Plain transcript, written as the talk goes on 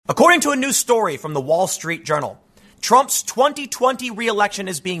According to a new story from the Wall Street Journal, Trump's 2020 re-election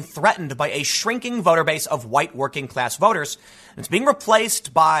is being threatened by a shrinking voter base of white working class voters. It's being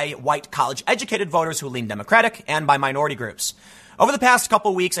replaced by white college-educated voters who lean Democratic and by minority groups. Over the past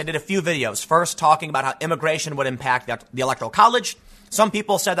couple weeks, I did a few videos, first talking about how immigration would impact the Electoral College. Some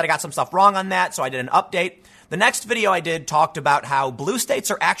people said that I got some stuff wrong on that, so I did an update. The next video I did talked about how blue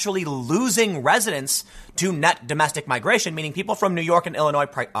states are actually losing residents to net domestic migration, meaning people from New York and Illinois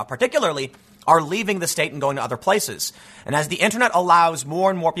particularly are leaving the state and going to other places. And as the internet allows more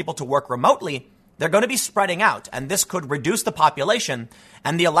and more people to work remotely, they're going to be spreading out, and this could reduce the population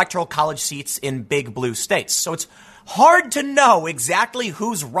and the Electoral College seats in big blue states. So it's hard to know exactly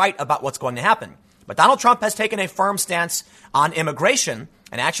who's right about what's going to happen. But Donald Trump has taken a firm stance on immigration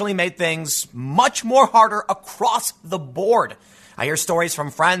and actually made things much more harder across the board. I hear stories from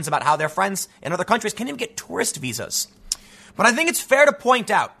friends about how their friends in other countries can't even get tourist visas. But I think it's fair to point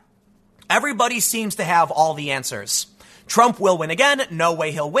out, everybody seems to have all the answers. Trump will win again. No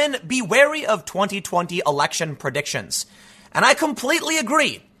way he'll win. Be wary of 2020 election predictions. And I completely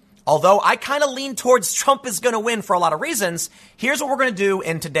agree. Although I kind of lean towards Trump is going to win for a lot of reasons, here's what we're going to do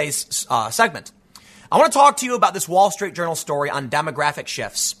in today's segment. I want to talk to you about this Wall Street Journal story on demographic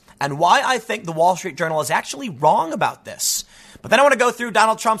shifts and why I think the Wall Street Journal is actually wrong about this. But then I want to go through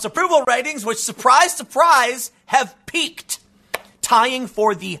Donald Trump's approval ratings, which, surprise, surprise, have peaked, tying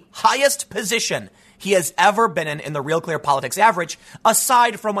for the highest position he has ever been in the Real Clear Politics average,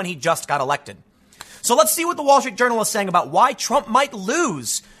 aside from when he just got elected. So let's see what the Wall Street Journal is saying about why Trump might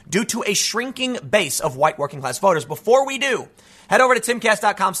lose due to a shrinking base of white working class voters. Before we do, head over to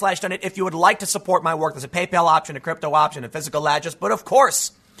timcast.com/donate if you would like to support my work. There's a PayPal option, a crypto option, a physical address. But of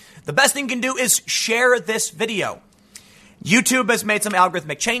course, the best thing you can do is share this video. YouTube has made some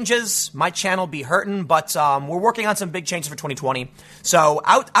algorithmic changes. My channel be hurting, but we're working on some big changes for 2020. So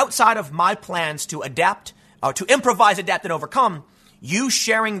outside of my plans to adapt, to improvise, adapt, and overcome, you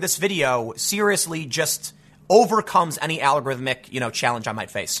sharing this video seriously just overcomes any algorithmic, challenge I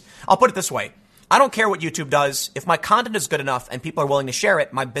might face. I'll put it this way. I don't care what YouTube does. If my content is good enough and people are willing to share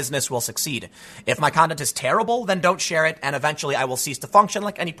it, my business will succeed. If my content is terrible, then don't share it, and eventually I will cease to function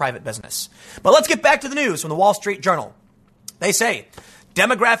like any private business. But let's get back to the news from the Wall Street Journal. They say,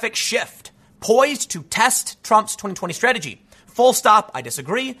 demographic shift, poised to test Trump's 2020 strategy. Full stop, I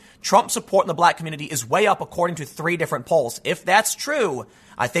disagree. Trump's support in the black community is way up according to 3 different polls. If that's true,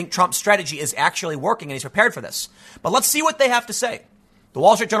 I think Trump's strategy is actually working and he's prepared for this. But let's see what they have to say. The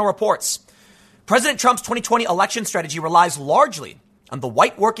Wall Street Journal reports, President Trump's 2020 election strategy relies largely on the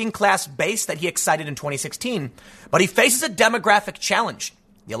white working class base that he excited in 2016, but he faces a demographic challenge.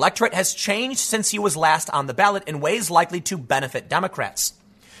 The electorate has changed since he was last on the ballot in ways likely to benefit Democrats.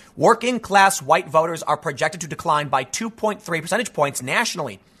 Working class white voters are projected to decline by 2.3 percentage points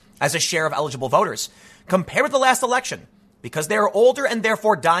nationally as a share of eligible voters compared with the last election because they are older and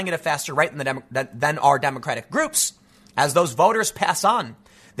therefore dying at a faster rate than our Democratic groups. As those voters pass on,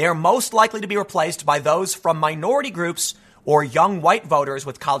 they are most likely to be replaced by those from minority groups or young white voters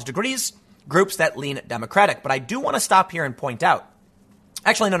with college degrees, groups that lean Democratic. But I do want to stop here and point out.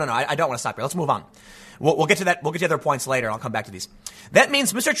 Actually, no. I don't want to stop here. Let's move on. We'll get to that. We'll get to other points later. I'll come back to these. That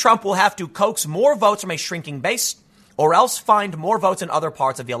means Mr. Trump will have to coax more votes from a shrinking base or else find more votes in other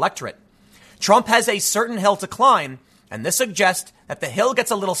parts of the electorate. Trump has a certain hill to climb, and this suggests that the hill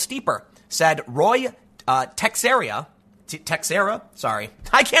gets a little steeper, said Roy Texera. Sorry,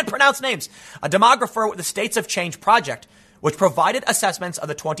 I can't pronounce names. A demographer with the States of Change Project, which provided assessments of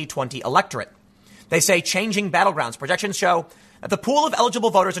the 2020 electorate. They say changing battlegrounds. Projections show that the pool of eligible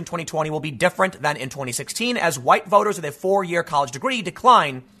voters in 2020 will be different than in 2016 as white voters with a 4-year college degree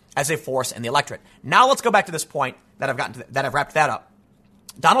decline as a force in the electorate. Now let's go back to this point that I've wrapped that up.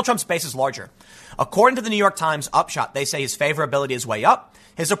 Donald Trump's base is larger. According to the New York Times Upshot, they say his favorability is way up.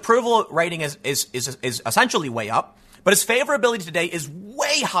 His approval rating is essentially way up, but his favorability today is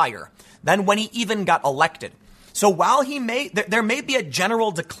way higher than when he even got elected. So while there may be a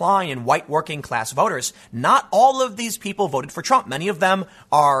general decline in white working class voters, not all of these people voted for Trump. Many of them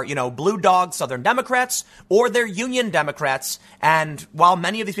are, blue dog Southern Democrats or they're Union Democrats. And while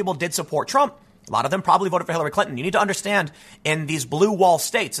many of these people did support Trump, a lot of them probably voted for Hillary Clinton. You need to understand in these blue wall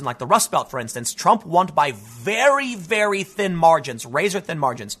states, in like the Rust Belt, for instance, Trump won by very, very thin margins, razor thin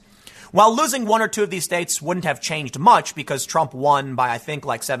margins. While losing 1 or 2 of these states wouldn't have changed much because Trump won by, I think,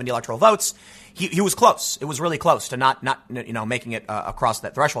 like 70 electoral votes, he was close. It was really close to not making it across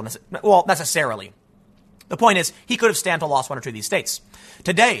that threshold. Well, necessarily. The point is, he could have stand to lost 1 or 2 of these states.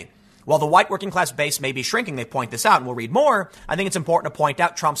 Today, while the white working class base may be shrinking, they point this out, and we'll read more. I think it's important to point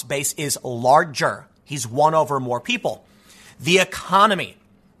out Trump's base is larger. He's won over more people. The economy.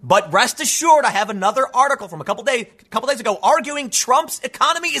 But rest assured, I have another article from a couple days ago arguing Trump's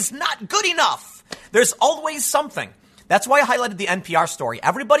economy is not good enough. There's always something. That's why I highlighted the NPR story.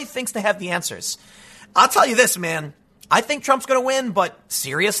 Everybody thinks they have the answers. I'll tell you this, man. I think Trump's going to win, but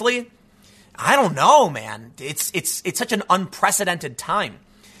seriously, I don't know, man. It's such an unprecedented time.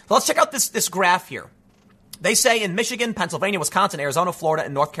 So let's check out this graph here. They say in Michigan, Pennsylvania, Wisconsin, Arizona, Florida,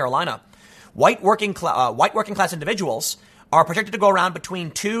 and North Carolina, white working class individuals are projected to go around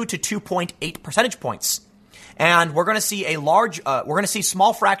between 2 to 2.8 percentage points. And we're going to see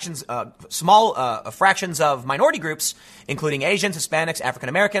small fractions of minority groups, including Asians, Hispanics, African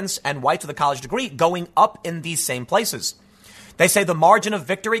Americans, and whites with a college degree going up in these same places. They say the margin of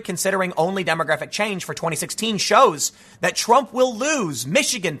victory, considering only demographic change for 2016, shows that Trump will lose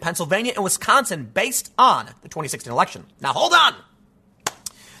Michigan, Pennsylvania, and Wisconsin based on the 2016 election. Now, hold on.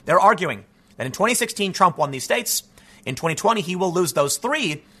 They're arguing that in 2016, Trump won these states. In 2020, he will lose those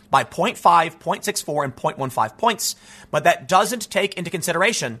three by 0.5, 0.64, and 0.15 points. But that doesn't take into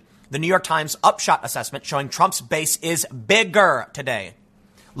consideration the New York Times Upshot assessment showing Trump's base is bigger today.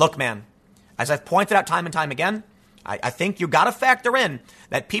 Look, man, as I've pointed out time and time again, I think you got to factor in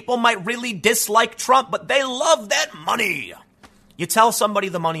that people might really dislike Trump, but they love that money. You tell somebody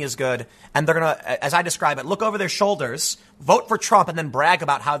the money is good, and they're going to, as I describe it, look over their shoulders, vote for Trump, and then brag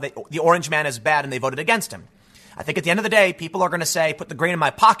about how the orange man is bad and they voted against him. I think at the end of the day, people are going to say, put the green in my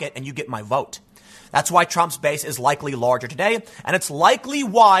pocket and you get my vote. That's why Trump's base is likely larger today. And it's likely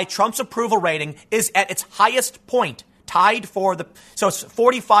why Trump's approval rating is at its highest point, tied so it's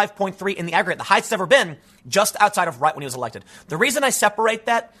 45.3 in the aggregate, the highest it's ever been, just outside of right when he was elected. The reason I separate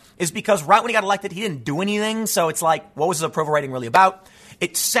that is because right when he got elected, he didn't do anything. So it's like, what was his approval rating really about?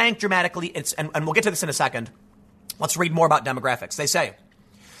 It sank dramatically. And we'll get to this in a second. Let's read more about demographics. They say,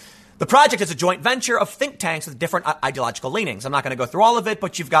 the project is a joint venture of think tanks with different ideological leanings. I'm not going to go through all of it,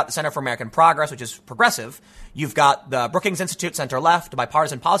 but you've got the Center for American Progress, which is progressive. You've got the Brookings Institute, center-left, the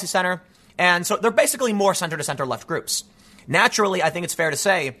Bipartisan Policy Center. And so they're basically more center to center-left groups. Naturally, I think it's fair to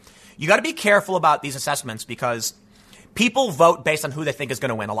say you got to be careful about these assessments because people vote based on who they think is going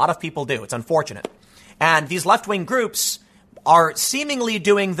to win. A lot of people do. It's unfortunate. And these left-wing groups are seemingly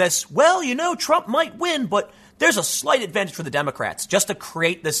doing this, well, Trump might win, but there's a slight advantage for the Democrats just to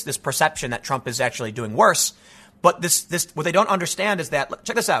create this perception that Trump is actually doing worse. But this what they don't understand is that,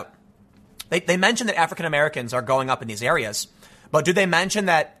 check this out. They mention that African Americans are going up in these areas, but do they mention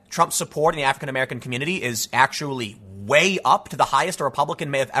that Trump's support in the African American community is actually way up to the highest a Republican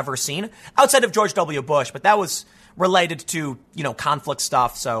may have ever seen outside of George W. Bush? But that was related to, conflict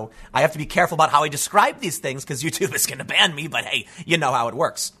stuff. So I have to be careful about how I describe these things because YouTube is going to ban me. But hey, you know how it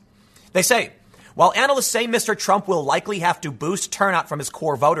works. They say, while analysts say Mr. Trump will likely have to boost turnout from his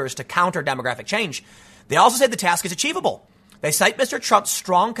core voters to counter demographic change, they also say the task is achievable. They cite Mr. Trump's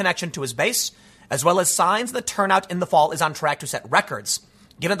strong connection to his base, as well as signs that turnout in the fall is on track to set records,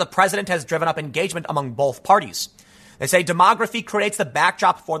 given that the president has driven up engagement among both parties. They say demography creates the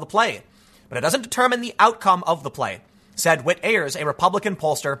backdrop for the play, but it doesn't determine the outcome of the play, said Whit Ayers, a Republican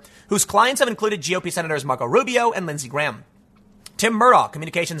pollster whose clients have included GOP Senators Marco Rubio and Lindsey Graham. Tim Murdoch,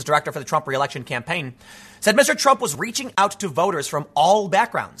 communications director for the Trump re-election campaign, said Mr. Trump was reaching out to voters from all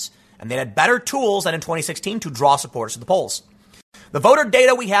backgrounds, and they had better tools than in 2016 to draw supporters to the polls. The voter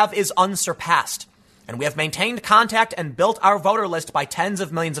data we have is unsurpassed, and we have maintained contact and built our voter list by tens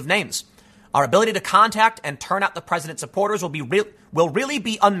of millions of names. Our ability to contact and turn out the president's supporters will really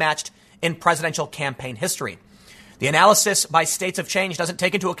be unmatched in presidential campaign history. The analysis by States of Change doesn't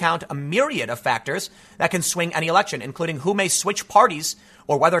take into account a myriad of factors that can swing any election, including who may switch parties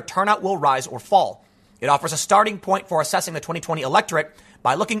or whether turnout will rise or fall. It offers a starting point for assessing the 2020 electorate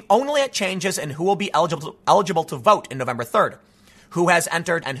by looking only at changes in who will be eligible to vote in November 3rd, who has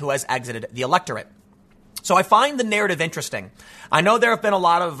entered and who has exited the electorate. So I find the narrative interesting. I know there have been a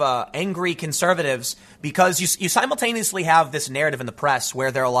lot of angry conservatives because you simultaneously have this narrative in the press where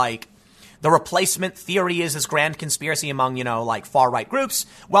they're like, the replacement theory is this grand conspiracy among, far-right groups,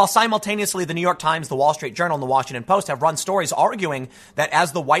 while simultaneously the New York Times, the Wall Street Journal, and the Washington Post have run stories arguing that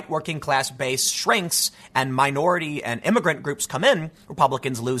as the white working class base shrinks and minority and immigrant groups come in,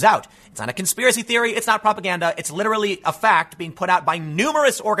 Republicans lose out. It's not a conspiracy theory. It's not propaganda. It's literally a fact being put out by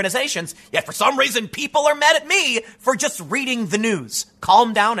numerous organizations. Yet for some reason, people are mad at me for just reading the news.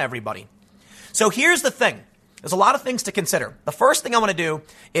 Calm down, everybody. So here's the thing. There's a lot of things to consider. The first thing I want to do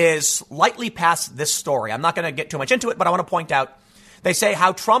is lightly pass this story. I'm not going to get too much into it, but I want to point out, they say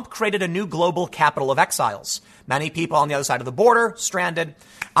how Trump created a new global capital of exiles. Many people on the other side of the border stranded.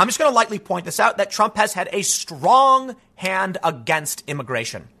 I'm just going to lightly point this out, that Trump has had a strong hand against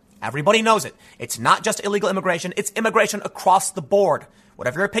immigration. Everybody knows it. It's not just illegal immigration. It's immigration across the board.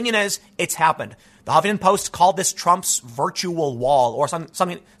 Whatever your opinion is, it's happened. The Huffington Post called this Trump's virtual wall or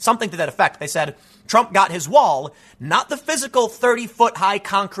something to that effect. They said Trump got his wall, not the physical 30-foot high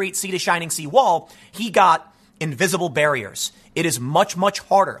concrete sea to shining sea wall. He got invisible barriers. It is much, much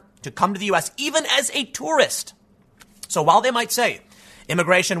harder to come to the U.S. even as a tourist. So while they might say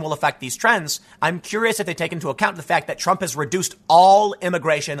immigration will affect these trends, I'm curious if they take into account the fact that Trump has reduced all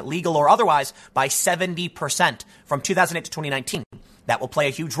immigration, legal or otherwise, by 70% from 2008 to 2019. That will play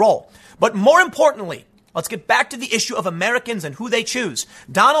a huge role. But more importantly, let's get back to the issue of Americans and who they choose.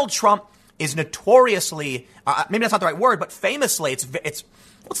 Donald Trump is notoriously, maybe that's not the right word, but famously, it's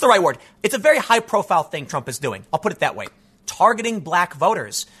what's the right word? It's a very high-profile thing Trump is doing. I'll put it that way. Targeting black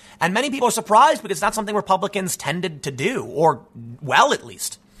voters. And many people are surprised because it's not something Republicans tended to do, or well, at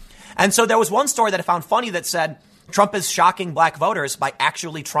least. And so there was one story that I found funny that said Trump is shocking black voters by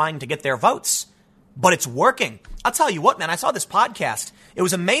actually trying to get their votes. But it's working. I'll tell you what, man, I saw this podcast. It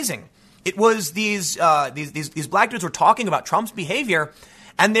was amazing. It was these black dudes were talking about Trump's behavior,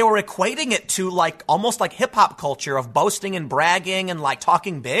 and they were equating it to almost like hip hop culture of boasting and bragging and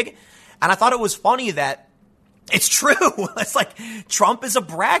talking big. And I thought it was funny that it's true. It's like Trump is a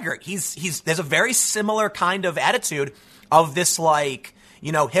braggart. There's a very similar kind of attitude of this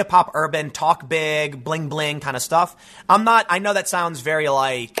hip hop, urban, talk big, bling bling kind of stuff. I know that sounds very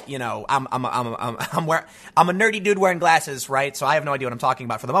I'm a nerdy dude wearing glasses, right? So I have no idea what I'm talking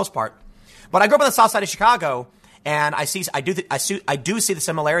about for the most part. But I grew up on the south side of Chicago, and I do see the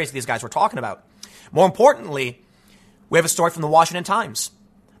similarities these guys were talking about. More importantly, we have a story from the Washington Times.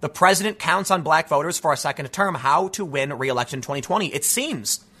 The president counts on black voters for a second term, how to win re-election in 2020. It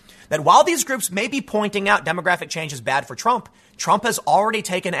seems that while these groups may be pointing out demographic change is bad for Trump, Trump has already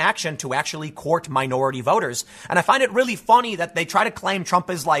taken action to actually court minority voters. And I find it really funny that they try to claim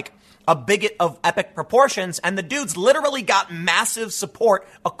Trump is a bigot of epic proportions, and the dude's literally got massive support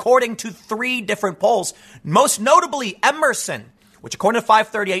according to 3 different polls, most notably Emerson, which according to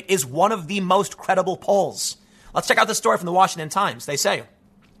 538 is one of the most credible polls. Let's check out this story from the Washington Times. They say,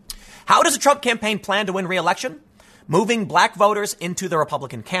 how does the Trump campaign plan to win re-election? Moving black voters into the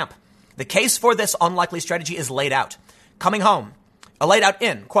Republican camp. The case for this unlikely strategy is laid out. Coming home,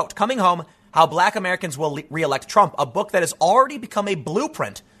 quote, Coming Home, How Black Americans Will Re-elect Trump, a book that has already become a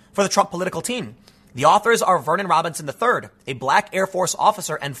blueprint for the Trump political team. The authors are Vernon Robinson III, a black Air Force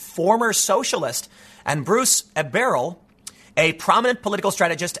officer and former socialist, and Bruce Eberl, a prominent political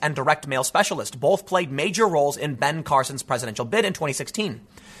strategist and direct mail specialist. Both played major roles in Ben Carson's presidential bid in 2016.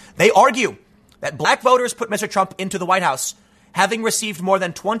 They argue that black voters put Mr. Trump into the White House, having received more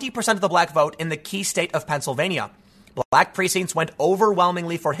than 20% of the black vote in the key state of Pennsylvania. Black precincts went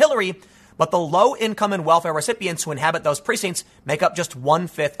overwhelmingly for Hillary, but the low income and welfare recipients who inhabit those precincts make up just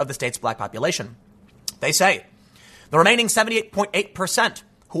 1/5 of the state's black population. They say the remaining 78.8%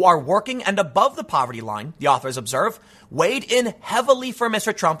 who are working and above the poverty line, the authors observe, weighed in heavily for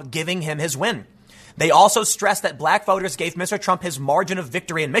Mr. Trump, giving him his win. They also stress that black voters gave Mr. Trump his margin of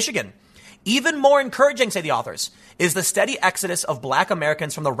victory in Michigan. Even more encouraging, say the authors, is the steady exodus of black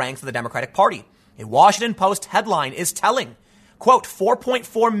Americans from the ranks of the Democratic Party. A Washington Post headline is telling, quote,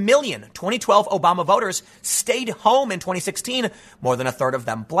 4.4 million 2012 Obama voters stayed home in 2016, more than a third of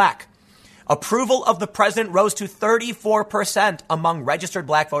them black. Approval of the president rose to 34% among registered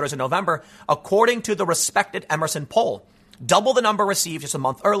black voters in November, according to the respected Emerson poll, double the number received just a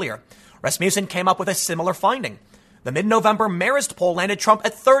month earlier. Rasmussen came up with a similar finding. The mid-November Marist poll landed Trump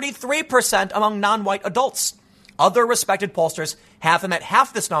at 33% among non-white adults. Other respected pollsters have him at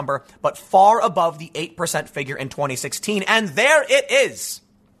half this number, but far above the 8% figure in 2016. And there it is.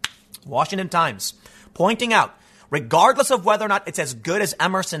 Washington Times pointing out, regardless of whether or not it's as good as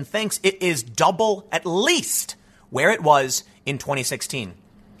Emerson thinks, it is double at least where it was in 2016.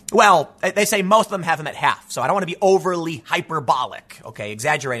 Well, they say most of them have him at half, so I don't want to be overly hyperbolic, okay,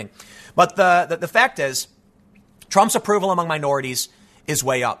 exaggerating. But the fact is, Trump's approval among minorities is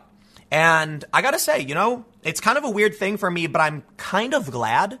way up. And I got to say, it's kind of a weird thing for me, but I'm kind of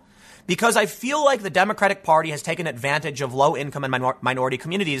glad because I feel like the Democratic Party has taken advantage of low-income and minority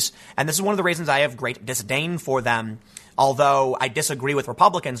communities, and this is one of the reasons I have great disdain for them. Although I disagree with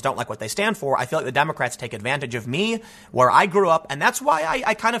Republicans, don't like what they stand for, I feel like the Democrats take advantage of me, where I grew up, and that's why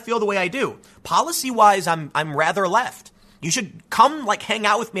I kind of feel the way I do. Policy-wise, I'm rather left. You should come hang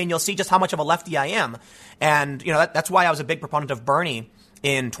out with me and you'll see just how much of a lefty I am. And, that's why I was a big proponent of Bernie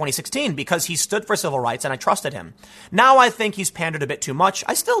in 2016, because he stood for civil rights and I trusted him. Now I think he's pandered a bit too much.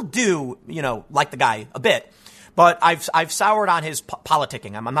 I still do, like the guy a bit, but I've soured on his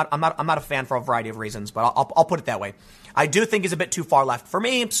politicking. I'm not a fan for a variety of reasons, but I'll put it that way. I do think he's a bit too far left for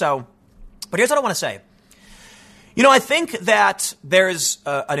me. But here's what I want to say. I think that there's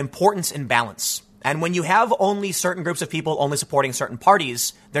an importance in balance. And when you have only certain groups of people only supporting certain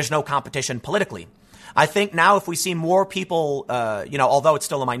parties, there's no competition politically. I think now if we see more people, although it's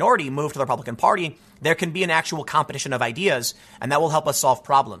still a minority, move to the Republican Party, there can be an actual competition of ideas, and that will help us solve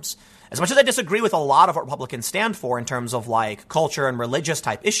problems. As much as I disagree with a lot of what Republicans stand for in terms of like culture and religious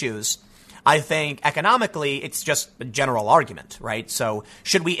type issues, I think economically it's just a general argument, right? So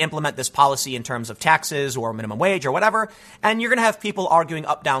should we implement this policy in terms of taxes or minimum wage or whatever? And you're going to have people arguing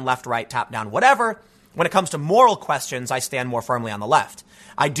up, down, left, right, top, down, whatever. When it comes to moral questions, I stand more firmly on the left.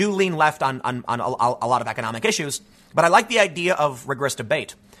 I do lean left on a lot of economic issues, but I like the idea of rigorous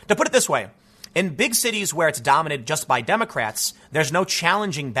debate. To put it this way, in big cities where it's dominated just by Democrats, there's no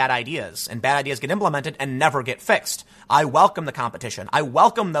challenging bad ideas, and bad ideas get implemented and never get fixed. I welcome the competition. I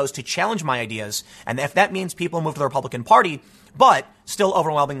welcome those to challenge my ideas, and if that means people move to the Republican Party, but still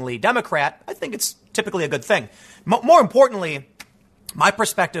overwhelmingly Democrat, I think it's typically a good thing. More importantly, my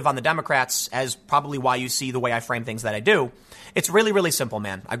perspective on the Democrats, as probably why you see the way I frame things that I do, it's really, really simple,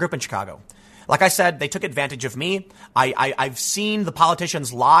 man. I grew up in Chicago. Like I said, they took advantage of me. I've seen the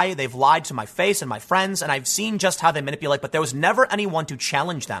politicians lie. They've lied to my face and my friends, and I've seen just how they manipulate, but there was never anyone to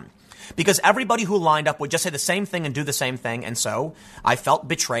challenge them because everybody who lined up would just say the same thing and do the same thing. And so I felt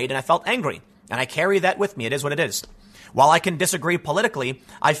betrayed and I felt angry, and I carry that with me. It is what it is. While I can disagree politically,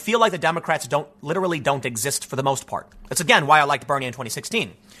 I feel like the Democrats don't exist for the most part. That's again why I liked Bernie in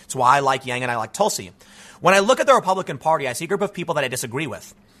 2016. It's why I like Yang and I like Tulsi. When I look at the Republican Party, I see a group of people that I disagree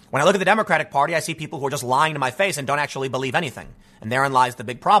with. When I look at the Democratic Party, I see people who are just lying to my face and don't actually believe anything. And therein lies the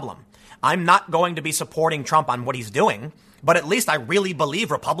big problem. I'm not going to be supporting Trump on what he's doing, but at least I really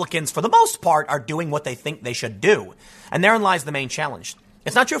believe Republicans, for the most part, are doing what they think they should do. And therein lies the main challenge.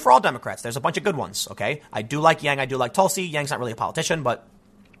 It's not true for all Democrats. There's a bunch of good ones, okay? I do like Yang. I do like Tulsi. Yang's not really a politician, but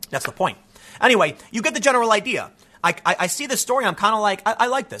that's the point. Anyway, you get the general idea. I see this story. I'm kind of like, I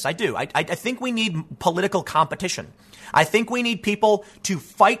like this. I do. I think we need political competition. I think we need people to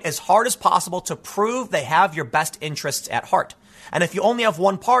fight as hard as possible to prove they have your best interests at heart. And if you only have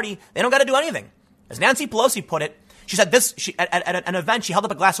one party, they don't got to do anything. As Nancy Pelosi put it, she said this, at an event, she held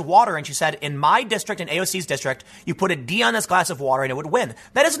up a glass of water and she said, in my district, in AOC's district, you put a D on this glass of water and it would win.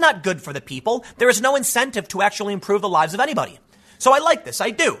 That is not good for the people. There is no incentive to actually improve the lives of anybody. So I like this. I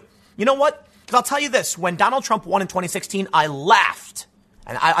do. You know what? Because I'll tell you this. When Donald Trump won in 2016, I laughed.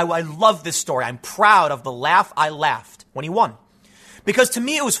 And I love this story. I'm proud of the laugh I laughed when he won. Because to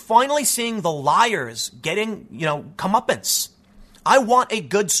me, it was finally seeing the liars getting, comeuppance. I want a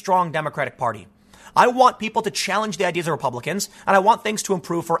good, strong Democratic Party. I want people to challenge the ideas of Republicans, and I want things to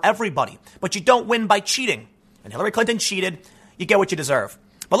improve for everybody. But you don't win by cheating. And Hillary Clinton cheated. You get what you deserve.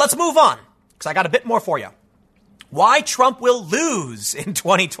 But let's move on, because I got a bit more for you. Why Trump will lose in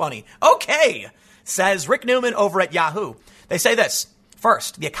 2020. Okay, says Rick Newman over at Yahoo. They say this.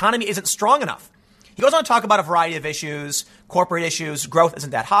 First, the economy isn't strong enough. He goes on to talk about a variety of issues, corporate issues, growth isn't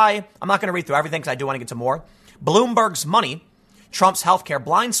that high. I'm not going to read through everything because I do want to get to more. Bloomberg's money, Trump's healthcare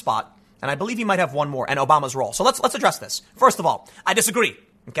blind spot, and I believe he might have one more, and Obama's role. So let's address this. First of all, I disagree.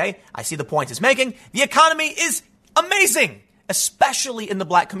 Okay, I see the point he's making. The economy is amazing, especially in the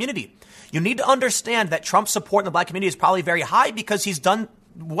black community. You need to understand that Trump's support in the black community is probably very high because he's done,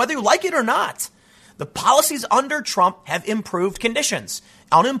 whether you like it or not, the policies under Trump have improved conditions.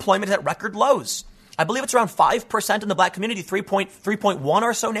 Unemployment is at record lows. I believe it's around 5% in the black community, 3.1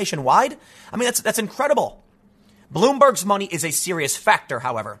 or so nationwide. I mean, that's incredible. Bloomberg's money is a serious factor,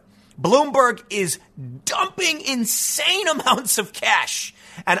 however. Bloomberg is dumping insane amounts of cash.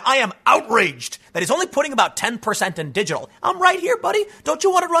 And I am outraged that he's only putting about 10% in digital. I'm right here, buddy. Don't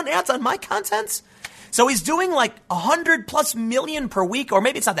you want to run ads on my contents? So he's doing like 100 plus million per week, or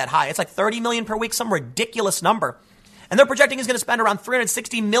maybe it's not that high. It's like 30 million per week, some ridiculous number. And they're projecting he's going to spend around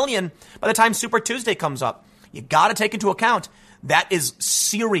 360 million by the time Super Tuesday comes up. You got to take into account that is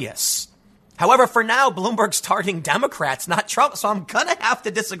serious. However, for now, Bloomberg's targeting Democrats, not Trump, so I'm going to have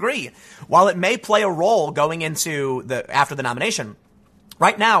to disagree. While it may play a role going into after the nomination,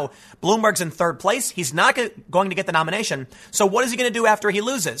 right now, Bloomberg's in third place. He's not going to get the nomination. So what is he going to do after he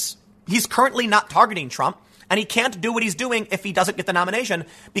loses? He's currently not targeting Trump, and he can't do what he's doing if he doesn't get the nomination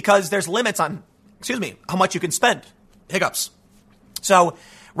because there's limits on, how much you can spend. Hiccups. So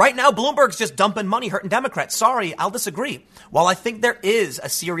right now, Bloomberg's just dumping money, hurting Democrats. Sorry, I'll disagree. While I think there is a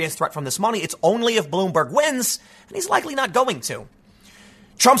serious threat from this money, it's only if Bloomberg wins, and he's likely not going to.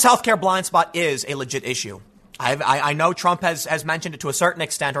 Trump's healthcare blind spot is a legit issue. I know Trump has mentioned it to a certain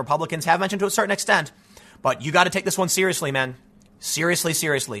extent. Republicans have mentioned it to a certain extent. But you got to take this one seriously, man. Seriously,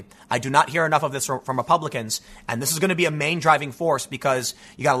 seriously. I do not hear enough of this from Republicans. And this is going to be a main driving force because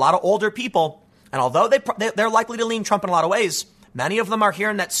you got a lot of older people And although they're likely to lean Trump in a lot of ways, many of them are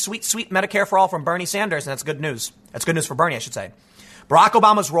hearing that sweet, sweet Medicare for all from Bernie Sanders, and that's good news. That's good news for Bernie, I should say. Barack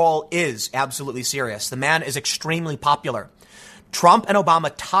Obama's role is absolutely serious. The man is extremely popular. Trump and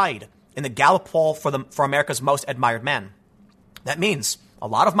Obama tied in the Gallup poll for America's most admired man. That means a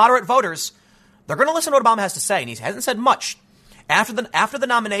lot of moderate voters, they're going to listen to what Obama has to say, and he hasn't said much. After the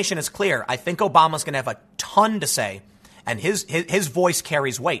nomination is clear, I think Obama's going to have a ton to say, and his voice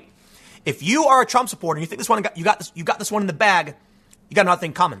carries weight. If you are a Trump supporter and you think you got this one in the bag, you got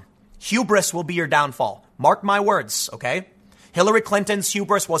nothing coming. Hubris will be your downfall. Mark my words, okay? Hillary Clinton's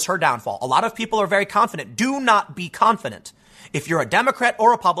hubris was her downfall. A lot of people are very confident. Do not be confident. If you're a Democrat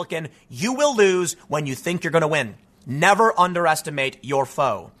or Republican, you will lose when you think you're going to win. Never underestimate your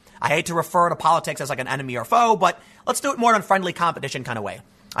foe. I hate to refer to politics as like an enemy or foe, but let's do it more in a friendly competition kind of way.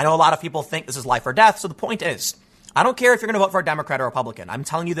 I know a lot of people think this is life or death, so the point is, I don't care if you're going to vote for a Democrat or Republican. I'm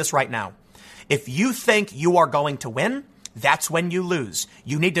telling you this right now. If you think you are going to win, that's when you lose.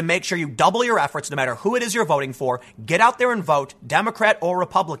 You need to make sure you double your efforts no matter who it is you're voting for. Get out there and vote, Democrat or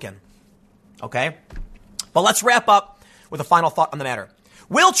Republican. Okay? But let's wrap up with a final thought on the matter.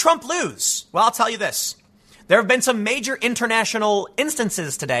 Will Trump lose? Well, I'll tell you this. There have been some major international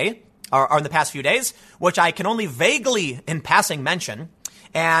instances today, or in the past few days, which I can only vaguely in passing mention,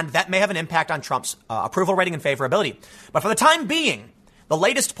 and that may have an impact on Trump's approval rating and favorability. But for the time being, the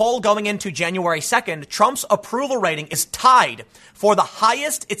latest poll going into January 2nd, Trump's approval rating is tied for the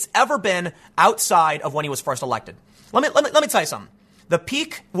highest it's ever been outside of when he was first elected. Let me tell you something. The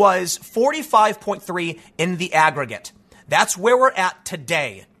peak was 45.3 in the aggregate. That's where we're at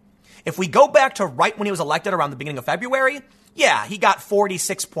today. If we go back to right when he was elected around the beginning of February, yeah, he got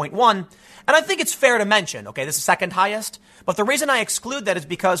 46.1. And I think it's fair to mention, okay, this is second highest. But the reason I exclude that is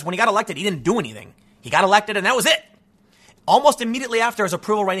because when he got elected, he didn't do anything. He got elected and that was it. Almost immediately after, his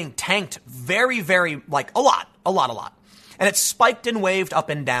approval rating tanked very, very, like a lot. And it spiked and waved up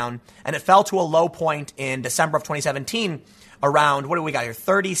and down, and it fell to a low point in December of 2017 around, what do we got here,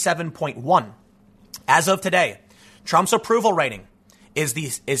 37.1. As of today, Trump's approval rating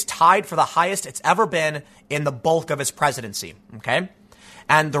is tied for the highest it's ever been in the bulk of his presidency, okay?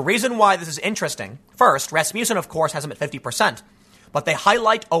 And the reason why this is interesting, first, Rasmussen, of course, has him at 50%, but they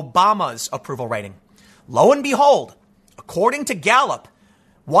highlight Obama's approval rating. Lo and behold, according to Gallup,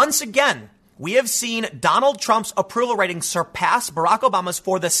 once again, we have seen Donald Trump's approval rating surpass Barack Obama's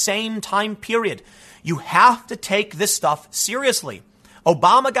for the same time period. You have to take this stuff seriously.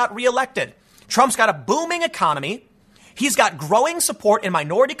 Obama got reelected. Trump's got a booming economy. He's got growing support in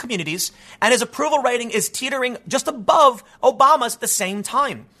minority communities, and his approval rating is teetering just above Obama's at the same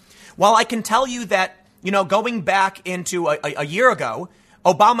time. While I can tell you that, going back into a year ago,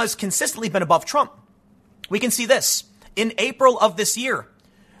 Obama's consistently been above Trump. We can see this. In April of this year,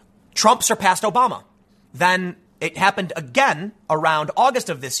 Trump surpassed Obama. Then it happened again around August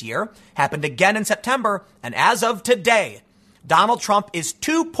of this year, happened again in September, and as of today, Donald Trump is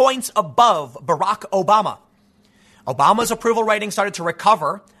 2 points above Barack Obama. Obama's approval rating started to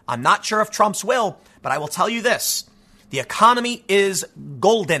recover. I'm not sure if Trump's will, but I will tell you this. The economy is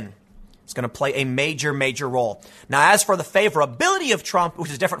golden. It's going to play a major, major role. Now, as for the favorability of Trump,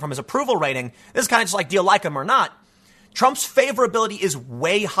 which is different from his approval rating, this is kind of just like, do you like him or not? Trump's favorability is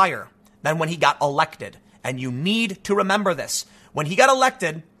way higher than when he got elected. And you need to remember this. When he got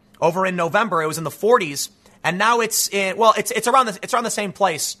elected over in November, it was in the 40s. And now it's around the same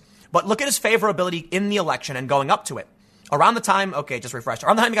place. But look at his favorability in the election and going up to it. Around the time, just refreshed.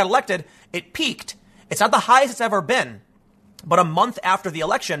 Around the time he got elected, it peaked. It's not the highest it's ever been. But a month after the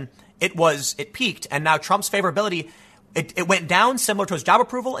election, it peaked. And now Trump's favorability, it went down similar to his job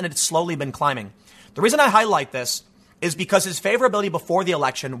approval, and it's slowly been climbing. The reason I highlight this is because his favorability before the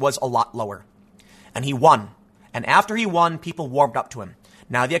election was a lot lower. And he won. And after he won, people warmed up to him.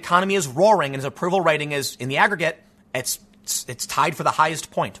 Now the economy is roaring, and his approval rating is, in the aggregate, it's tied for the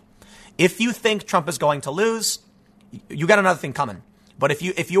highest point. If you think Trump is going to lose, you got another thing coming. But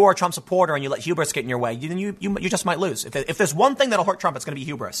if you are a Trump supporter and you let hubris get in your way, then you just might lose. If there's one thing that'll hurt Trump, it's going to be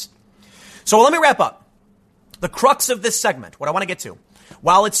hubris. So let me wrap up. The crux of this segment, what I want to get to.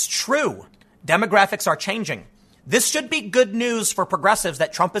 While it's true, demographics are changing. This should be good news for progressives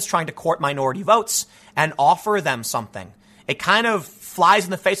that Trump is trying to court minority votes and offer them something. It kind of flies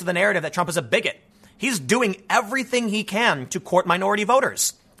in the face of the narrative that Trump is a bigot. He's doing everything he can to court minority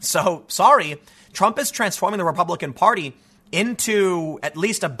voters. So, sorry, Trump is transforming the Republican Party into at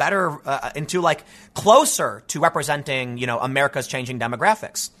least a better, closer to representing, America's changing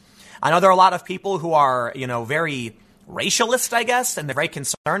demographics. I know there are a lot of people who are, very racialist, I guess, and they're very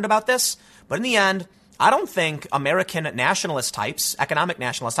concerned about this. But in the end, I don't think American nationalist types, economic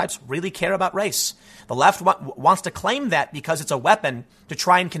nationalist types, really care about race. The left wants to claim that because it's a weapon to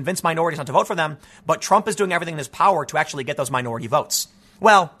try and convince minorities not to vote for them, but Trump is doing everything in his power to actually get those minority votes.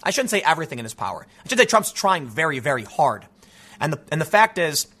 Well, I shouldn't say everything in his power. I should say Trump's trying very, very hard. And the fact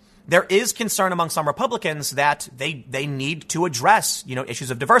is, there is concern among some Republicans that they need to address, issues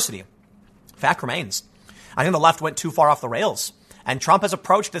of diversity. Fact remains, I think the left went too far off the rails. And Trump has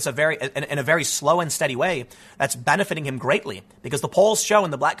approached this in a very slow and steady way that's benefiting him greatly, because the polls show in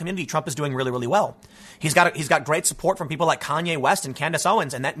the black community Trump is doing really, really well. He's got great support from people like Kanye West and Candace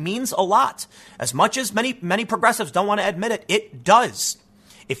Owens, and that means a lot. As much as many progressives don't want to admit it, it does.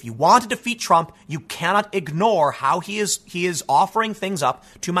 If you want to defeat Trump, you cannot ignore how he is offering things up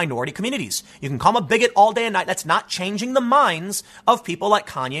to minority communities. You can call him a bigot all day and night. That's not changing the minds of people like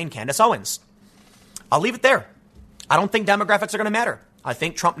Kanye and Candace Owens. I'll leave it there. I don't think demographics are going to matter. I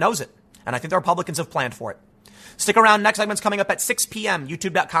think Trump knows it. And I think the Republicans have planned for it. Stick around. Next segment's coming up at 6 p.m.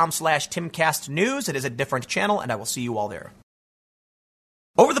 YouTube.com/TimCastNews. It is a different channel, and I will see you all there.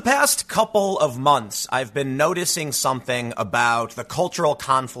 Over the past couple of months, I've been noticing something about the cultural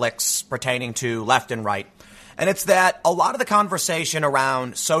conflicts pertaining to left and right. And it's that a lot of the conversation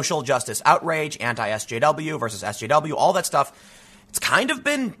around social justice outrage, anti-SJW versus SJW, all that stuff, it's kind of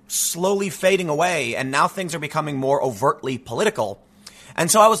been slowly fading away, and now things are becoming more overtly political.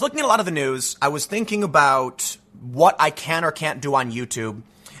 And so I was looking at a lot of the news. I was thinking about what I can or can't do on YouTube.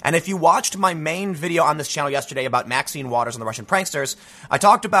 And if you watched my main video on this channel yesterday about Maxine Waters and the Russian pranksters, I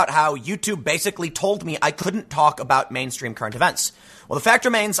talked about how YouTube basically told me I couldn't talk about mainstream current events. Well, the fact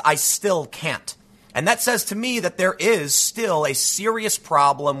remains I still can't. And that says to me that there is still a serious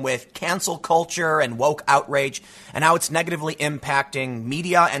problem with cancel culture and woke outrage and how it's negatively impacting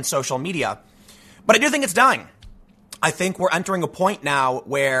media and social media. But I do think it's dying. I think we're entering a point now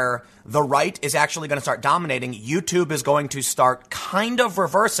where the right is actually going to start dominating. YouTube is going to start kind of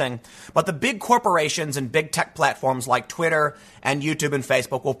reversing, but the big corporations and big tech platforms like Twitter and YouTube and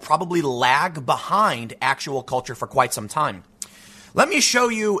Facebook will probably lag behind actual culture for quite some time. Let me show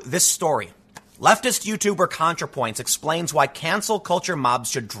you this story. Leftist YouTuber ContraPoints explains why cancel culture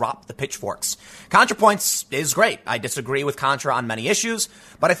mobs should drop the pitchforks. ContraPoints is great. I disagree with Contra on many issues,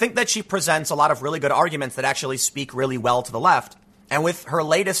 but I think that she presents a lot of really good arguments that actually speak really well to the left. And with her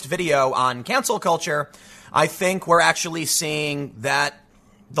latest video on cancel culture, I think we're actually seeing that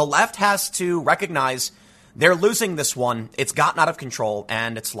the left has to recognize they're losing this one. It's gotten out of control,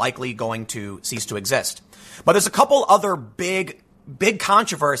 and it's likely going to cease to exist. But there's a couple other big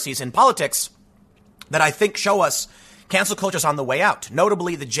controversies in politics that I think show us cancel culture is on the way out.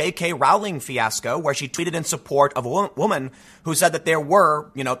 Notably, the J.K. Rowling fiasco, where she tweeted in support of a woman who said that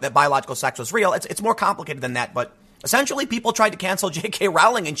that biological sex was real. It's more complicated than that, but essentially people tried to cancel J.K.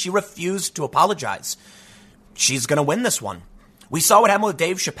 Rowling and she refused to apologize. She's going to win this one. We saw what happened with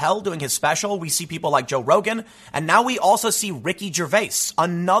Dave Chappelle doing his special. We see people like Joe Rogan. And now we also see Ricky Gervais,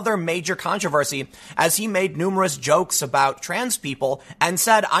 another major controversy, as he made numerous jokes about trans people and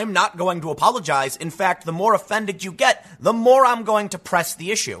said, I'm not going to apologize. In fact, the more offended you get, the more I'm going to press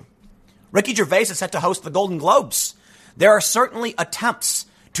the issue. Ricky Gervais is set to host the Golden Globes. There are certainly attempts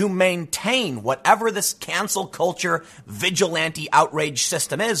to maintain whatever this cancel culture vigilante outrage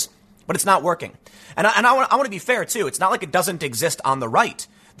system is, but it's not working. And I want to be fair, too. It's not like it doesn't exist on the right.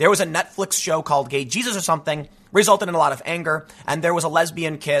 There was a Netflix show called Gay Jesus or something, resulted in a lot of anger, and there was a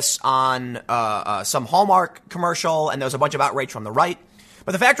lesbian kiss on some Hallmark commercial, and there was a bunch of outrage from the right.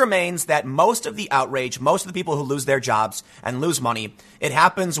 But the fact remains that most of the outrage, most of the people who lose their jobs and lose money, it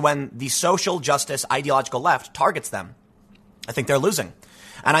happens when the social justice ideological left targets them. I think they're losing.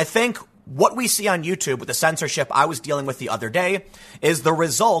 And I think what we see on YouTube with the censorship I was dealing with the other day is the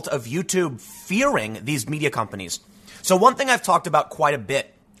result of YouTube fearing these media companies. So one thing I've talked about quite a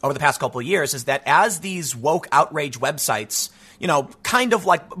bit over the past couple of years is that as these woke outrage websites, kind of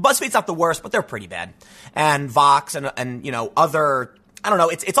like BuzzFeed's not the worst, but they're pretty bad. And Vox and other, I don't know,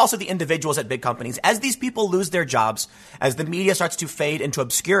 it's also the individuals at big companies. As these people lose their jobs, as the media starts to fade into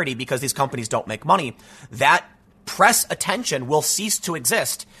obscurity because these companies don't make money, that press attention will cease to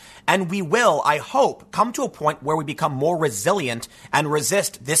exist. And we will, I hope, come to a point where we become more resilient and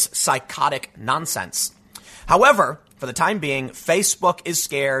resist this psychotic nonsense. However, for the time being, Facebook is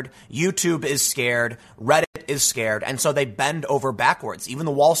scared, YouTube is scared, Reddit is scared, and so they bend over backwards. Even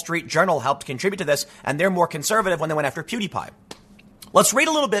the Wall Street Journal helped contribute to this, and they're more conservative when they went after PewDiePie. Let's read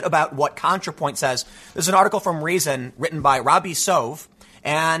a little bit about what ContraPoint says. This is an article from Reason written by Robbie Sove,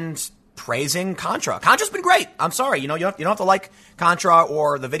 and praising Contra. Contra's been great. I'm sorry. You don't have to like Contra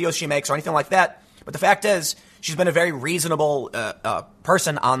or the videos she makes or anything like that. But the fact is, she's been a very reasonable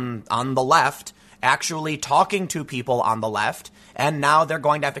person on the left. actually talking to people on the left. And now they're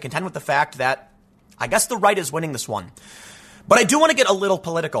going to have to contend with the fact that I guess the right is winning this one. But I do want to get a little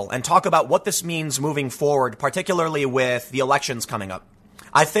political and talk about what this means moving forward, particularly with the elections coming up.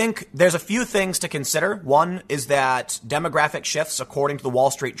 I think there's a few things to consider. One is that demographic shifts, according to the Wall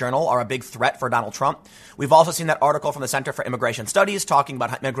Street Journal, are a big threat for Donald Trump. We've also seen that article from the Center for Immigration Studies talking about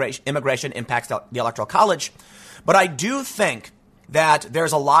how immigration impacts the Electoral College. But I do think that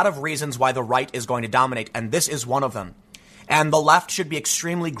there's a lot of reasons why the right is going to dominate, and this is one of them. And the left should be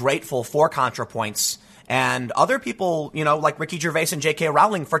extremely grateful for ContraPoints and other people, like Ricky Gervais and J.K.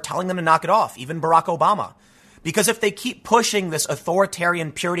 Rowling for telling them to knock it off, even Barack Obama. Because if they keep pushing this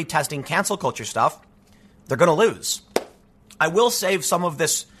authoritarian purity testing cancel culture stuff, they're going to lose. I will save some of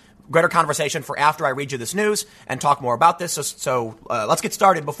this greater conversation for after I read you this news and talk more about this. So let's get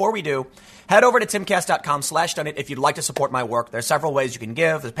started. Before we do, head over to timcast.com/donate if you'd like to support my work. There's several ways you can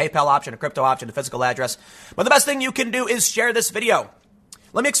give. There's a PayPal option, a crypto option, a physical address. But the best thing you can do is share this video.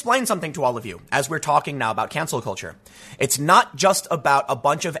 Let me explain something to all of you as we're talking now about cancel culture. It's not just about a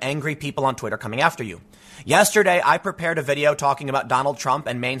bunch of angry people on Twitter coming after you. Yesterday, I prepared a video talking about Donald Trump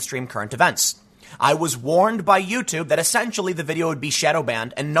and mainstream current events. I was warned by YouTube that essentially the video would be shadow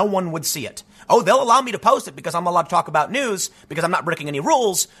banned and no one would see it. Oh, they'll allow me to post it because I'm allowed to talk about news because I'm not breaking any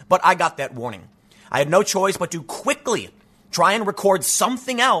rules, but I got that warning. I had no choice but to quickly try and record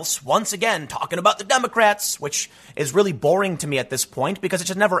something else, once again, talking about the Democrats, which is really boring to me at this point because it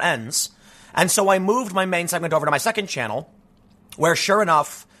just never ends. And so I moved my main segment over to my second channel, where sure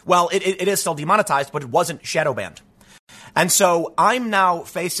enough, well, it is still demonetized, but it wasn't shadow banned. And so I'm now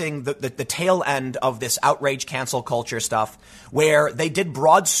facing the tail end of this outrage cancel culture stuff where they did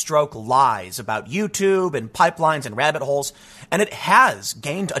broad stroke lies about YouTube and pipelines and rabbit holes. And it has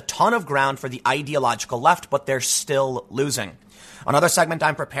gained a ton of ground for the ideological left, but they're still losing. Another segment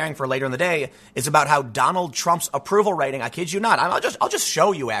I'm preparing for later in the day is about how Donald Trump's approval rating, I kid you not, I'll just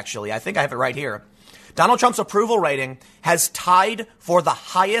show you actually. I think I have it right here. Donald Trump's approval rating has tied for the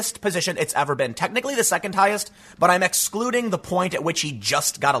highest position it's ever been. Technically the second highest, but I'm excluding the point at which he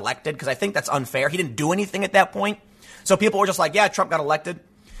just got elected because I think that's unfair. He didn't do anything at that point. So people were just like, yeah, Trump got elected.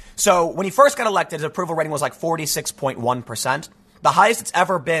 So when he first got elected, his approval rating was like 46.1%. The highest it's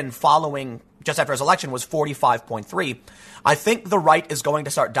ever been following just after his election was 45.3. I think the right is going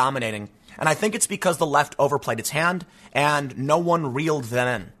to start dominating. And I think it's because the left overplayed its hand and no one reeled them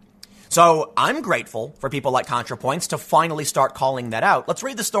in. So I'm grateful for people like ContraPoints to finally start calling that out. Let's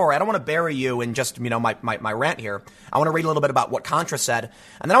read the story. I don't want to bury you in just, my rant here. I want to read a little bit about what Contra said.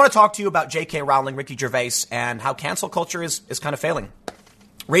 And then I want to talk to you about J.K. Rowling, Ricky Gervais, and how cancel culture is kind of failing.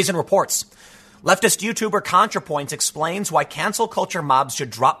 Reason reports. Leftist YouTuber ContraPoints explains why cancel culture mobs should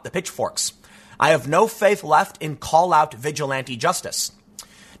drop the pitchforks. I have no faith left in call-out vigilante justice.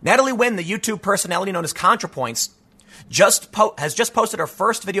 Natalie Wynn, the YouTube personality known as ContraPoints, has just posted her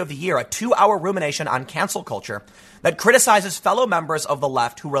first video of the year, a 2-hour rumination on cancel culture that criticizes fellow members of the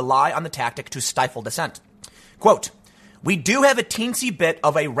left who rely on the tactic to stifle dissent. Quote, "We do have a teensy bit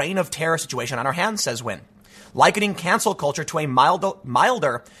of a reign of terror situation on our hands," says Wynn, likening cancel culture to a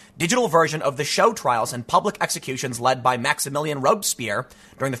milder digital version of the show trials and public executions led by Maximilien Robespierre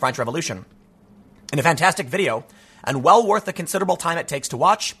during the French Revolution. In a fantastic video, and well worth the considerable time it takes to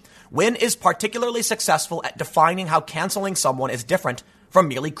watch, Wynn is particularly successful at defining how canceling someone is different from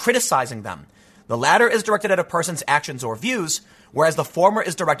merely criticizing them. The latter is directed at a person's actions or views, whereas the former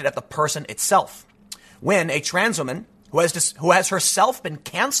is directed at the person itself. Wynn, a trans woman who has herself been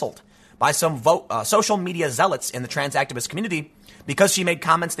canceled by some social media zealots in the trans activist community because she made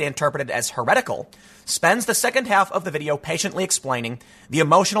comments they interpreted as heretical, spends the second half of the video patiently explaining the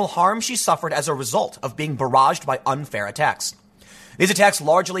emotional harm she suffered as a result of being barraged by unfair attacks. These attacks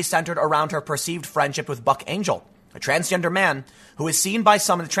largely centered around her perceived friendship with Buck Angel, a transgender man who is seen by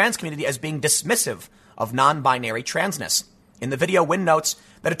some in the trans community as being dismissive of non-binary transness. In the video, Wynn notes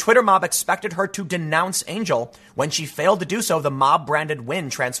that a Twitter mob expected her to denounce Angel. When she failed to do so, the mob branded Wynn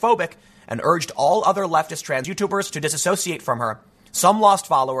transphobic and urged all other leftist trans YouTubers to disassociate from her. Some lost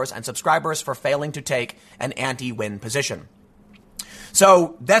followers and subscribers for failing to take an anti-Wynn position.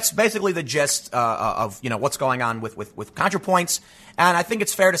 So that's basically the gist of what's going on with ContraPoints. And I think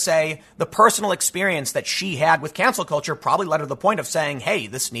it's fair to say the personal experience that she had with cancel culture probably led her to the point of saying, hey,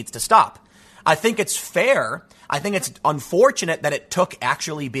 this needs to stop. I think it's fair. I think it's unfortunate that it took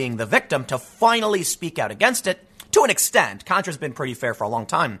actually being the victim to finally speak out against it to an extent. Contra's been pretty fair for a long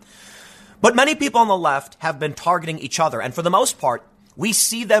time. But many people on the left have been targeting each other. And for the most part, we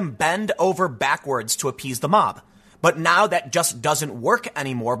see them bend over backwards to appease the mob. But now that just doesn't work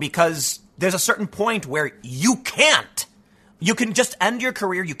anymore because there's a certain point where you can't You can just end your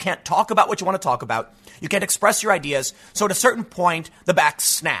career. You can't talk about what you want to talk about. You can't express your ideas. So at a certain point, the back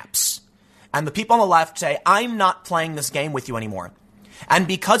snaps. And the people on the left say, I'm not playing this game with you anymore. And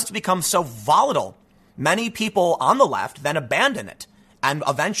because it's become so volatile, many people on the left then abandon it. And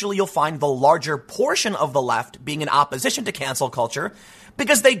eventually you'll find the larger portion of the left being in opposition to cancel culture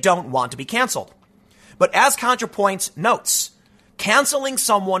because they don't want to be canceled. But as ContraPoints notes, canceling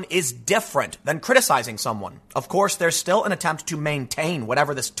someone is different than criticizing someone. Of course, there's still an attempt to maintain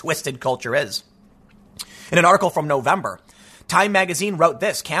whatever this twisted culture is. In an article from November, Time magazine wrote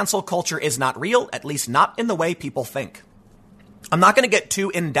this: cancel culture is not real, at least not in the way people think. I'm not going to get too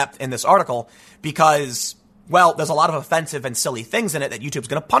in-depth in this article because, well, there's a lot of offensive and silly things in it that YouTube's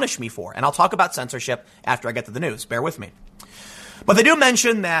going to punish me for. And I'll talk about censorship after I get to the news. Bear with me. But they do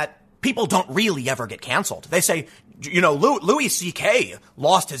mention that people don't really ever get canceled. They say, Louis C.K.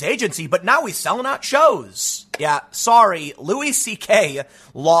 lost his agency, but now he's selling out shows. Yeah, sorry. Louis C.K.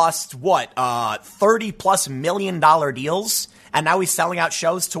 lost, $30+ million deals? And now he's selling out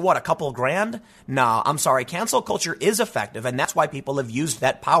shows to a couple grand? No, I'm sorry. Cancel culture is effective, and that's why people have used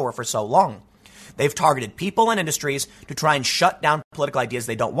that power for so long. They've targeted people and industries to try and shut down political ideas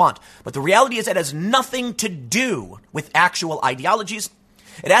they don't want. But the reality is it has nothing to do with actual ideologies.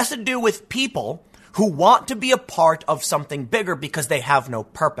 It has to do with people who want to be a part of something bigger because they have no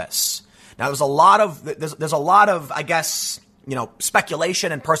purpose. Now, there's a lot of, I guess,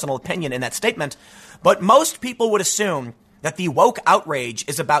 speculation and personal opinion in that statement. But most people would assume that the woke outrage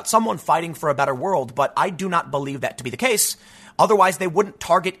is about someone fighting for a better world. But I do not believe that to be the case. Otherwise, they wouldn't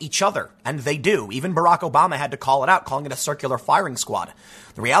target each other. And they do. Even Barack Obama had to call it out, calling it a circular firing squad.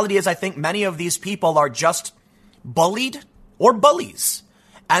 The reality is, I think many of these people are just bullied or bullies.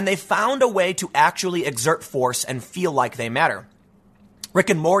 And they found a way to actually exert force and feel like they matter. Rick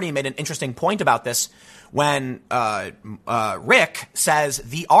and Morty made an interesting point about this when Rick says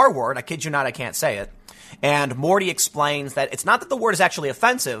the R word. I kid you not, I can't say it. And Morty explains that it's not that the word is actually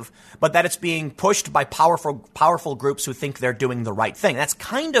offensive, but that it's being pushed by powerful groups who think they're doing the right thing. That's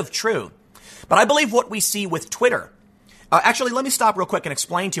kind of true. But I believe what we see with Twitter. Actually, let me stop real quick and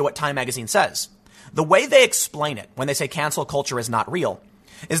explain to you what Time magazine says. The way they explain it when they say cancel culture is not real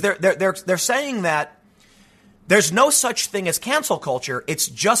is they're saying that there's no such thing as cancel culture. It's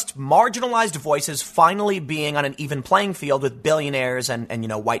just marginalized voices finally being on an even playing field with billionaires and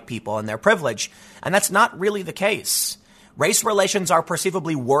white people and their privilege. And that's not really the case. Race relations are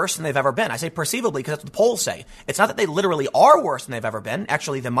perceivably worse than they've ever been. I say perceivably because that's what the polls say. It's not that they literally are worse than they've ever been.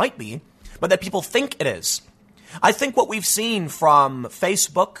 Actually, they might be, but that people think it is. I think what we've seen from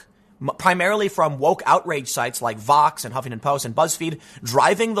Facebook, primarily from woke outrage sites like Vox and Huffington Post and BuzzFeed,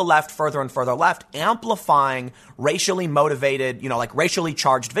 driving the left further and further left, amplifying racially motivated, racially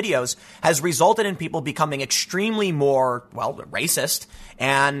charged videos, has resulted in people becoming extremely more, racist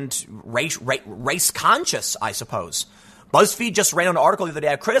and race conscious, I suppose. BuzzFeed just ran an article the other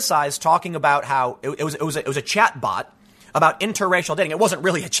day I criticized, talking about how it was a chat bot about interracial dating. It wasn't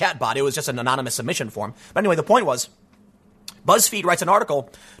really a chat bot. It was just an anonymous submission form. But anyway, the point was, BuzzFeed writes an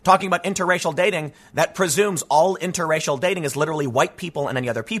article talking about interracial dating that presumes all interracial dating is literally white people and any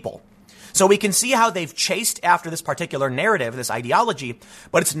other people. So we can see how they've chased after this particular narrative, this ideology,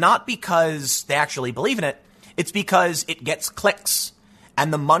 but it's not because they actually believe in it. It's because it gets clicks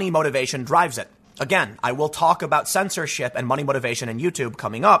and the money motivation drives it. Again, I will talk about censorship and money motivation in YouTube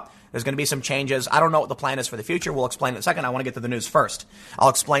coming up. There's going to be some changes. I don't know what the plan is for the future. We'll explain in a second. I want to get to the news first. I'll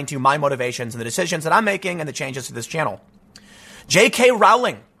explain to you my motivations and the decisions that I'm making and the changes to this channel. J.K.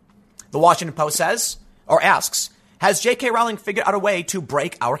 Rowling, the Washington Post says, or asks, has J.K. Rowling figured out a way to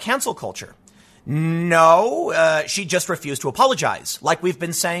break our cancel culture? No, she just refused to apologize. Like we've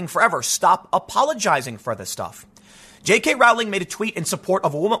been saying forever, stop apologizing for this stuff. J.K. Rowling made a tweet in support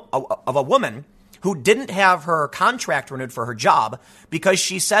of a woman who didn't have her contract renewed for her job because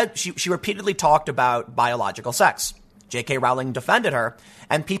she said she repeatedly talked about biological sex. J.K. Rowling defended her,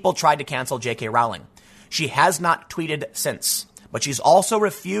 and people tried to cancel J.K. Rowling. She has not tweeted since. But she's also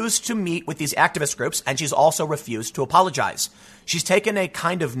refused to meet with these activist groups, and she's also refused to apologize. She's taken a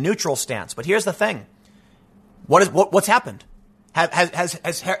kind of neutral stance. But here's the thing. What's happened?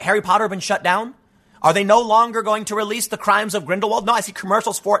 Has Harry Potter been shut down? Are they no longer going to release The Crimes of Grindelwald? No, I see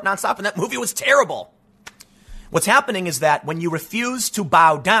commercials for it nonstop, and that movie was terrible. What's happening is that when you refuse to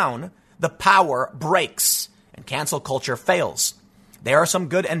bow down, the power breaks, and cancel culture fails. There are some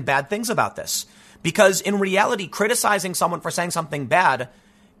good and bad things about this. Because in reality, criticizing someone for saying something bad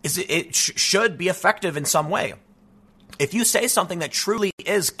should be effective in some way. If you say something that truly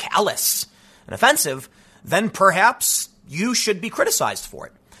is callous and offensive, then perhaps you should be criticized for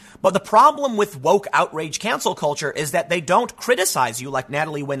it. But the problem with woke outrage cancel culture is that they don't criticize you like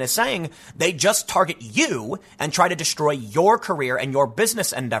Natalie Wynn is saying. They just target you and try to destroy your career and your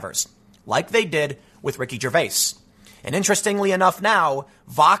business endeavors, like they did with Ricky Gervais. And interestingly enough now,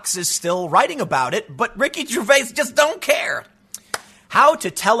 Vox is still writing about it, but Ricky Gervais just don't care. How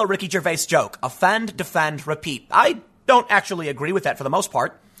to tell a Ricky Gervais joke. Offend, defend, repeat. I don't actually agree with that for the most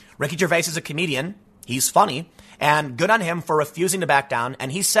part. Ricky Gervais is a comedian. He's funny. And good on him for refusing to back down.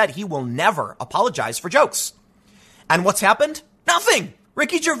 And he said he will never apologize for jokes. And what's happened? Nothing.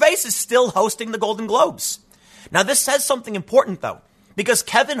 Ricky Gervais is still hosting the Golden Globes. Now, this says something important, though, because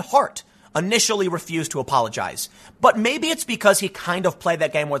Kevin Hart initially refused to apologize. But maybe it's because he kind of played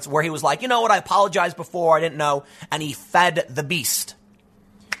that game where he was like, you know what, I apologized before, I didn't know. And he fed the beast.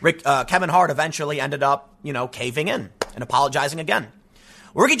 Kevin Hart eventually ended up, caving in and apologizing again.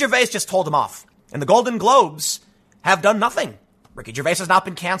 Ricky Gervais just told him off. And the Golden Globes have done nothing. Ricky Gervais has not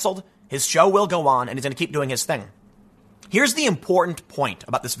been canceled. His show will go on, and he's going to keep doing his thing. Here's the important point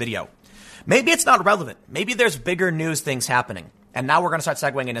about this video. Maybe it's not relevant. Maybe there's bigger news things happening. And now we're going to start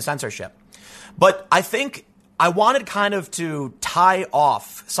segueing into censorship. But I think I wanted kind of to tie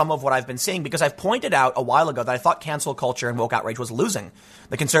off some of what I've been seeing because I've pointed out a while ago that I thought cancel culture and woke outrage was losing.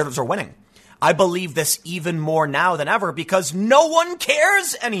 The conservatives are winning. I believe this even more now than ever because no one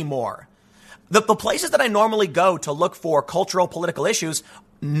cares anymore. The places that I normally go to look for cultural, political issues,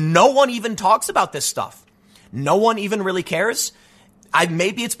 no one even talks about this stuff. No one even really cares.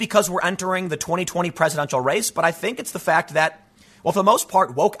 Maybe it's because we're entering the 2020 presidential race, but I think it's the fact that, well, for the most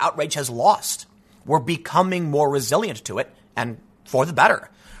part, woke outrage has lost. We're becoming more resilient to it, and for the better.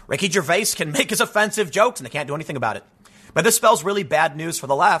 Ricky Gervais can make his offensive jokes, and they can't do anything about it. But this spells really bad news for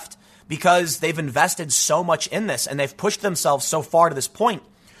the left because they've invested so much in this, and they've pushed themselves so far to this point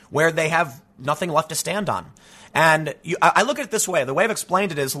where they have nothing left to stand on. And I look at it this way. The way I've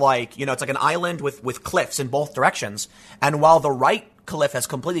explained it is like, it's like an island with cliffs in both directions. And while the right cliff has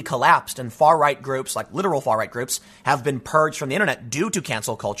completely collapsed and far-right groups, like literal far-right groups, have been purged from the internet due to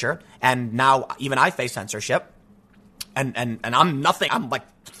cancel culture, and now even I face censorship, and I'm nothing. I'm like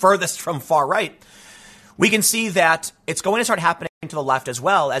furthest from far-right. We can see that it's going to start happening to the left as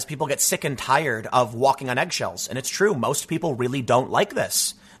well as people get sick and tired of walking on eggshells. And it's true. Most people really don't like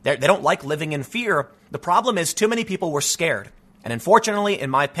this. They don't like living in fear. The problem is too many people were scared. And unfortunately,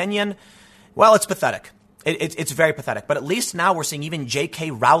 in my opinion, well, it's pathetic. It's very pathetic. But at least now we're seeing even J.K.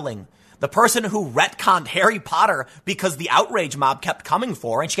 Rowling, the person who retconned Harry Potter because the outrage mob kept coming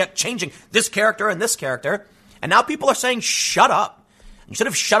for her and she kept changing this character and this character. And now people are saying, shut up. You should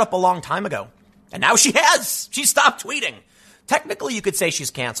have shut up a long time ago. And now she has. She stopped tweeting. Technically, you could say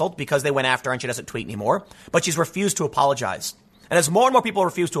she's canceled because they went after her and she doesn't tweet anymore. But she's refused to apologize. And as more and more people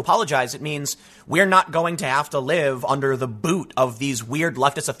refuse to apologize, it means we're not going to have to live under the boot of these weird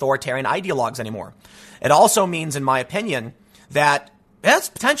leftist authoritarian ideologues anymore. It also means, in my opinion, that that's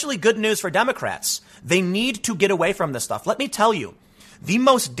potentially good news for Democrats. They need to get away from this stuff. Let me tell you, the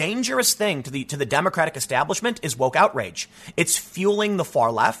most dangerous thing to the Democratic establishment is woke outrage. It's fueling the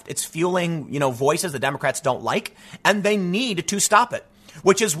far left. It's fueling, voices the Democrats don't like, and they need to stop it.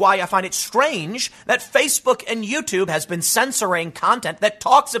 Which is why I find it strange that Facebook and YouTube has been censoring content that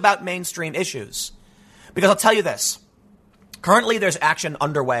talks about mainstream issues. Because I'll tell you this. Currently, there's action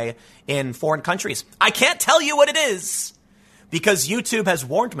underway in foreign countries. I can't tell you what it is because YouTube has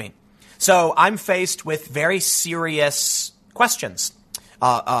warned me. So I'm faced with very serious questions,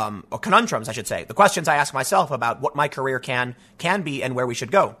 or conundrums, I should say. The questions I ask myself about what my career can be and where we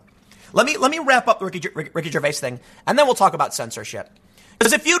should go. Let me wrap up the Ricky Gervais thing, and then we'll talk about censorship.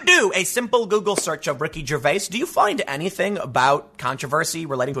 Because if you do a simple Google search of Ricky Gervais, do you find anything about controversy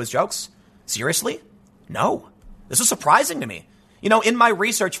relating to his jokes? Seriously? No. This is surprising to me. In my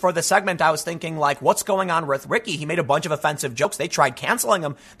research for the segment, I was thinking, what's going on with Ricky? He made a bunch of offensive jokes. They tried canceling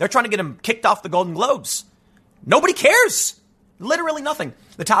him. They're trying to get him kicked off the Golden Globes. Nobody cares. Literally nothing.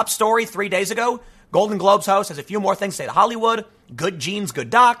 The top story 3 days ago, Golden Globes host has a few more things to say to Hollywood. Good genes,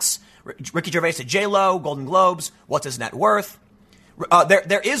 good docs. Ricky Gervais at J-Lo, Golden Globes. What's his net worth?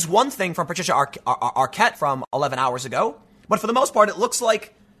 There is one thing from Patricia Arquette from 11 hours ago, but for the most part, it looks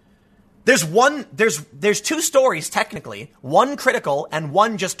like there's two stories technically, one critical and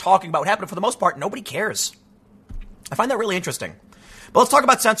one just talking about what happened. For the most part, nobody cares. I find that really interesting. But let's talk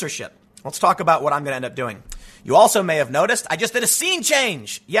about censorship. Let's talk about what I'm going to end up doing. You also may have noticed I just did a scene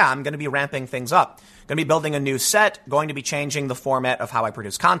change. Yeah, I'm going to be ramping things up. Going to be building a new set, going to be changing the format of how I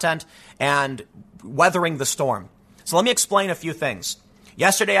produce content and weathering the storm. So let me explain a few things.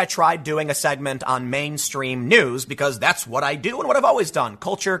 Yesterday, I tried doing a segment on mainstream news because that's what I do and what I've always done.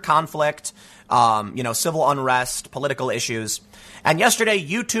 Culture, conflict, civil unrest, political issues. And yesterday,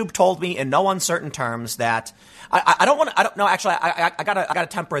 YouTube told me in no uncertain terms that I gotta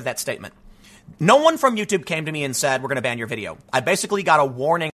temper that statement. No one from YouTube came to me and said, we're going to ban your video. I basically got a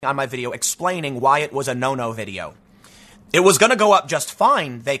warning on my video explaining why it was a no-no video. It was going to go up just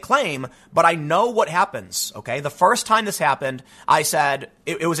fine, they claim, but I know what happens, okay? The first time this happened, I said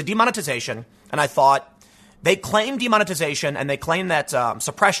it was a demonetization, and I thought they claim demonetization and they claim that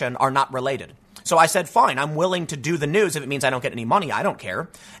suppression are not related. So I said, fine, I'm willing to do the news if it means I don't get any money. I don't care.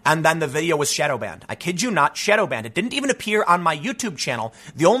 And then the video was shadow banned. I kid you not, shadow banned. It didn't even appear on my YouTube channel.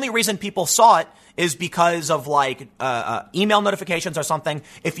 The only reason people saw it is because of email notifications or something.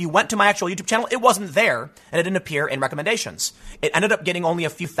 If you went to my actual YouTube channel, it wasn't there and it didn't appear in recommendations. It ended up getting only a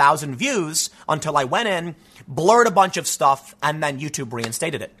few thousand views until I went in, blurred a bunch of stuff, and then YouTube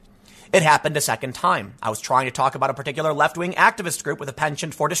reinstated it. It happened a second time. I was trying to talk about a particular left-wing activist group with a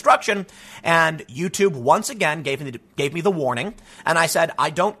penchant for destruction, and YouTube once again gave me the warning, and I said, I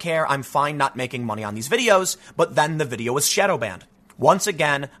don't care, I'm fine not making money on these videos, but then the video was shadow banned. Once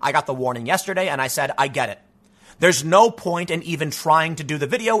again, I got the warning yesterday, and I said, I get it. There's no point in even trying to do the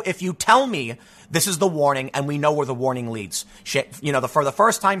video if you tell me this is the warning and we know where the warning leads. For the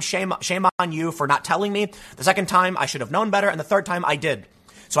first time, shame on you for not telling me. The second time, I should have known better, and the third time, I did.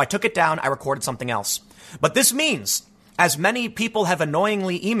 So I took it down, I recorded something else. But this means, as many people have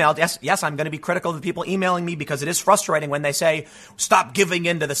annoyingly emailed, yes, I'm going to be critical of the people emailing me because it is frustrating when they say, stop giving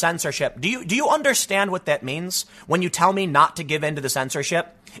in to the censorship. Do you understand what that means when you tell me not to give in to the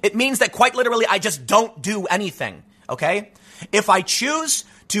censorship? It means that quite literally I just don't do anything, okay? If I choose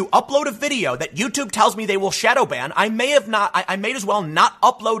to upload a video that YouTube tells me they will shadow ban, I may as well not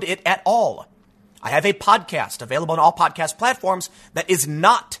upload it at all. I have a podcast available on all podcast platforms that is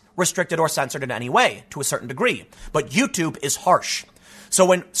not restricted or censored in any way to a certain degree. But YouTube is harsh.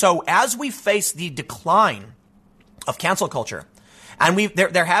 So as we face the decline of cancel culture, and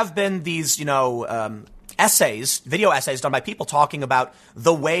there have been these, video essays done by people talking about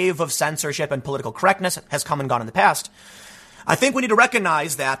the wave of censorship and political correctness has come and gone in the past. I think we need to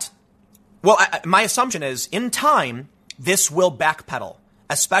recognize that, my assumption is in time, this will backpedal.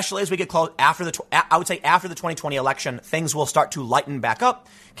 Especially as we get close after the 2020 election, things will start to lighten back up.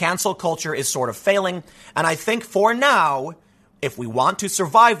 Cancel culture is sort of failing. And I think for now, if we want to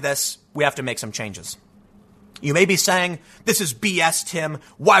survive this, we have to make some changes. You may be saying, this is BS, Tim.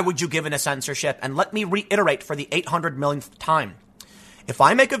 Why would you give in to censorship? And let me reiterate for the 800 millionth time. If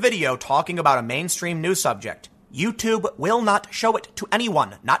I make a video talking about a mainstream news subject, YouTube will not show it to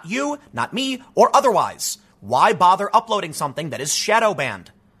anyone. Not you, not me, or otherwise. Why bother uploading something that is shadow banned?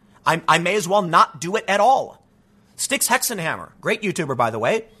 I may as well not do it at all. Styx Hexenhammer, great YouTuber, by the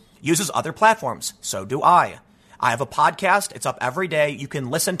way, uses other platforms. So do I. I have a podcast. It's up every day. You can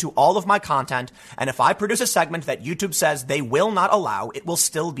listen to all of my content. And if I produce a segment that YouTube says they will not allow, it will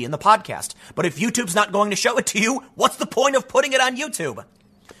still be in the podcast. But if YouTube's not going to show it to you, what's the point of putting it on YouTube?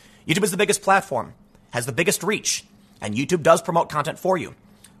 YouTube is the biggest platform, has the biggest reach, and YouTube does promote content for you.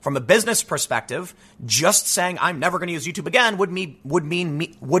 From a business perspective, just saying I'm never going to use YouTube again would mean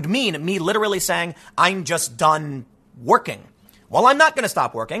me literally saying I'm just done working. Well, I'm not going to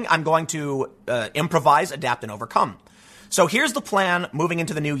stop working. I'm going to improvise, adapt, and overcome. So here's the plan moving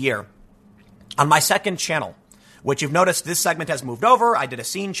into the new year. On my second channel, which you've noticed this segment has moved over. I did a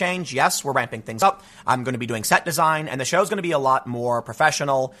scene change. Yes, we're ramping things up. I'm going to be doing set design, and the show's going to be a lot more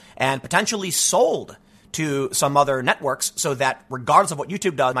professional and potentially sold to some other networks so that regardless of what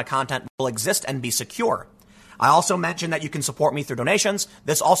YouTube does, my content will exist and be secure. I also mentioned that you can support me through donations.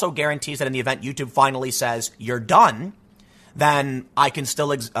 This also guarantees that in the event YouTube finally says you're done, then I can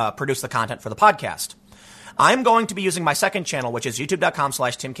still produce the content for the podcast. I'm going to be using my second channel, which is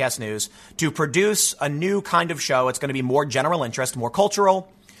youtube.com/TimCastNews, to produce a new kind of show. It's going to be more general interest, more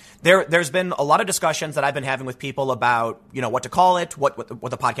cultural. There's been a lot of discussions that I've been having with people about, what to call it, what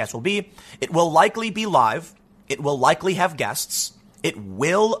the podcast will be. It will likely be live. It will likely have guests. It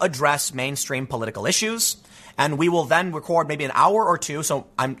will address mainstream political issues. And we will then record maybe an hour or two. So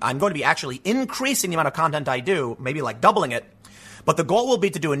I'm going to be actually increasing the amount of content I do, maybe like doubling it. But the goal will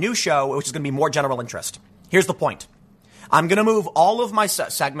be to do a new show, which is going to be more general interest. Here's the point. I'm going to move all of my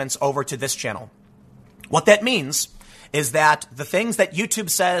segments over to this channel. What that means is that the things that YouTube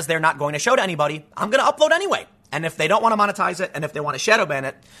says they're not going to show to anybody, I'm going to upload anyway. And if they don't want to monetize it, and if they want to shadow ban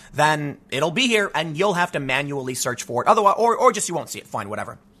it, then it'll be here and you'll have to manually search for it. Otherwise, or just you won't see it. Fine,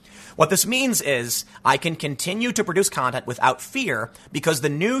 whatever. What this means is I can continue to produce content without fear because the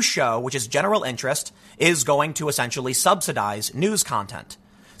new show, which is general interest, is going to essentially subsidize news content.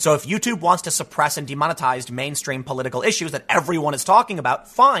 So if YouTube wants to suppress and demonetize mainstream political issues that everyone is talking about,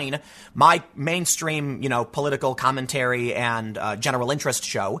 fine. My mainstream, political commentary and general interest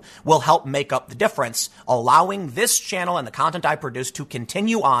show will help make up the difference, allowing this channel and the content I produce to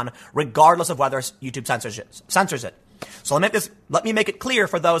continue on regardless of whether YouTube censors it. So let me make it clear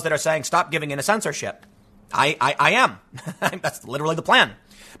for those that are saying stop giving in to censorship. I am. That's literally the plan.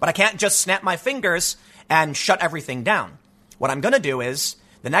 But I can't just snap my fingers and shut everything down. What I'm going to do is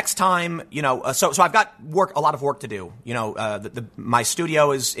the next time, so I've got a lot of work to do. My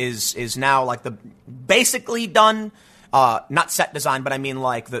studio is now like basically done. Not set design, but I mean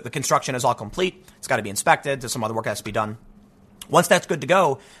like the construction is all complete. It's got to be inspected. There's some other work that has to be done. Once that's good to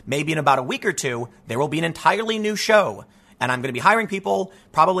go, maybe in about a week or two, there will be an entirely new show. And I'm going to be hiring people,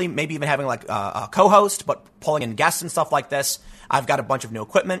 probably maybe even having like a co-host, but pulling in guests and stuff like this. I've got a bunch of new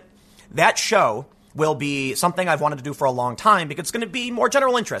equipment. That show will be something I've wanted to do for a long time because it's going to be more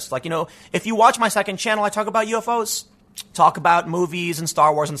general interest. Like, if you watch my second channel, I talk about UFOs, talk about movies and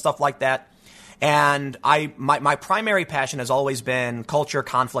Star Wars and stuff like that. And my primary passion has always been culture,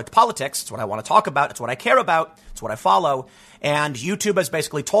 conflict, politics. It's what I want to talk about. It's what I care about. It's what I follow. And YouTube has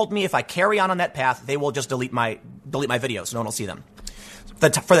basically told me if I carry on that path, they will just delete my videos. No one will see them.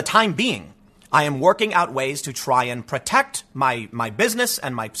 For the time being, I am working out ways to try and protect my business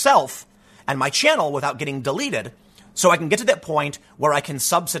and myself and my channel without getting deleted so I can get to that point where I can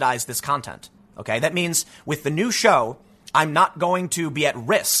subsidize this content. Okay. That means with the new show, I'm not going to be at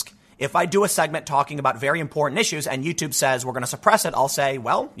risk. If I do a segment talking about very important issues and YouTube says we're going to suppress it, I'll say,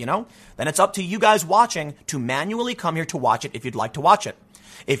 well, then it's up to you guys watching to manually come here to watch it if you'd like to watch it.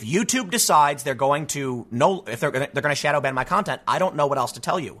 If YouTube decides they're going to they're going to shadow ban my content, I don't know what else to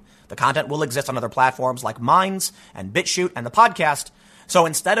tell you. The content will exist on other platforms like Minds and BitChute and the podcast. So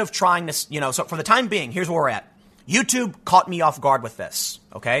instead of trying to, so for the time being, here's where we're at. YouTube caught me off guard with this.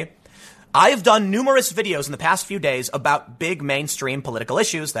 Okay. I've done numerous videos in the past few days about big mainstream political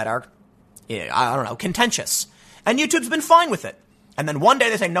issues that are, contentious. And YouTube's been fine with it. And then one day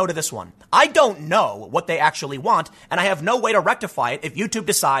they say no to this one. I don't know what they actually want, and I have no way to rectify it if YouTube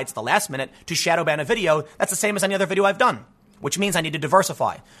decides at the last minute to shadow ban a video that's the same as any other video I've done, which means I need to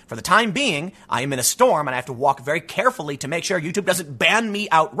diversify. For the time being, I am in a storm, and I have to walk very carefully to make sure YouTube doesn't ban me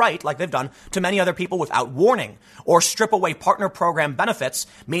outright like they've done to many other people without warning, or strip away partner program benefits,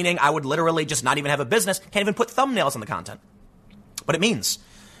 meaning I would literally just not even have a business, can't even put thumbnails in the content. But it means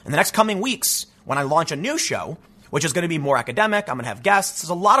in the next coming weeks, when I launch a new show, which is going to be more academic, I'm going to have guests, there's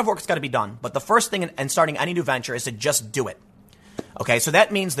a lot of work that's got to be done. But the first thing in starting any new venture is to just do it. Okay, so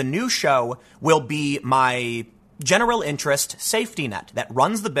that means the new show will be my general interest safety net that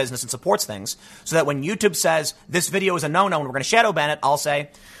runs the business and supports things so that when YouTube says this video is a no-no and we're going to shadow ban it, I'll say,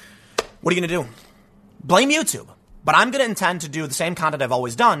 what are you going to do? Blame YouTube. But I'm going to intend to do the same content I've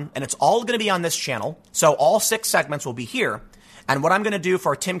always done, and it's all going to be on this channel. So all 6 segments will be here. And what I'm going to do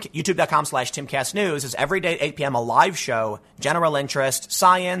for youtube.com/TimCastNews is every day at 8 p.m. a live show, general interest,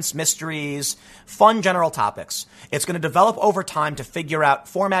 science, mysteries, fun general topics. It's going to develop over time to figure out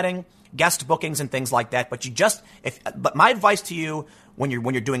formatting, guest bookings and things like that. But but my advice to you when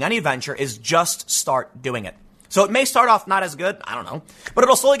you're doing any venture is just start doing it. So it may start off not as good, I don't know, but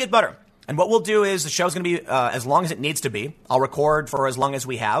it'll slowly get better. And what we'll do is the show's going to be as long as it needs to be. I'll record for as long as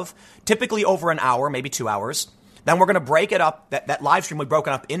we have, typically over an hour, maybe 2 hours. Then we're going to break it up. That live stream will be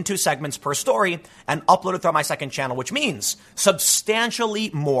broken up into segments per story and uploaded through my second channel, which means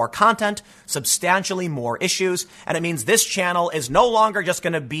substantially more content, substantially more issues. And it means this channel is no longer just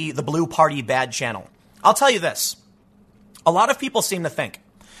going to be the Blue Party bad channel. I'll tell you this. A lot of people seem to think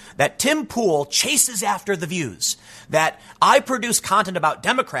that Tim Pool chases after the views, that I produce content about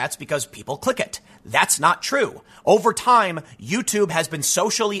Democrats because people click it. That's not true. Over time, YouTube has been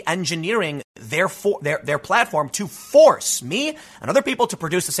socially engineering their platform to force me and other people to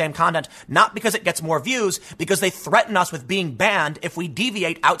produce the same content, not because it gets more views, because they threaten us with being banned if we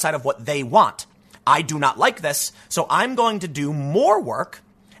deviate outside of what they want. I do not like this, so I'm going to do more work.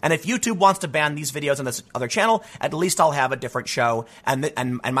 And if YouTube wants to ban these videos on this other channel, at least I'll have a different show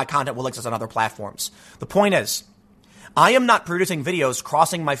and my content will exist on other platforms. The point is, I am not producing videos,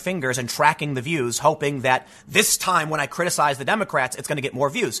 crossing my fingers and tracking the views, hoping that this time when I criticize the Democrats, it's going to get more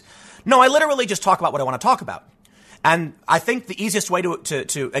views. No, I literally just talk about what I want to talk about. And I think the easiest way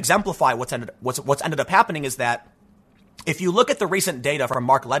to exemplify what's ended up happening is that if you look at the recent data from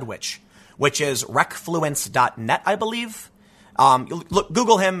Mark Ledwich, which is recfluence.net, I believe.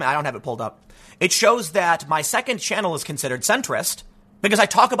 Google him. I don't have it pulled up. It shows that my second channel is considered centrist, Because I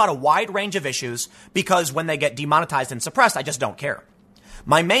talk about a wide range of issues because when they get demonetized and suppressed, I just don't care.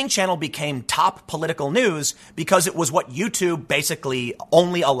 My main channel became top political news because it was what YouTube basically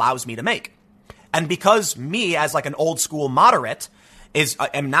only allows me to make. And because me, as like an old school moderate,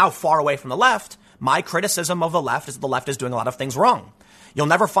 am now far away from the left, my criticism of the left is that the left is doing a lot of things wrong. You'll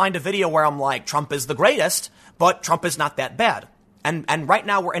never find a video where I'm like, Trump is the greatest, but Trump is not that bad. And right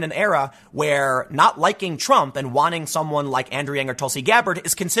now we're in an era where not liking Trump and wanting someone like Andrew Yang or Tulsi Gabbard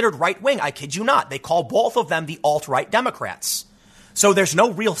is considered right-wing. I kid you not. They call both of them the alt-right Democrats. So there's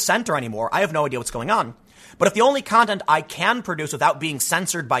no real center anymore. I have no idea what's going on. But if the only content I can produce without being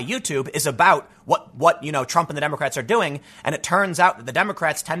censored by YouTube is about what Trump and the Democrats are doing, and it turns out that the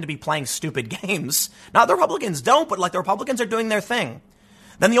Democrats tend to be playing stupid games, not the Republicans don't, but like the Republicans are doing their thing,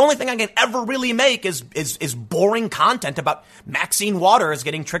 then the only thing I can ever really make is boring content about Maxine Waters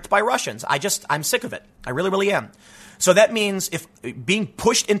getting tricked by Russians. I'm sick of it. I really, really am. So that means if being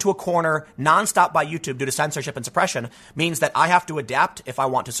pushed into a corner nonstop by YouTube due to censorship and suppression means that I have to adapt if I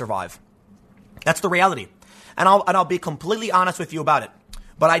want to survive. That's the reality. And I'll be completely honest with you about it.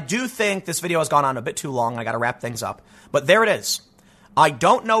 But I do think this video has gone on a bit too long. I got to wrap things up. But there it is. I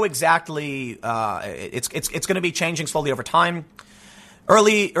don't know exactly. It's going to be changing slowly over time.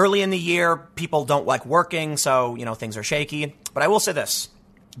 Early in the year, people don't like working, so, things are shaky. But I will say this.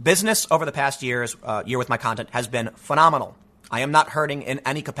 Business over the past year with my content has been phenomenal. I am not hurting in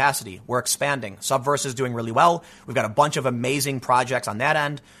any capacity. We're expanding. Subverse is doing really well. We've got a bunch of amazing projects on that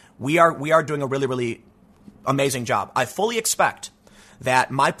end. We are doing a really, really amazing job. I fully expect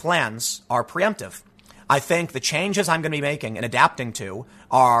that my plans are preemptive. I think the changes I'm going to be making and adapting to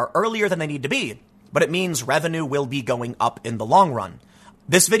are earlier than they need to be, but it means revenue will be going up in the long run.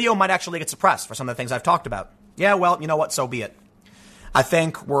 This video might actually get suppressed for some of the things I've talked about. Yeah, well, you know what? So be it. I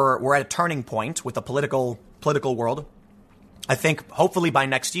think we're at a turning point with the political world. I think hopefully by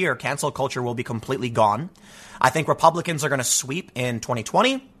next year, cancel culture will be completely gone. I think Republicans are going to sweep in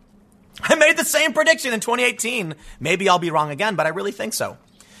 2020. I made the same prediction in 2018. Maybe I'll be wrong again, but I really think so.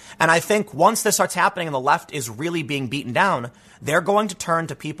 And I think once this starts happening and the left is really being beaten down, they're going to turn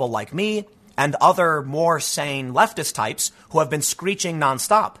to people like me and other more sane leftist types who have been screeching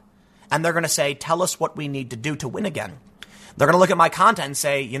nonstop. And they're going to say, tell us what we need to do to win again. They're going to look at my content and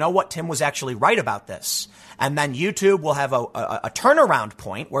say, you know what, Tim was actually right about this. And then YouTube will have a turnaround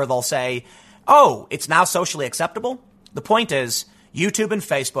point where they'll say, oh, it's now socially acceptable. The point is, YouTube and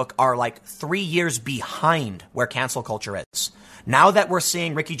Facebook are like 3 years behind where cancel culture is. Now that we're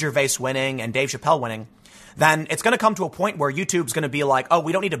seeing Ricky Gervais winning and Dave Chappelle winning, then it's going to come to a point where YouTube's going to be like, oh,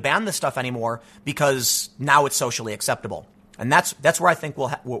 we don't need to ban this stuff anymore because now it's socially acceptable. And that's where I think we'll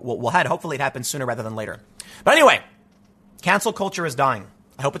head. Hopefully it happens sooner rather than later. But anyway, cancel culture is dying.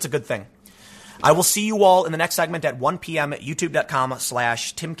 I hope it's a good thing. I will see you all in the next segment at 1 p.m. at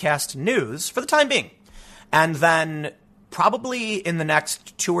youtube.com/TimCastNews for the time being. And then probably in the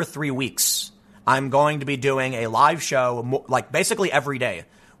next 2 or 3 weeks, I'm going to be doing a live show like basically every day,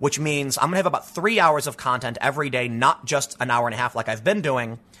 which means I'm going to have about 3 hours of content every day, not just an hour and a half like I've been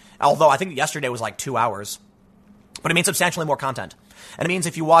doing. Although I think yesterday was like 2 hours. But it means substantially more content. And it means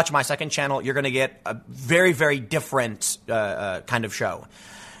if you watch my second channel, you're going to get a very, very different kind of show.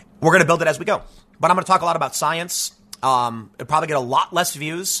 We're going to build it as we go. But I'm going to talk a lot about science. It'll probably get a lot less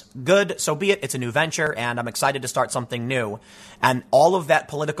views. Good, so be it. It's a new venture, and I'm excited to start something new. And all of that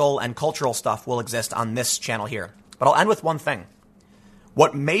political and cultural stuff will exist on this channel here. But I'll end with one thing.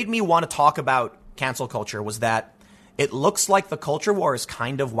 What made me want to talk about cancel culture was that it looks like the culture war is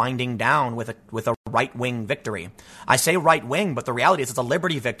kind of winding down with a right-wing victory. I say right-wing, but the reality is it's a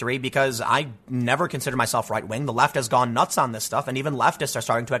liberty victory because I never consider myself right-wing. The left has gone nuts on this stuff, and even leftists are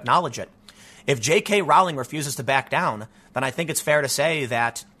starting to acknowledge it. If J.K. Rowling refuses to back down, then I think it's fair to say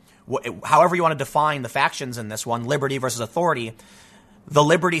that however you want to define the factions in this one, liberty versus authority, the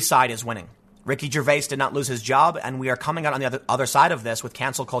liberty side is winning. Ricky Gervais did not lose his job, and we are coming out on the other side of this with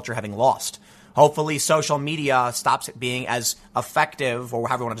cancel culture having lost. Hopefully social media stops it being as effective, or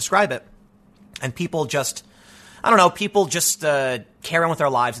however you want to describe it, and people just carry on with their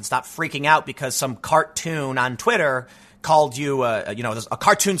lives and stop freaking out because some cartoon on Twitter called you, a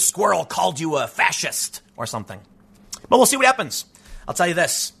cartoon squirrel called you a fascist or something. But we'll see what happens. I'll tell you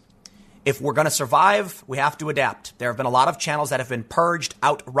this. If we're going to survive, we have to adapt. There have been a lot of channels that have been purged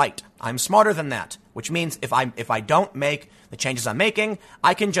outright. I'm smarter than that, which means if I don't make the changes I'm making,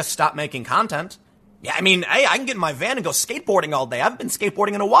 I can just stop making content. Yeah, I mean, hey, I can get in my van and go skateboarding all day. I haven't been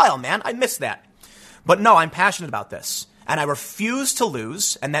skateboarding in a while, man. I miss that. But no, I'm passionate about this. And I refuse to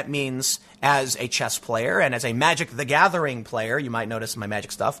lose, and that means as a chess player and as a Magic the Gathering player, you might notice my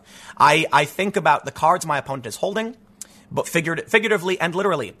Magic stuff, I think about the cards my opponent is holding, but figuratively and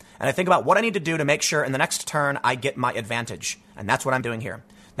literally. And I think about what I need to do to make sure in the next turn I get my advantage. And that's what I'm doing here.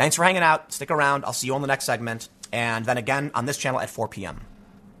 Thanks for hanging out. Stick around. I'll see you on the next segment. And then again on this channel at 4 p.m.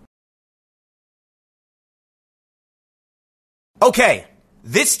 Okay.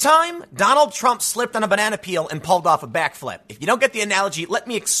 This time, Donald Trump slipped on a banana peel and pulled off a backflip. If you don't get the analogy, let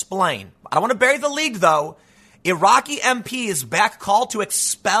me explain. I don't want to bury the lead, though. Iraqi MPs back call to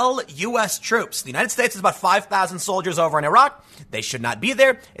expel U.S. troops. The United States has about 5,000 soldiers over in Iraq. They should not be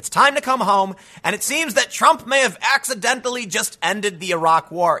there. It's time to come home. And it seems that Trump may have accidentally just ended the Iraq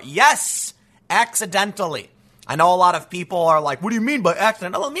war. Yes, accidentally. I know a lot of people are like, what do you mean by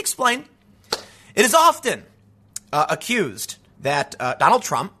accident? Let me explain. It is often accused that Donald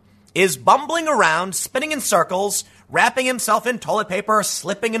Trump is bumbling around, spinning in circles, wrapping himself in toilet paper,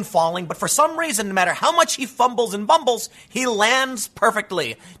 slipping and falling. But for some reason, no matter how much he fumbles and bumbles, he lands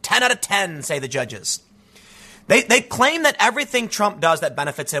perfectly. 10 out of 10, say the judges. They claim that everything Trump does that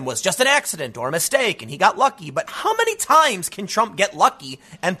benefits him was just an accident or a mistake, and he got lucky. But how many times can Trump get lucky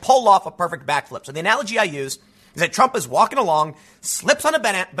and pull off a perfect backflip? So the analogy I use is that Trump is walking along, slips on a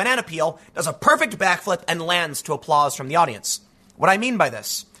banana peel, does a perfect backflip, and lands to applause from the audience. What I mean by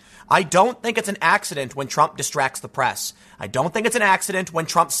this, I don't think it's an accident when Trump distracts the press. I don't think it's an accident when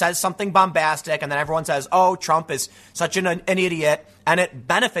Trump says something bombastic and then everyone says, oh, Trump is such an idiot, and it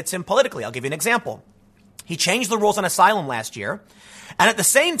benefits him politically. I'll give you an example. He changed the rules on asylum last year and at the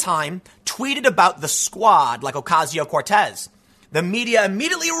same time tweeted about the squad like Ocasio-Cortez. The media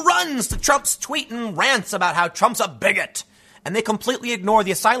immediately runs to Trump's tweet and rants about how Trump's a bigot, and they completely ignore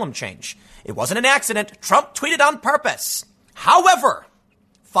the asylum change. It wasn't an accident. Trump tweeted on purpose. However,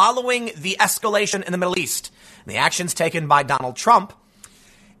 following the escalation in the Middle East and the actions taken by Donald Trump,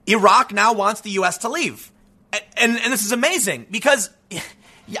 Iraq now wants the U.S. to leave. And this is amazing because,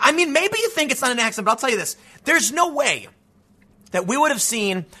 I mean, maybe you think it's not an accident, but I'll tell you this. There's no way that we would have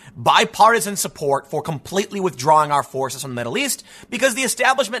seen bipartisan support for completely withdrawing our forces from the Middle East because the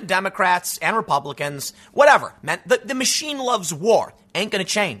establishment Democrats and Republicans, whatever, meant the machine loves war. Ain't going to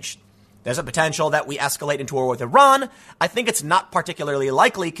change. There's a potential that we escalate into war with Iran. I think it's not particularly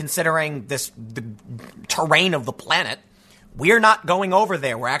likely considering the terrain of the planet. We're not going over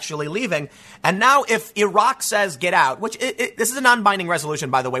there. We're actually leaving. And now if Iraq says get out, which this is a non-binding resolution,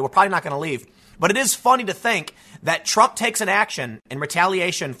 by the way, we're probably not going to leave. But it is funny to think that Trump takes an action in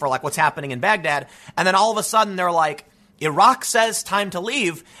retaliation for like what's happening in Baghdad. And then all of a sudden they're like, Iraq says time to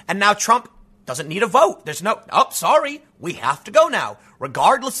leave. And now Trump doesn't need a vote. There's no, oh, sorry, we have to go now.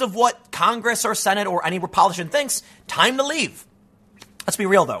 Regardless of what Congress or Senate or any politician thinks, time to leave. Let's be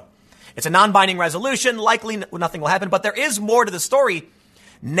real, though. It's a non-binding resolution. Likely nothing will happen, but there is more to the story.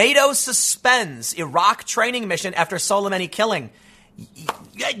 NATO suspends Iraq training mission after Soleimani killing.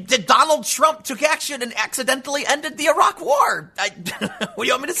 Donald Trump took action and accidentally ended the Iraq war. What do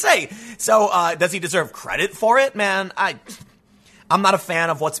you want me to say? So does he deserve credit for it? Man, I'm not a fan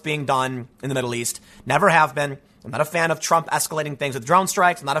of what's being done in the Middle East. Never have been. I'm not a fan of Trump escalating things with drone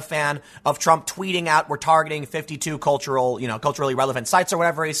strikes. I'm not a fan of Trump tweeting out we're targeting 52 culturally relevant sites or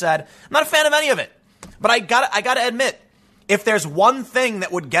whatever he said. I'm not a fan of any of it. But I gotta admit, if there's one thing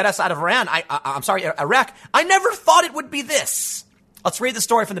that would get us out of Iraq, I never thought it would be this. Let's read the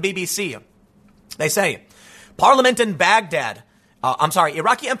story from the BBC. They say, Parliament in Baghdad,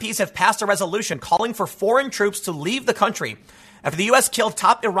 Iraqi MPs have passed a resolution calling for foreign troops to leave the country after the U.S. killed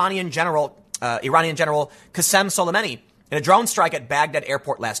top Iranian General Qasem Soleimani in a drone strike at Baghdad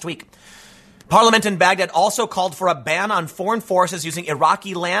airport last week. Parliament in Baghdad also called for a ban on foreign forces using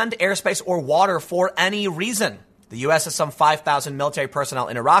Iraqi land, airspace, or water for any reason. The U.S. has some 5,000 military personnel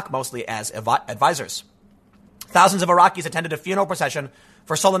in Iraq, mostly as advisors. Thousands of Iraqis attended a funeral procession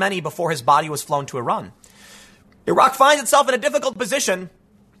for Soleimani before his body was flown to Iran. Iraq finds itself in a difficult position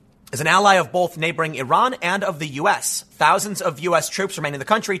as an ally of both neighboring Iran and of the U.S. Thousands of U.S. troops remain in the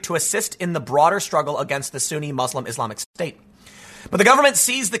country to assist in the broader struggle against the Sunni Muslim Islamic State. But the government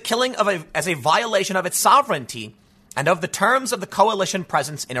sees the killing as a violation of its sovereignty and of the terms of the coalition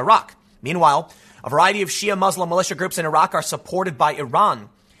presence in Iraq. Meanwhile, a variety of Shia Muslim militia groups in Iraq are supported by Iran,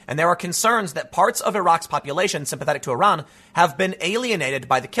 and there are concerns that parts of Iraq's population sympathetic to Iran have been alienated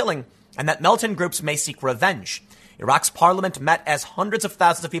by the killing and that militant groups may seek revenge. Iraq's parliament met as hundreds of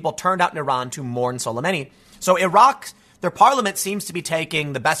thousands of people turned out in Iran to mourn Soleimani. So Iraq, their parliament seems to be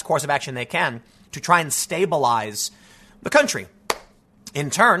taking the best course of action they can to try and stabilize the country. In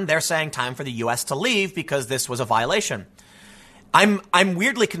turn, they're saying time for the U.S. to leave because this was a violation. I'm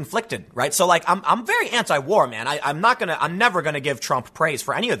weirdly conflicted, right? So like, I'm very anti-war, man. I'm never gonna give Trump praise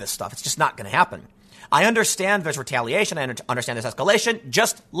for any of this stuff. It's just not gonna happen. I understand there's retaliation. I understand there's escalation.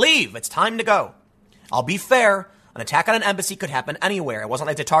 Just leave. It's time to go. I'll be fair. An attack on an embassy could happen anywhere. It wasn't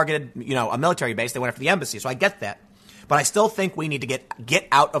like they targeted, a military base. They went after the embassy. So I get that. But I still think we need to get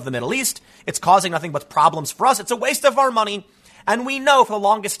out of the Middle East. It's causing nothing but problems for us. It's a waste of our money. And we know for the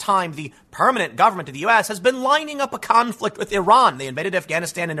longest time, the permanent government of the U.S. has been lining up a conflict with Iran. They invaded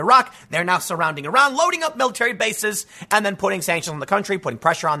Afghanistan and Iraq. They're now surrounding Iran, loading up military bases, and then putting sanctions on the country, putting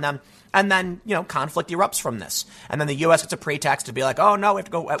pressure on them. And then, conflict erupts from this. And then the U.S. gets a pretext to be like, oh, no, we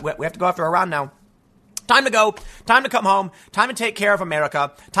have to go after Iran now. Time to go. Time to come home. Time to take care of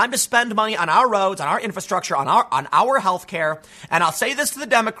America. Time to spend money on our roads, on our infrastructure, on our health care. And I'll say this to the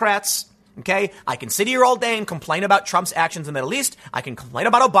Democrats. Okay, I can sit here all day and complain about Trump's actions in the Middle East. I can complain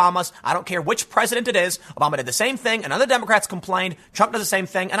about Obama's. I don't care which president it is. Obama did the same thing, and other Democrats complained. Trump does the same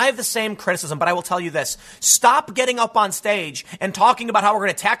thing, and I have the same criticism. But I will tell you this. Stop getting up on stage and talking about how we're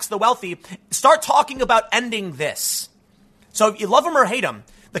going to tax the wealthy. Start talking about ending this. So if you love him or hate him,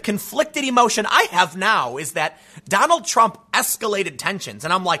 the conflicted emotion I have now is that Donald Trump escalated tensions,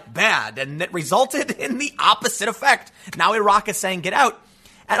 and I'm like, bad, and it resulted in the opposite effect. Now Iraq is saying, get out.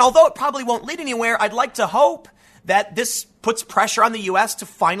 And although it probably won't lead anywhere, I'd like to hope that this puts pressure on the U.S. to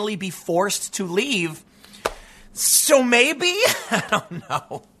finally be forced to leave. So maybe? I don't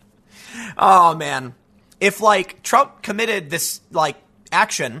know. Oh, man. If, Trump committed this,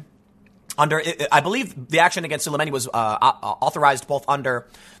 action under, I believe the action against Soleimani was authorized both under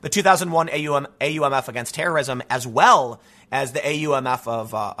the 2001 AUMF against terrorism as well as the AUMF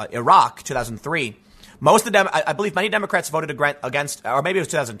of Iraq, 2003. I believe many Democrats voted against, or maybe it was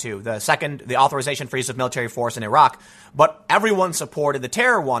 2002, the authorization for use of military force in Iraq, but everyone supported the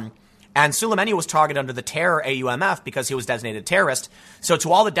terror one. And Soleimani was targeted under the terror AUMF because he was designated a terrorist. So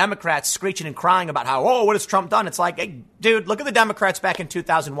to all the Democrats screeching and crying about how, what has Trump done? It's like, hey, dude, look at the Democrats back in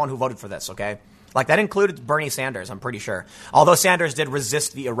 2001 who voted for this, okay? That included Bernie Sanders, I'm pretty sure. Although Sanders did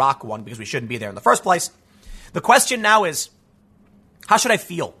resist the Iraq one because we shouldn't be there in the first place. The question now is, how should I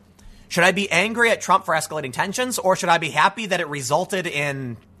feel? Should I be angry at Trump for escalating tensions, or should I be happy that it resulted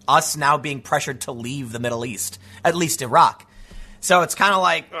in us now being pressured to leave the Middle East, at least Iraq? So it's kind of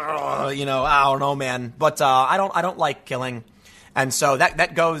like, I don't know, man. But I don't like killing, and so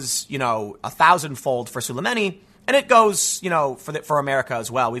that goes, 1,000-fold for Soleimani, and it goes, for America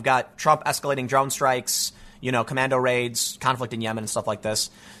as well. We've got Trump escalating drone strikes, commando raids, conflict in Yemen, and stuff like this.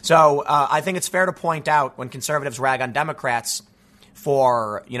 So I think it's fair to point out when conservatives rag on Democrats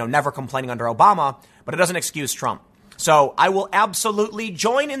for, never complaining under Obama, but it doesn't excuse Trump. So I will absolutely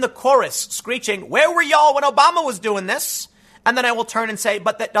join in the chorus screeching, where were y'all when Obama was doing this? And then I will turn and say,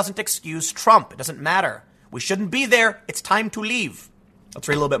 but that doesn't excuse Trump. It doesn't matter. We shouldn't be there. It's time to leave. Let's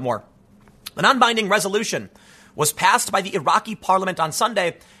read a little bit more. The non-binding resolution was passed by the Iraqi parliament on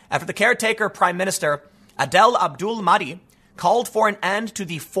Sunday after the caretaker prime minister, Adel Abdul Mahdi, called for an end to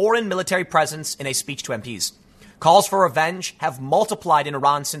the foreign military presence in a speech to MPs. Calls for revenge have multiplied in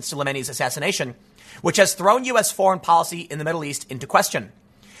Iran since Soleimani's assassination, which has thrown U.S. foreign policy in the Middle East into question.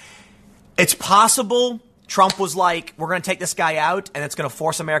 It's possible Trump was like, we're going to take this guy out and it's going to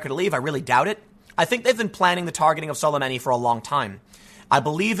force America to leave. I really doubt it. I think they've been planning the targeting of Soleimani for a long time. I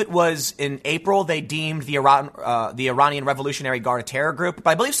believe it was in April they deemed the Iranian Revolutionary Guard a terror group. But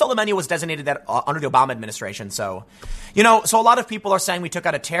I believe Soleimani was designated that under the Obama administration. So, so a lot of people are saying we took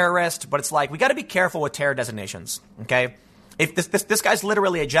out a terrorist, but it's like we got to be careful with terror designations. Okay, if this guy's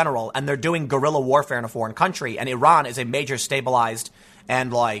literally a general and they're doing guerrilla warfare in a foreign country, and Iran is a major stabilized and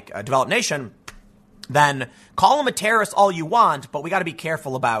developed nation, then call him a terrorist all you want. But we got to be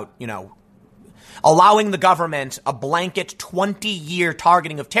careful about allowing the government a blanket 20-year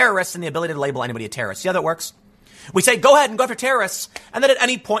targeting of terrorists and the ability to label anybody a terrorist. See how that works? We say, go ahead and go after terrorists. And then at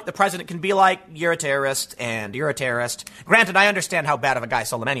any point, the president can be like, you're a terrorist and you're a terrorist. Granted, I understand how bad of a guy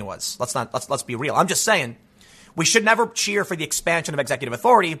Soleimani was. Let's be real. I'm just saying we should never cheer for the expansion of executive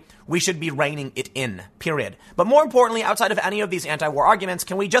authority. We should be reining it in, period. But more importantly, outside of any of these anti-war arguments,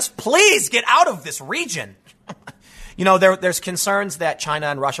 can we just please get out of this region? There's concerns that China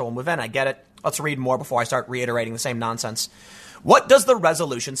and Russia will move in. I get it. Let's read more before I start reiterating the same nonsense. What does the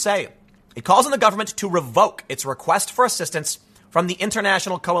resolution say? It calls on the government to revoke its request for assistance from the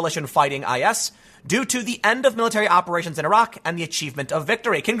international coalition fighting IS due to the end of military operations in Iraq and the achievement of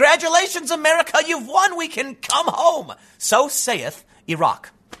victory. Congratulations, America, you've won. We can come home. So saith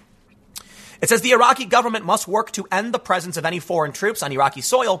Iraq. It says the Iraqi government must work to end the presence of any foreign troops on Iraqi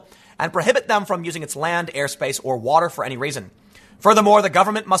soil and prohibit them from using its land, airspace, or water for any reason. Furthermore, the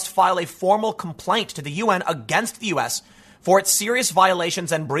government must file a formal complaint to the UN against the U.S. for its serious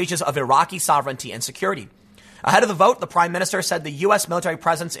violations and breaches of Iraqi sovereignty and security. Ahead of the vote, the prime minister said the U.S. military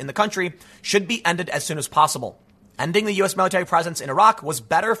presence in the country should be ended as soon as possible. Ending the U.S. military presence in Iraq was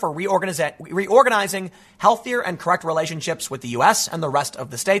better for reorganizing healthier and correct relationships with the U.S. and the rest of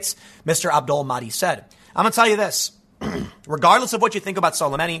the states, Mr. Abdul Mahdi said. I'm going to tell you this. Regardless of what you think about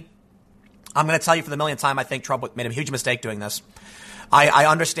Soleimani, I'm going to tell you for the millionth time, I think Trump made a huge mistake doing this. I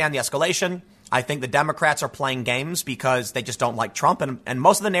understand the escalation. I think the Democrats are playing games because they just don't like Trump. And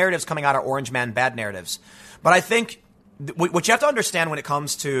most of the narratives coming out are orange man bad narratives. But I think what you have to understand when it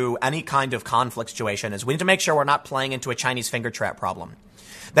comes to any kind of conflict situation is we need to make sure we're not playing into a Chinese finger trap problem.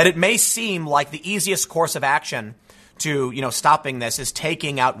 That it may seem like the easiest course of action to, stopping this is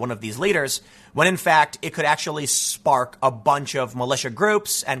taking out one of these leaders, when in fact it could actually spark a bunch of militia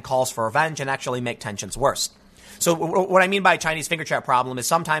groups and calls for revenge and actually make tensions worse. So what I mean by Chinese finger trap problem is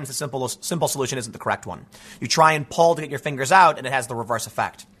sometimes the simple solution isn't the correct one. You try and pull to get your fingers out and it has the reverse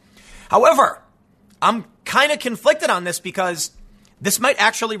effect. However, I'm kind of conflicted on this because this might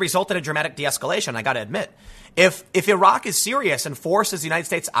actually result in a dramatic de-escalation, I got to admit. If Iraq is serious and forces the United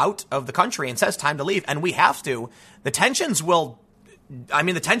States out of the country and says time to leave, and we have to, the tensions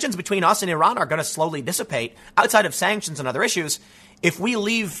between us and Iran are going to slowly dissipate outside of sanctions and other issues. If we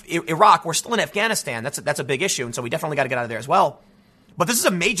leave Iraq, we're still in Afghanistan. That's a big issue, and so we definitely got to get out of there as well. But this is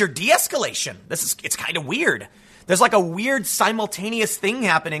a major de-escalation. It's kind of weird. There's like a weird simultaneous thing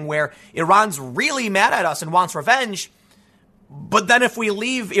happening where Iran's really mad at us and wants revenge. But then if we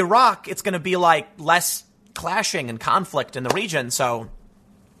leave Iraq, it's going to be like less clashing and conflict in the region. So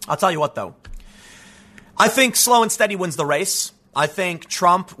I'll tell you what, though. I think slow and steady wins the race. I think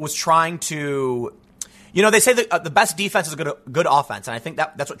Trump was trying to, they say that the best defense is a good offense. And I think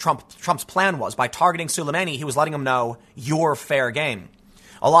that's what Trump's plan was. By targeting Soleimani, he was letting him know you're fair game.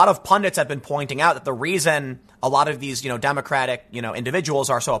 A lot of pundits have been pointing out that the reason a lot of these, Democratic, individuals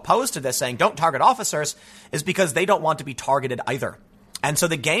are so opposed to this, saying don't target officers, is because they don't want to be targeted either. And so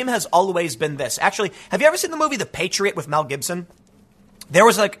the game has always been this. Actually, have you ever seen the movie The Patriot with Mel Gibson? There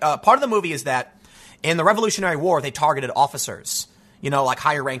was part of the movie is that in the Revolutionary War, they targeted officers, like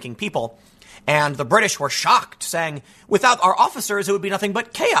higher ranking people. And the British were shocked, saying, without our officers, it would be nothing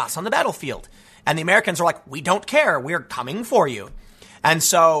but chaos on the battlefield. And the Americans are like, we don't care. We're coming for you. And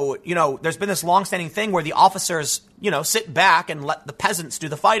so, there's been this longstanding thing where the officers, sit back and let the peasants do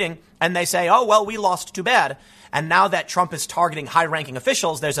the fighting. And they say, oh, well, we lost too bad. And now that Trump is targeting high-ranking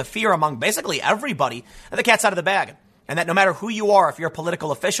officials, there's a fear among basically everybody that the cat's out of the bag. And that no matter who you are, if you're a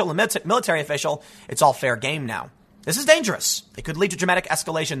political official, a military official, it's all fair game now. This is dangerous. It could lead to dramatic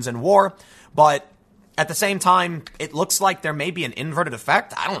escalations in war. But at the same time, it looks like there may be an inverted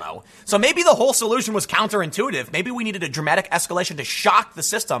effect. I don't know. So maybe the whole solution was counterintuitive. Maybe we needed a dramatic escalation to shock the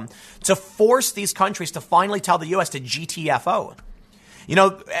system, to force these countries to finally tell the U.S. to GTFO.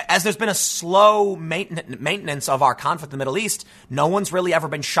 As there's been a slow maintenance of our conflict in the Middle East, no one's really ever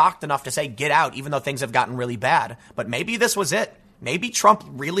been shocked enough to say get out, even though things have gotten really bad. But maybe this was it. Maybe Trump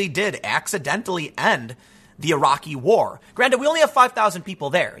really did accidentally end the Iraqi war. Granted, we only have 5,000 people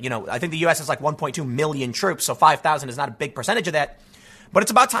there. I think the U.S. has like 1.2 million troops, so 5,000 is not a big percentage of that. But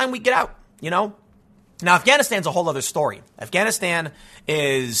it's about time we get out, Now, Afghanistan's a whole other story. Afghanistan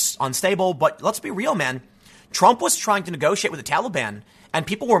is unstable, but let's be real, man. Trump was trying to negotiate with the Taliban, and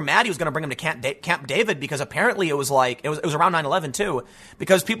people were mad he was going to bring them to Camp David because apparently it was around 9/11 too,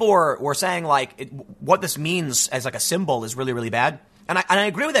 because people were saying what this means as like a symbol is really, really bad. And I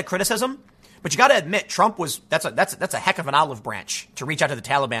agree with that criticism. But you got to admit, Trump that's a heck of an olive branch to reach out to the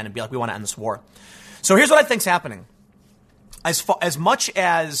Taliban and be like, we want to end this war. So here's what I think's happening. As much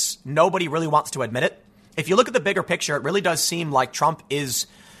as nobody really wants to admit it, if you look at the bigger picture, it really does seem like Trump is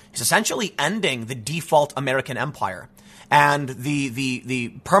essentially ending the default American empire. And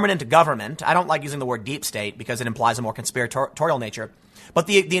the permanent government, I don't like using the word deep state because it implies a more conspiratorial nature, but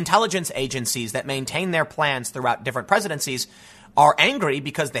the intelligence agencies that maintain their plans throughout different presidencies are angry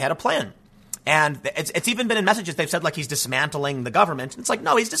because they had a plan. And it's even been in messages they've said like he's dismantling the government. It's like,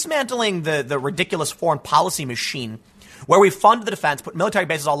 no, he's dismantling the ridiculous foreign policy machine where we fund the defense, put military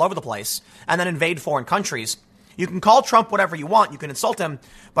bases all over the place, and then invade foreign countries. You can call Trump whatever you want. You can insult him.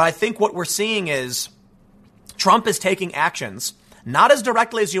 But I think what we're seeing is Trump is taking actions, not as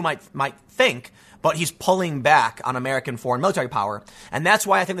directly as you might think, but he's pulling back on American foreign military power. And that's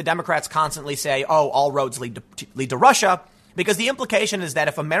why I think the Democrats constantly say, oh, all roads lead to Russia. Because the implication is that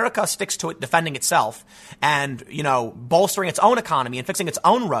if America sticks to it defending itself and, bolstering its own economy and fixing its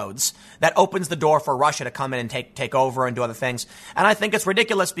own roads, that opens the door for Russia to come in and take over and do other things. And I think it's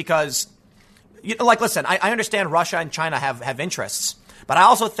ridiculous because, listen, I understand Russia and China have interests. But I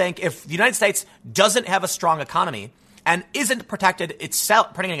also think if the United States doesn't have a strong economy and isn't protecting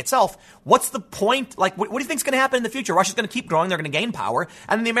itself, what's the point? What do you think is going to happen in the future? Russia's going to keep growing. They're going to gain power.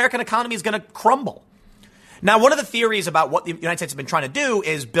 And the American economy is going to crumble. Now, one of the theories about what the United States has been trying to do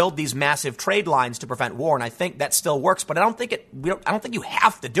is build these massive trade lines to prevent war, and I think that still works. But I don't think you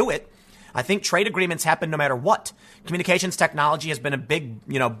have to do it. I think trade agreements happen no matter what. Communications technology has been a big,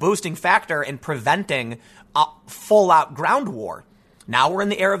 boosting factor in preventing a full-out ground war. Now we're in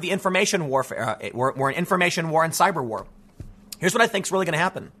the era of the information warfare. We're in information war and cyber war. Here's what I think is really going to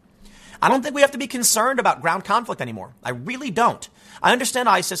happen. I don't think we have to be concerned about ground conflict anymore. I really don't. I understand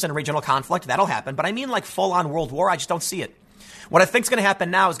ISIS and regional conflict. That'll happen. But I mean like full-on world war. I just don't see it. What I think is going to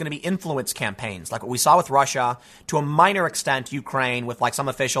happen now is going to be influence campaigns, like what we saw with Russia, to a minor extent Ukraine, with like some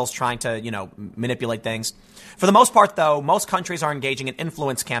officials trying to, manipulate things. For the most part, though, most countries are engaging in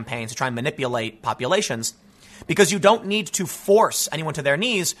influence campaigns to try and manipulate populations because you don't need to force anyone to their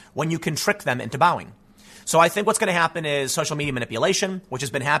knees when you can trick them into bowing. So I think what's going to happen is social media manipulation, which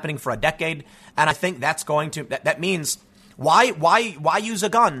has been happening for a decade. And I think that's going to, that means why use a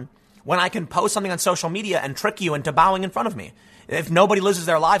gun when I can post something on social media and trick you into bowing in front of me? If nobody loses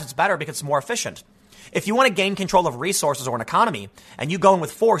their lives, it's better because it's more efficient. If you want to gain control of resources or an economy and you go in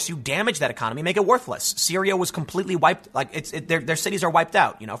with force, you damage that economy, make it worthless. Syria was completely wiped. Their cities are wiped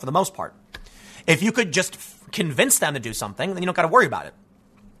out, for the most part. If you could just convince them to do something, then you don't got to worry about it.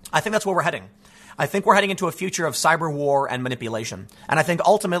 I think that's where we're heading. I think we're heading into a future of cyber war and manipulation. And I think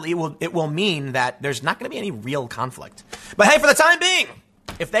ultimately it will mean that there's not going to be any real conflict. But hey, for the time being,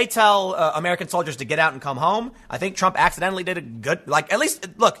 if they tell American soldiers to get out and come home, I think Trump accidentally did a good, at least,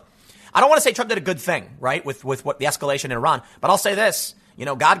 look, I don't want to say Trump did a good thing, right, with what the escalation in Iran. But I'll say this,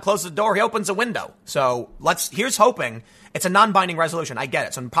 God closes the door, he opens a window. So here's hoping. It's a non-binding resolution. I get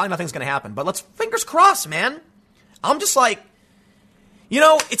it. So probably nothing's going to happen. But let's fingers crossed, man. I'm just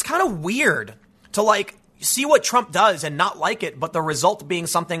it's kind of weird to see what Trump does and not like it, but the result being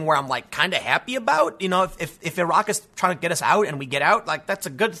something where I'm kind of happy about. If Iraq is trying to get us out and we get out, that's a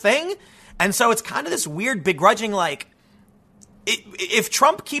good thing. And so it's kind of this weird begrudging, if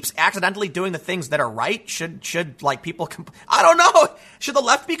Trump keeps accidentally doing the things that are right, should people, I don't know. Should the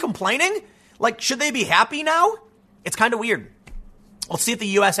left be complaining? Should they be happy now? It's kind of weird. Let's see if the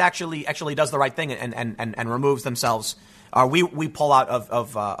U.S. actually does the right thing and removes themselves. We pull out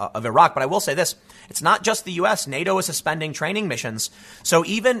of Iraq. But I will say this. It's not just the U.S. NATO is suspending training missions. So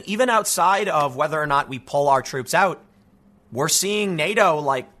even outside of whether or not we pull our troops out, we're seeing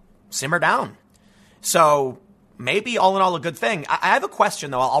NATO simmer down. So maybe all in all a good thing. I have a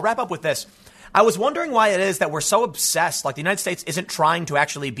question, though. I'll wrap up with this. I was wondering why it is that we're so obsessed, the United States isn't trying to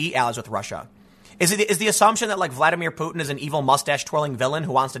actually be allies with Russia. Is the assumption that Vladimir Putin is an evil mustache-twirling villain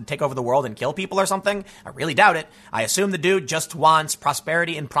who wants to take over the world and kill people or something? I really doubt it. I assume the dude just wants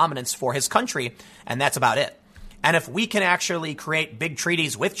prosperity and prominence for his country, and that's about it. And if we can actually create big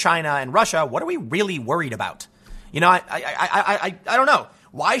treaties with China and Russia, what are we really worried about? I don't know.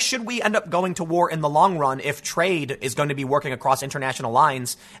 Why should we end up going to war in the long run if trade is going to be working across international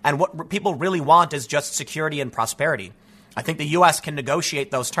lines and what people really want is just security and prosperity? I think the U.S. can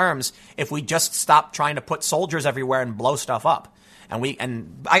negotiate those terms if we just stop trying to put soldiers everywhere and blow stuff up.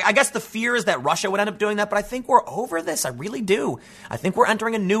 And I guess the fear is that Russia would end up doing that, but I think we're over this. I really do. I think we're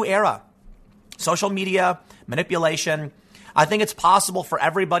entering a new era. Social media, manipulation. I think it's possible for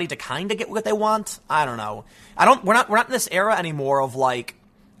everybody to kind of get what they want. I don't know. We're not in this era anymore of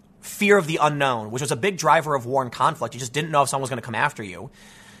fear of the unknown, which was a big driver of war and conflict. You just didn't know if someone was going to come after you.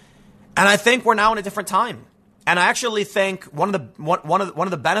 And I think we're now in a different time. And I actually think one of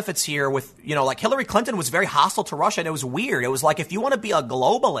the benefits here with, Hillary Clinton was very hostile to Russia, and it was weird. It was if you want to be a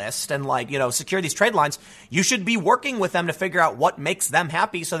globalist and secure these trade lines, you should be working with them to figure out what makes them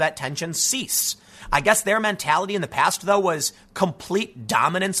happy so that tensions cease. I guess their mentality in the past, though, was complete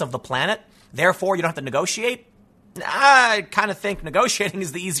dominance of the planet. Therefore, you don't have to negotiate. I kind of think negotiating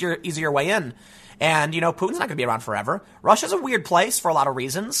is the easier way in. And, Putin's not going to be around forever. Russia's a weird place for a lot of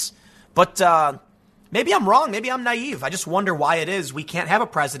reasons. But, maybe I'm wrong. Maybe I'm naive. I just wonder why it is we can't have a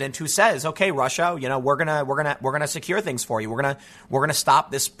president who says, "Okay, Russia, we're gonna secure things for you. We're gonna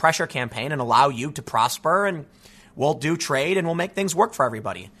stop this pressure campaign and allow you to prosper, and we'll do trade and we'll make things work for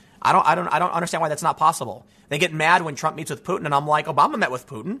everybody." I don't understand why that's not possible. They get mad when Trump meets with Putin, and I'm like, Obama met with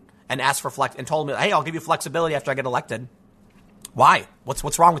Putin and asked for and told him, "Hey, I'll give you flexibility after I get elected." Why?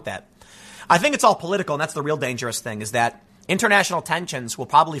 What's wrong with that? I think it's all political, and that's the real dangerous thing, is that international tensions will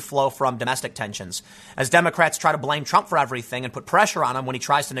probably flow from domestic tensions as Democrats try to blame Trump for everything and put pressure on him when he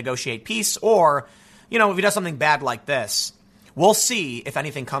tries to negotiate peace or, if he does something bad like this. We'll see if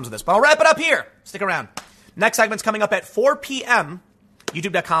anything comes of this. But I'll wrap it up here. Stick around. Next segment's coming up at 4 p.m.,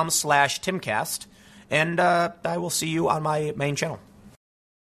 youtube.com/Timcast. And I will see you on my main channel.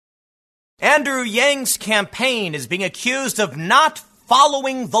 Andrew Yang's campaign is being accused of not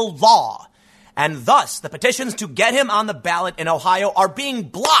following the law And thus, the petitions to get him on the ballot in Ohio are being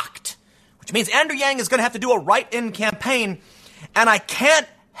blocked, which means Andrew Yang is going to have to do a write-in campaign. And I can't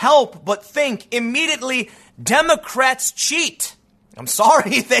help but think immediately, Democrats cheat. I'm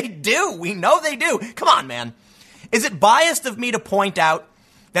sorry, they do. We know they do. Come on, man. Is it biased of me to point out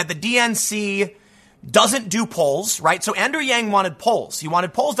that the DNC doesn't do polls, right? So Andrew Yang wanted polls. He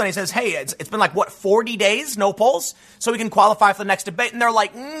wanted polls done. He says, hey, it's been like, 40 days, no polls? So we can qualify for the next debate. And they're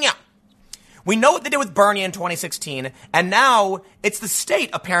like, yeah. We know what they did with Bernie in 2016, and now it's the state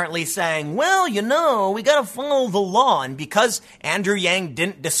apparently saying, well, we got to follow the law. And because Andrew Yang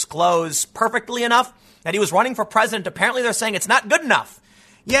didn't disclose perfectly enough that he was running for president, apparently they're saying it's not good enough.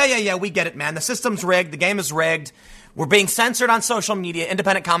 Yeah, we get it, man. The system's rigged. The game is rigged. We're being censored on social media.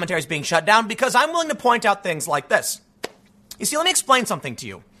 Independent commentary is being shut down because I'm willing to point out things like this. You see, let me explain something to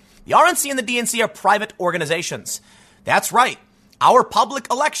you. The RNC and the DNC are private organizations. That's right. Our public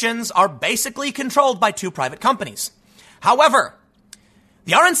elections are basically controlled by two private companies. However,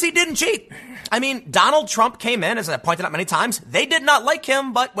 the RNC didn't cheat. I mean, Donald Trump came in, as I pointed out many times. They did not like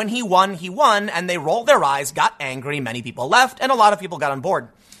him, but when he won, and they rolled their eyes, got angry. Many people left, and a lot of people got on board.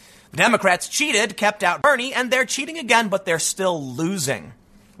 The Democrats cheated, kept out Bernie, and they're cheating again, but they're still losing.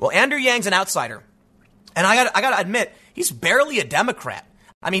 Well, Andrew Yang's an outsider. And I gotta admit, he's barely a Democrat.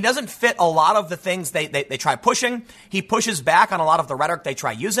 I mean, he doesn't fit a lot of the things they try pushing. He pushes back on a lot of the rhetoric they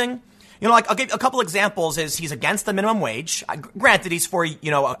try using. Like, I'll give a couple examples is he's against the minimum wage. Granted, he's for,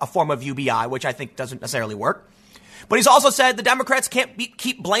 a form of UBI, which I think doesn't necessarily work. But he's also said the Democrats can't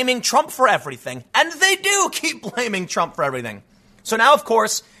keep blaming Trump for everything. And they do keep blaming Trump for everything. So now, of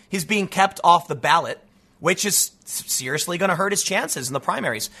course, he's being kept off the ballot, which is seriously going to hurt his chances in the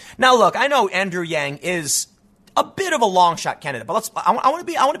primaries. Now, look, I know Andrew Yang is a bit of a long shot candidate, but I want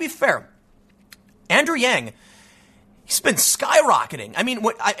to be fair. Andrew Yang, he's been skyrocketing. I mean,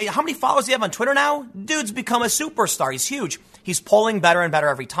 how many followers do you have on Twitter now? Dude's become a superstar. He's huge. He's polling better and better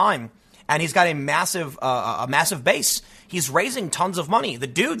every time. And he's got a massive base. He's raising tons of money. The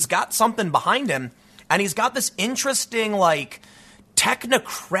dude's got something behind him. And he's got this interesting,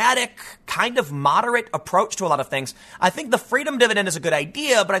 technocratic, kind of moderate approach to a lot of things. I think the freedom dividend is a good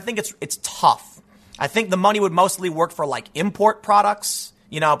idea, but I think it's tough. I think the money would mostly work for import products,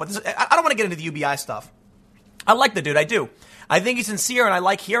 but I don't want to get into the UBI stuff. I like the dude. I do. I think he's sincere, and I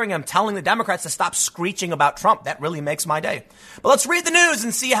like hearing him telling the Democrats to stop screeching about Trump. That really makes my day. But let's read the news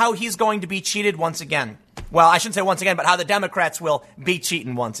and see how he's going to be cheated once again. Well, I shouldn't say once again, but how the Democrats will be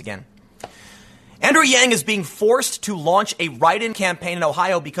cheating once again. Andrew Yang is being forced to launch a write-in campaign in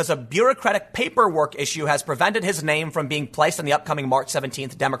Ohio because a bureaucratic paperwork issue has prevented his name from being placed on the upcoming March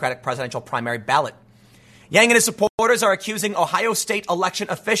 17th Democratic presidential primary ballot. Yang and his supporters are accusing Ohio state election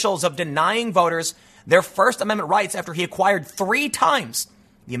officials of denying voters their First Amendment rights after he acquired 3 times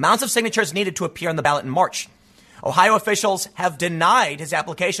the amounts of signatures needed to appear on the ballot in March. Ohio officials have denied his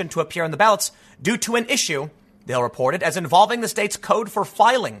application to appear on the ballots due to an issue, they'll report it, as involving the state's code for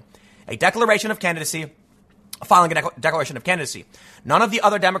filing a declaration of candidacy. None of the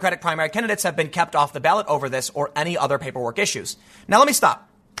other Democratic primary candidates have been kept off the ballot over this or any other paperwork issues. Now, let me stop.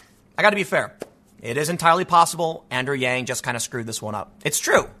 I got to be fair. It is entirely possible Andrew Yang just kind of screwed this one up. It's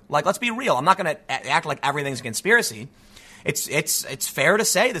true. Let's be real. I'm not going to act like everything's a conspiracy. It's fair to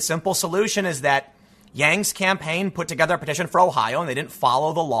say the simple solution is that Yang's campaign put together a petition for Ohio and they didn't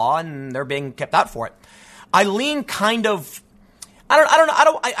follow the law and they're being kept out for it. I lean kind of,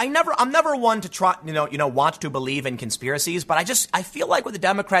 I'm never one to try, want to believe in conspiracies, but I feel like with the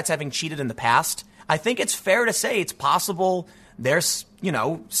Democrats having cheated in the past, I think it's fair to say it's possible there's,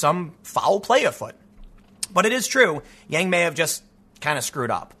 some foul play afoot. But it is true. Yang may have just kind of screwed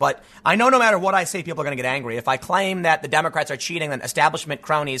up. But I know no matter what I say, people are going to get angry. If I claim that the Democrats are cheating, then establishment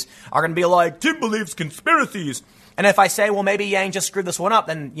cronies are going to be like, Tim believes conspiracies. And if I say, well, maybe Yang just screwed this one up,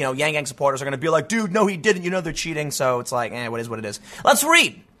 then, Yang supporters are going to be like, dude, no, he didn't. They're cheating. So it's like, what is what it is. Let's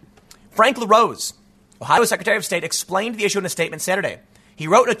read. Frank LaRose, Ohio Secretary of State, explained the issue in a statement Saturday. He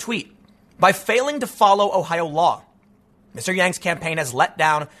wrote in a tweet, by failing to follow Ohio law, Mr. Yang's campaign has let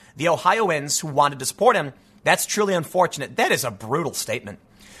down the Ohioans who wanted to support him. That's truly unfortunate. That is a brutal statement.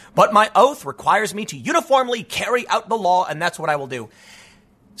 But my oath requires me to uniformly carry out the law, and that's what I will do.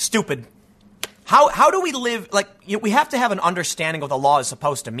 Stupid. How do we live? We have to have an understanding of what the law is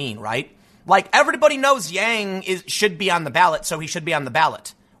supposed to mean, right? Everybody knows Yang should be on the ballot, so he should be on the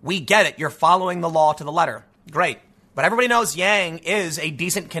ballot. We get it. You're following the law to the letter. Great. But everybody knows Yang is a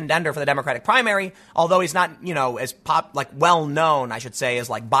decent contender for the Democratic primary, although he's not, as well known, I should say, as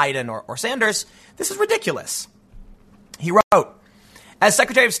Biden or Sanders. This is ridiculous. He wrote, as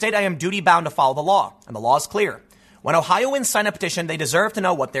Secretary of State, I am duty bound to follow the law, and the law is clear. When Ohioans sign a petition, they deserve to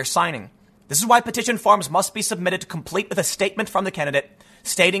know what they're signing. This is why petition forms must be submitted complete with a statement from the candidate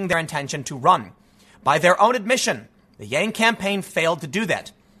stating their intention to run. By their own admission, the Yang campaign failed to do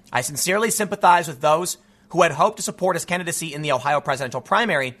that. I sincerely sympathize with those who had hoped to support his candidacy in the Ohio presidential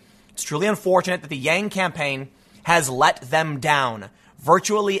primary. It's truly unfortunate that the Yang campaign has let them down.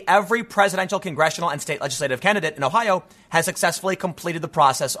 Virtually every presidential, congressional, and state legislative candidate in Ohio has successfully completed the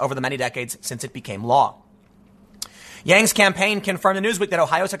process over the many decades since it became law. Yang's campaign confirmed to Newsweek that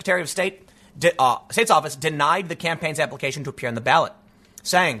Ohio Secretary of State's office denied the campaign's application to appear on the ballot,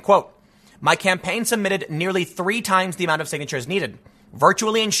 saying, quote, "My campaign submitted nearly 3 times the amount of signatures needed,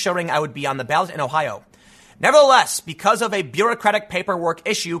 virtually ensuring I would be on the ballot in Ohio. Nevertheless, because of a bureaucratic paperwork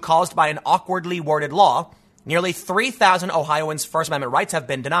issue caused by an awkwardly worded law, nearly 3,000 Ohioans' First Amendment rights have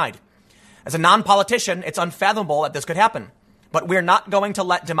been denied. As a non-politician, it's unfathomable that this could happen. But we're not going to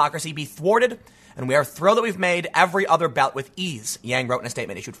let democracy be thwarted, and we are thrilled that we've made every other ballot with ease," Yang wrote in a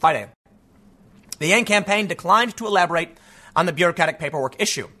statement issued Friday. The Yang campaign declined to elaborate on the bureaucratic paperwork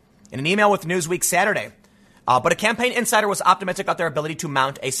issue in an email with Newsweek Saturday. But a campaign insider was optimistic about their ability to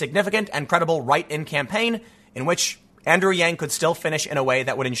mount a significant and credible write-in campaign in which Andrew Yang could still finish in a way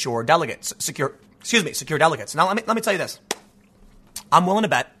that would ensure secure delegates. Now, let me tell you this. I'm willing to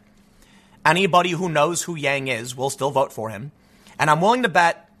bet anybody who knows who Yang is will still vote for him. And I'm willing to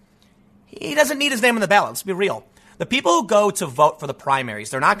bet he doesn't need his name on the ballot. Let's be real. The people who go to vote for the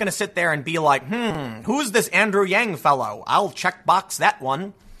primaries, they're not going to sit there and be like, who's this Andrew Yang fellow? I'll check box that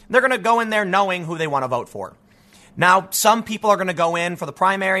one. They're going to go in there knowing who they want to vote for. Now, some people are going to go in for the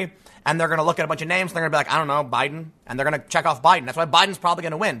primary and they're going to look at a bunch of names. And they're going to be like, I don't know, Biden. And they're going to check off Biden. That's why Biden's probably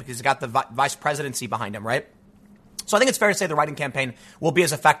going to win, because he's got the vice presidency behind him, right? So I think it's fair to say the write-in campaign will be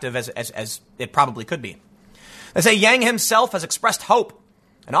as effective as it probably could be. They say Yang himself has expressed hope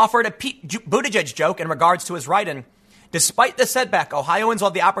and offered a Pete Buttigieg joke in regards to his write-in. Despite this setback, Ohioans will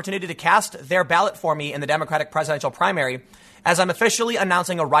have the opportunity to cast their ballot for me in the Democratic presidential primary, as I'm officially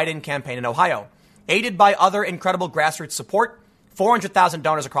announcing a write-in campaign in Ohio, aided by other incredible grassroots support, 400,000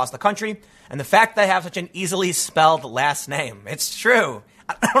 donors across the country, and the fact they have such an easily spelled last name. It's true.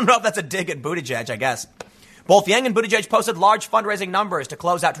 I don't know if that's a dig at Buttigieg, I guess. Both Yang and Buttigieg posted large fundraising numbers to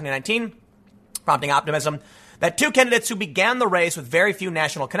close out 2019, prompting optimism that two candidates who began the race with very few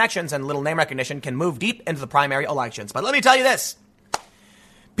national connections and little name recognition can move deep into the primary elections. But let me tell you this.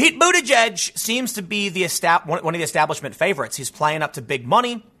 Pete Buttigieg seems to be one of the establishment favorites. He's playing up to big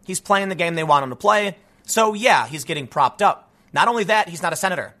money. He's playing the game they want him to play. So, yeah, he's getting propped up. Not only that, he's not a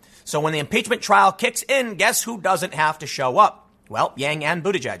senator. So when the impeachment trial kicks in, guess who doesn't have to show up? Well, Yang and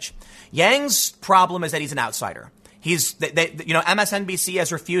Buttigieg. Yang's problem is that he's an outsider. MSNBC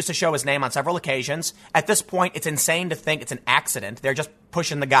has refused to show his name on several occasions. At this point, it's insane to think it's an accident. They're just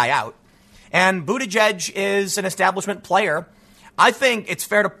pushing the guy out. And Buttigieg is an establishment player. I think it's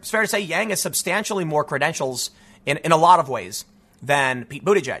fair to say Yang has substantially more credentials in a lot of ways than Pete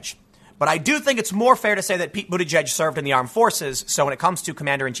Buttigieg. But I do think it's more fair to say that Pete Buttigieg served in the armed forces. So when it comes to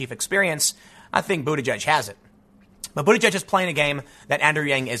commander-in-chief experience, I think Buttigieg has it. But Buttigieg is playing a game that Andrew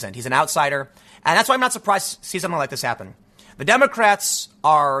Yang isn't. He's an outsider. And that's why I'm not surprised to see something like this happen. The Democrats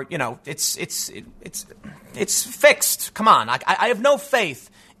are, it's fixed. Come on. I have no faith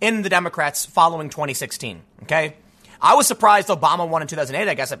in the Democrats following 2016. Okay. I was surprised Obama won in 2008.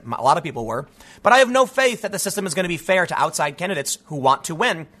 I guess a lot of people were. But I have no faith that the system is going to be fair to outside candidates who want to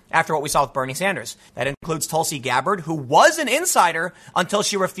win after what we saw with Bernie Sanders. That includes Tulsi Gabbard, who was an insider until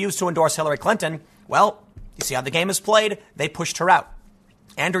she refused to endorse Hillary Clinton. Well, you see how the game is played? They pushed her out.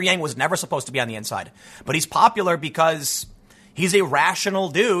 Andrew Yang was never supposed to be on the inside. But he's popular because he's a rational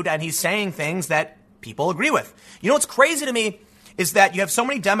dude and he's saying things that people agree with. You know what's crazy to me is that you have so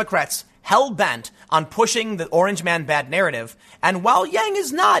many Democrats hell-bent on pushing the orange man bad narrative. And while Yang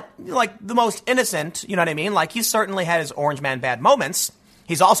is not like the most innocent, you know what I mean? Like, he's certainly had his orange man bad moments.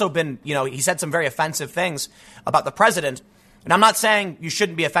 He's also been, he said some very offensive things about the president. And I'm not saying you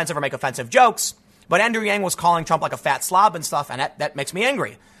shouldn't be offensive or make offensive jokes, but Andrew Yang was calling Trump like a fat slob and stuff. And that makes me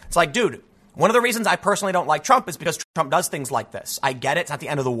angry. It's like, dude, one of the reasons I personally don't like Trump is because Trump does things like this. I get it. It's not the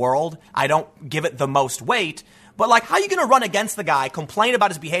end of the world. I don't give it the most weight. But like, how are you going to run against the guy, complain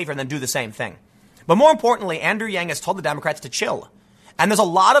about his behavior, and then do the same thing? But more importantly, Andrew Yang has told the Democrats to chill. And there's a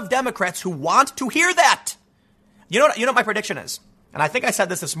lot of Democrats who want to hear that. You know what my prediction is? And I think I said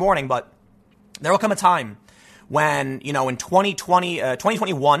this morning, but there will come a time when, in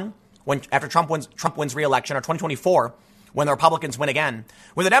 2021, when after Trump wins re-election, or 2024, when the Republicans win again,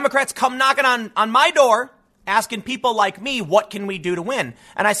 where the Democrats come knocking on my door, asking people like me, what can we do to win?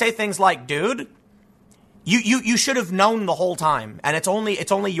 And I say things like, dude, you should have known the whole time, and it's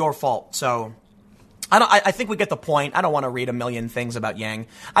only your fault. So I think we get the point. I don't want to read a million things about Yang.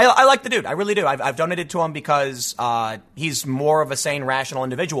 I like the dude. I really do. I've donated to him because he's more of a sane, rational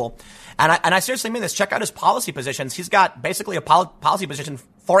individual. And I seriously mean this. Check out his policy positions. He's got basically a policy position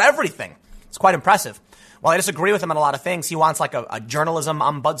for everything. It's quite impressive. While I disagree with him on a lot of things, he wants like a journalism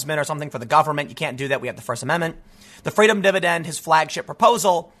ombudsman or something for the government. You can't do that. We have the First Amendment. The freedom dividend, his flagship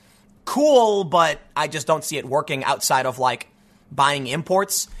proposal, cool, but I just don't see it working outside of like buying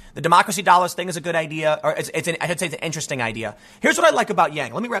imports. The democracy dollars thing is a good idea, or I should say it's an interesting idea. Here's what I like about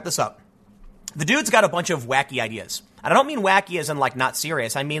Yang. Let me wrap this up. The dude's got a bunch of wacky ideas. And I don't mean wacky as in like not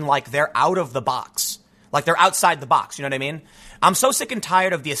serious. I mean like they're out of the box. Like they're outside the box. You know what I mean? I'm so sick and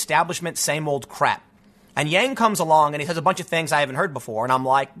tired of the establishment same old crap. And Yang comes along and he says a bunch of things I haven't heard before. And I'm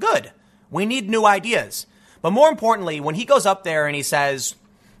like, good. We need new ideas. But more importantly, when he goes up there and he says,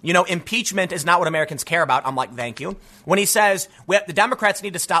 you know, impeachment is not what Americans care about. I'm like, thank you. When he says the Democrats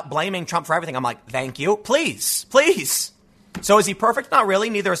need to stop blaming Trump for everything, I'm like, thank you. Please, please. So is he perfect? Not really.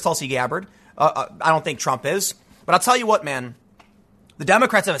 Neither is Tulsi Gabbard. I don't think Trump is. But I'll tell you what, man. The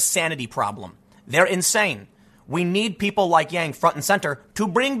Democrats have a sanity problem. They're insane. We need people like Yang front and center to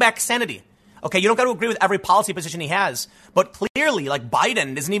bring back sanity. Okay, you don't got to agree with every policy position he has, but clearly, like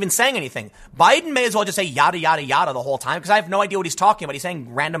Biden isn't even saying anything. Biden may as well just say yada, yada, yada the whole time because I have no idea what he's talking about. He's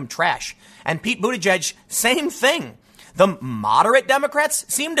saying random trash. And Pete Buttigieg, same thing. The moderate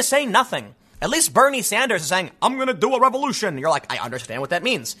Democrats seem to say nothing. At least Bernie Sanders is saying, I'm going to do a revolution. You're like, I understand what that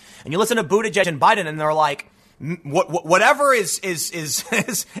means. And you listen to Buttigieg and Biden and they're like, whatever is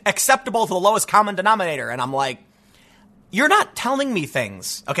acceptable to the lowest common denominator. And I'm like, you're not telling me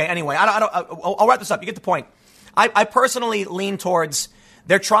things. Okay, anyway, I'll wrap this up. You get the point. I personally lean towards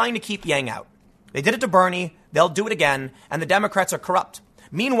they're trying to keep Yang out. They did it to Bernie. They'll do it again. And the Democrats are corrupt.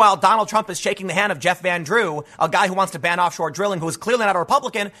 Meanwhile, Donald Trump is shaking the hand of Jeff Van Drew, a guy who wants to ban offshore drilling, who is clearly not a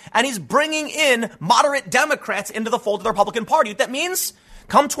Republican, and he's bringing in moderate Democrats into the fold of the Republican Party. What that means,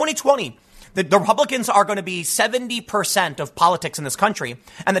 come 2020, the Republicans are going to be 70% of politics in this country,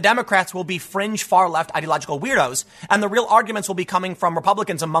 and the Democrats will be fringe far-left ideological weirdos, and the real arguments will be coming from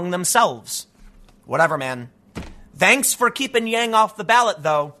Republicans among themselves. Whatever, man. Thanks for keeping Yang off the ballot,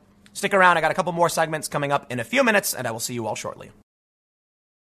 though. Stick around. I got a couple more segments coming up in a few minutes, and I will see you all shortly.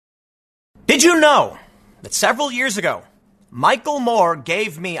 Did you know that several years ago, Michael Moore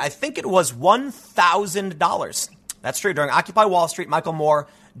gave me, I think it was $1,000. That's true. During Occupy Wall Street, Michael Moore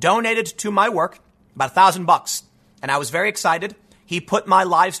donated to my work about $1,000. And I was very excited. He put my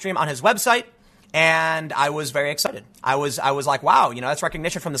live stream on his website and I was very excited. I was like, wow, you know, that's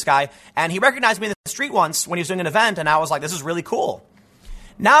recognition from this guy. And he recognized me in the street once when he was doing an event. And I was like, this is really cool.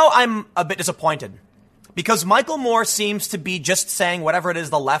 Now I'm a bit disappointed because Michael Moore seems to be just saying whatever it is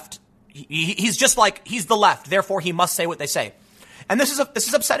the left. He's just like, he's the left. Therefore, he must say what they say. And this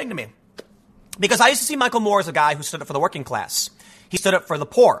is upsetting to me because I used to see Michael Moore as a guy who stood up for the working class. He stood up for the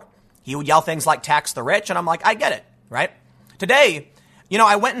poor. He would yell things like tax the rich. And I'm like, I get it. Right. Today, you know,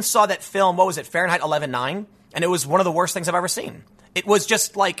 I went and saw that film. What was it? Fahrenheit 11/9. And it was one of the worst things I've ever seen. It was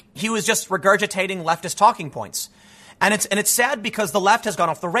just like he was just regurgitating leftist talking points. And it's sad because the left has gone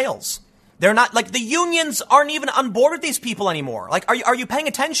off the rails. They're not like the unions aren't even on board with these people anymore. Like, are you paying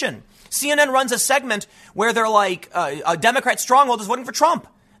attention? CNN runs a segment where they're like, a Democrat stronghold is voting for Trump.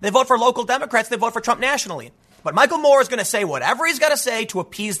 They vote for local Democrats. They vote for Trump nationally. But Michael Moore is going to say whatever he's got to say to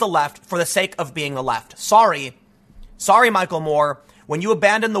appease the left for the sake of being the left. Sorry, Michael Moore. When you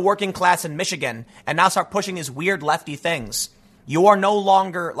abandon the working class in Michigan and now start pushing these weird lefty things, you are no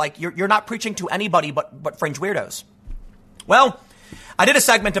longer like you're not preaching to anybody but fringe weirdos. Well, I did a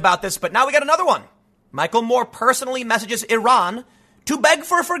segment about this, but now we got another one. Michael Moore personally messages Iran to beg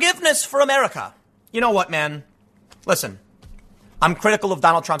for forgiveness for America. You know what, man? Listen, I'm critical of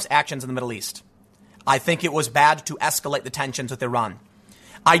Donald Trump's actions in the Middle East. I think it was bad to escalate the tensions with Iran.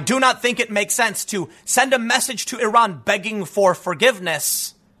 I do not think it makes sense to send a message to Iran begging for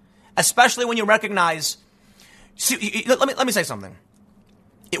forgiveness, especially when you recognize. See, let me say something.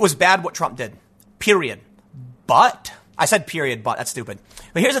 It was bad what Trump did, period. But I said period, but that's stupid.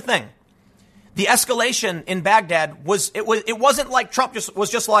 But here's the thing. The escalation in Baghdad it wasn't like Trump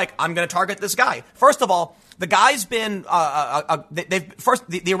was just like, I'm going to target this guy. First of all, the guy's been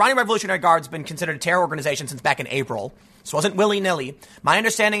the Iranian Revolutionary Guard's been considered a terror organization since back in April. This wasn't willy-nilly. My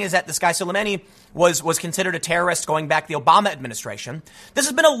understanding is that this guy Soleimani was considered a terrorist going back to the Obama administration. This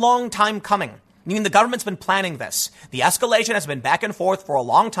has been a long time coming. I mean, the government's been planning this. The escalation has been back and forth for a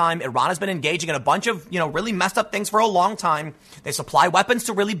long time. Iran has been engaging in a bunch of, really messed up things for a long time. They supply weapons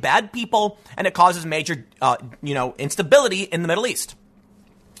to really bad people, and it causes major, instability in the Middle East.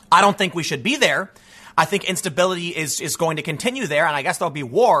 I don't think we should be there. I think instability is going to continue there, and I guess there'll be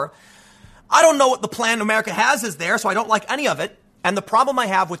war. I don't know what the plan America has is there, so I don't like any of it. And the problem I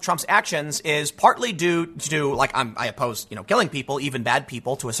have with Trump's actions is partly due to, like, I oppose, killing people, even bad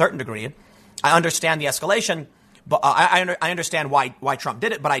people to a certain degree. I understand the escalation, but I understand why Trump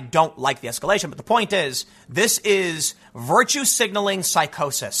did it, but I don't like the escalation. But the point is, this is virtue signaling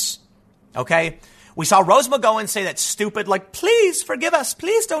psychosis. Okay? We saw Rose McGowan say that stupid, like, please forgive us,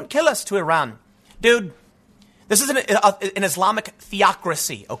 please don't kill us to Iran. Dude, this is an Islamic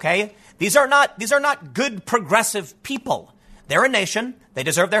theocracy, okay? These are not good progressive people. They're a nation. They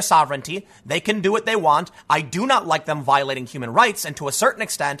deserve their sovereignty. They can do what they want. I do not like them violating human rights. And to a certain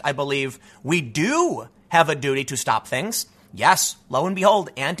extent, I believe we do have a duty to stop things. Yes, lo and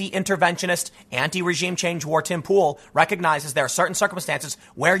behold, anti-interventionist, anti-regime change war Tim Pool recognizes there are certain circumstances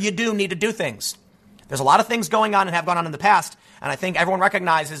where you do need to do things. There's a lot of things going on and have gone on in the past. And I think everyone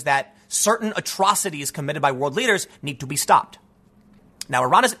recognizes that certain atrocities committed by world leaders need to be stopped. Now,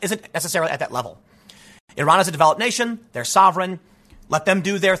 Iran isn't necessarily at that level. Iran is a developed nation. They're sovereign. Let them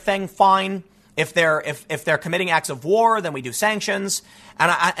do their thing. Fine. If they're committing acts of war, then we do sanctions. And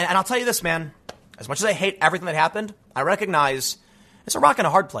I'll tell you this, man. As much as I hate everything that happened, I recognize it's a rock and a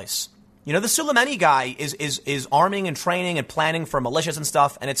hard place. The Soleimani guy is arming and training and planning for militias and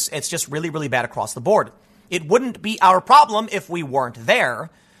stuff, and it's just really, really bad across the board. It wouldn't be our problem if we weren't there.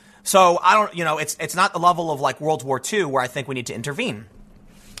 So I don't, it's not the level of like World War II where I think we need to intervene.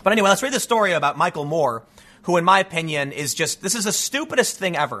 But anyway, let's read the story about Michael Moore, who in my opinion is this is the stupidest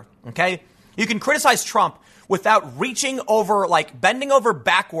thing ever, okay? You can criticize Trump without reaching over, like bending over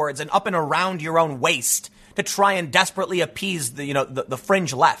backwards and up and around your own waist to try and desperately appease the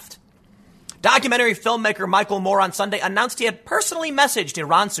fringe left. Documentary filmmaker Michael Moore on Sunday announced he had personally messaged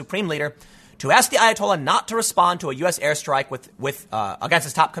Iran's supreme leader to ask the Ayatollah not to respond to a U.S. airstrike with against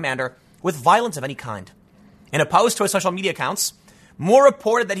his top commander with violence of any kind. In a post to his social media accounts, Moore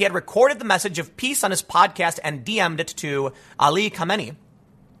reported that he had recorded the message of peace on his podcast and DM'd it to Ali Khamenei,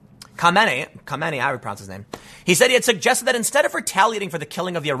 I would pronounce his name. He said he had suggested that instead of retaliating for the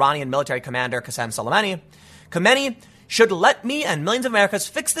killing of the Iranian military commander Qasem Soleimani, Khamenei should let me and millions of Americans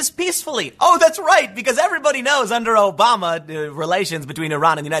fix this peacefully. Oh, that's right, because everybody knows under Obama, the relations between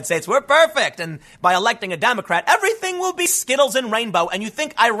Iran and the United States were perfect. And by electing a Democrat, everything will be Skittles and rainbow. And you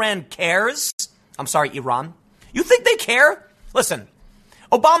think Iran cares? I'm sorry, Iran. You think they care? Listen,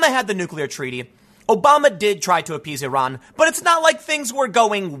 Obama had the nuclear treaty. Obama did try to appease Iran, but it's not like things were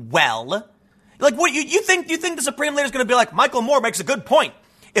going well. Like, what you think the Supreme Leader is going to be like, Michael Moore makes a good point.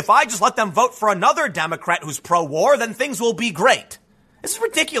 If I just let them vote for another Democrat who's pro-war, then things will be great. This is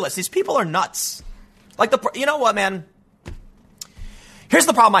ridiculous. These people are nuts. Like, you know what, man? Here's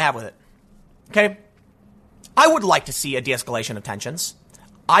the problem I have with it. Okay? I would like to see a de-escalation of tensions.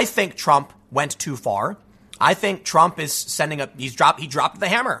 I think Trump went too far. I think Trump is he dropped the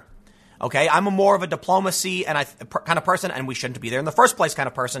hammer. Okay? I'm more of a diplomacy and kind of person, and we shouldn't be there in the first place kind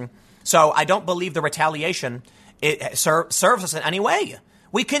of person. So I don't believe the retaliation serves us in any way.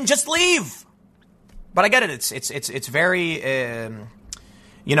 We can just leave. But I get it. It's very,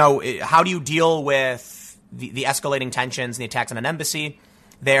 how do you deal with the escalating tensions and the attacks on an embassy?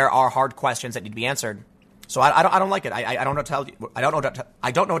 There are hard questions that need to be answered. So I don't like it. I don't know what to tell you. I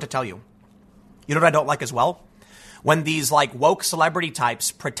don't know what to tell you. You know what I don't like as well? When these like woke celebrity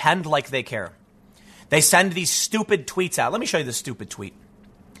types pretend like they care. They send these stupid tweets out. Let me show you this stupid tweet.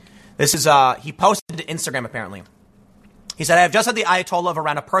 This is, he posted to Instagram apparently. He said, I have just had the Ayatollah of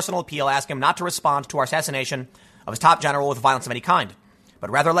Iran a personal appeal asking him not to respond to our assassination of his top general with violence of any kind,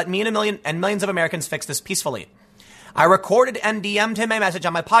 but rather let me and millions of Americans fix this peacefully. I recorded and DM'd him a message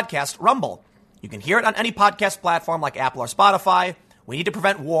on my podcast, Rumble. You can hear it on any podcast platform like Apple or Spotify. We need to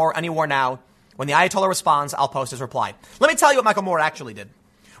prevent war, any war now. When the Ayatollah responds, I'll post his reply. Let me tell you what Michael Moore actually did.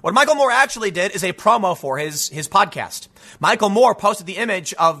 What Michael Moore actually did is a promo for his podcast. Michael Moore posted the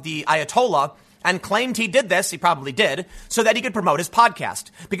image of the Ayatollah and claimed he did this, he probably did, so that he could promote his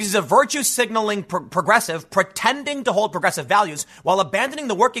podcast. Because he's a virtue-signaling progressive, pretending to hold progressive values while abandoning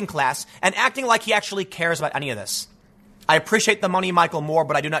the working class and acting like he actually cares about any of this. I appreciate the money, Michael Moore,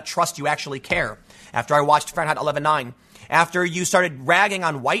 but I do not trust you actually care. After I watched Fahrenheit 11/9, after you started ragging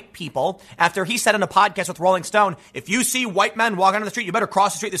on white people, after he said in a podcast with Rolling Stone, if you see white men walking on the street, you better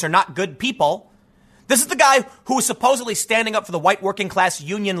cross the street. These are not good people. This is the guy who was supposedly standing up for the white working class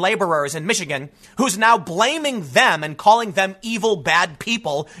union laborers in Michigan, who's now blaming them and calling them evil, bad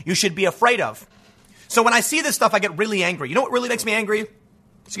people you should be afraid of. So when I see this stuff, I get really angry. You know what really makes me angry?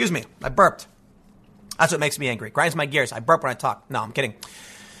 Excuse me, I burped. That's what makes me angry. Grinds my gears. I burp when I talk. No, I'm kidding.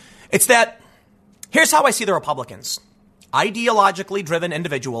 It's that, here's how I see the Republicans. Ideologically driven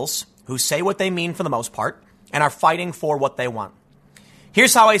individuals who say what they mean for the most part and are fighting for what they want.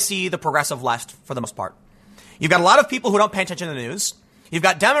 Here's how I see the progressive left for the most part. You've got a lot of people who don't pay attention to the news. You've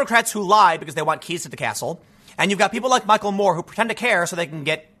got Democrats who lie because they want keys to the castle. And you've got people like Michael Moore who pretend to care so they can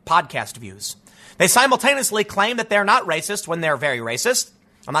get podcast views. They simultaneously claim that they're not racist when they're very racist.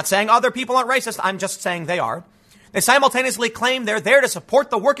 I'm not saying other people aren't racist. I'm just saying they are. They simultaneously claim they're there to support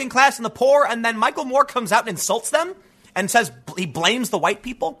the working class and the poor. And then Michael Moore comes out and insults them and says he blames the white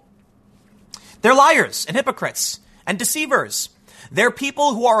people. They're liars and hypocrites and deceivers. They're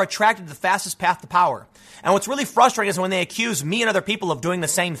people who are attracted to the fastest path to power. And what's really frustrating is when they accuse me and other people of doing the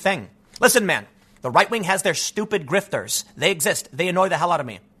same thing. Listen, man, the right wing has their stupid grifters. They exist. They annoy the hell out of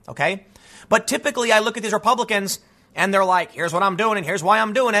me. Okay? But typically I look at these Republicans and they're like, here's what I'm doing and here's why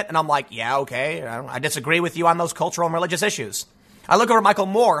I'm doing it. And I'm like, yeah, okay. I disagree with you on those cultural and religious issues. I look over at Michael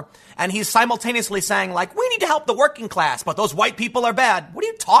Moore and he's simultaneously saying like, we need to help the working class, but those white people are bad. What are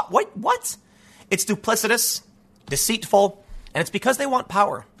you talking? What? It's duplicitous, deceitful, and it's because they want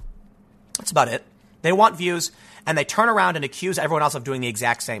power. That's about it. They want views, and they turn around and accuse everyone else of doing the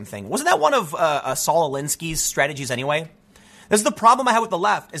exact same thing. Wasn't that one of Saul Alinsky's strategies anyway? This is the problem I have with the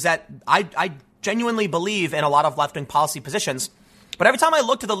left, is that I genuinely believe in a lot of left-wing policy positions, but every time I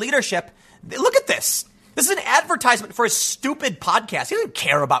look to the leadership, look at this. This is an advertisement for a stupid podcast. He doesn't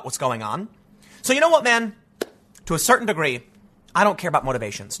care about what's going on. So you know what, man? To a certain degree, I don't care about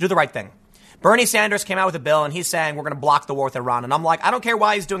motivations. Do the right thing. Bernie Sanders came out with a bill and he's saying we're going to block the war with Iran. And I'm like, I don't care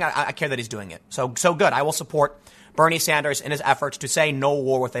why he's doing it. I care that he's doing it. So good. I will support Bernie Sanders in his efforts to say no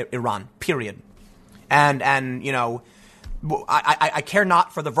war with Iran, period. And you know, I care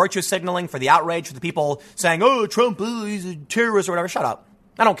not for the virtue signaling, for the outrage, for the people saying, oh, Trump, he's a terrorist or whatever. Shut up.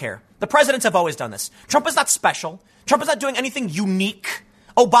 I don't care. The presidents have always done this. Trump is not special. Trump is not doing anything unique.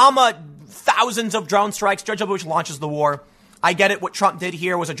 Obama, thousands of drone strikes. George W. Bush launches the war. I get it. What Trump did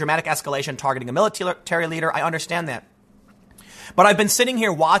here was a dramatic escalation targeting a military leader. I understand that. But I've been sitting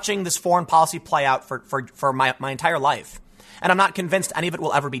here watching this foreign policy play out for my entire life. And I'm not convinced any of it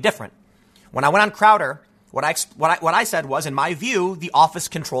will ever be different. When I went on Crowder, what I said was, in my view, the office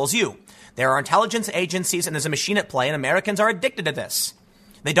controls you. There are intelligence agencies and there's a machine at play, and Americans are addicted to this.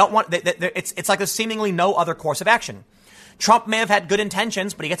 They don't want, it's like there's seemingly no other course of action. Trump may have had good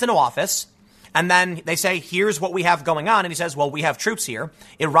intentions, but he gets into office. And then they say, here's what we have going on. And he says, well, we have troops here.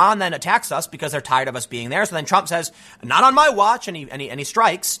 Iran then attacks us because they're tired of us being there. So then Trump says, not on my watch. And he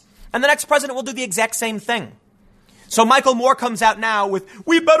strikes. And the next president will do the exact same thing. So Michael Moore comes out now with,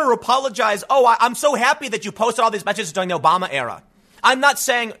 we better apologize. Oh, I'm so happy that you posted all these messages during the Obama era. I'm not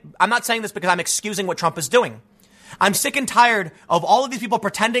saying this because I'm excusing what Trump is doing. I'm sick and tired of all of these people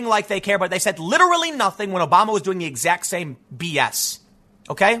pretending like they care, but they said literally nothing when Obama was doing the exact same BS.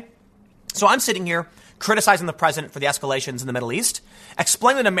 Okay? So I'm sitting here criticizing the president for the escalations in the Middle East,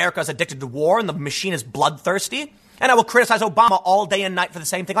 explaining that America is addicted to war and the machine is bloodthirsty, and I will criticize Obama all day and night for the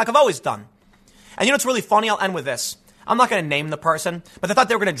same thing like I've always done. And you know what's really funny? I'll end with this. I'm not going to name the person, but they thought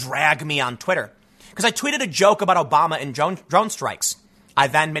they were going to drag me on Twitter because I tweeted a joke about Obama and drone strikes. I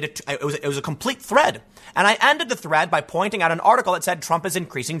then made it was a complete thread. And I ended the thread by pointing out an article that said Trump is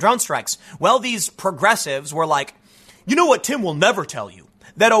increasing drone strikes. Well, these progressives were like, you know what Tim will never tell you?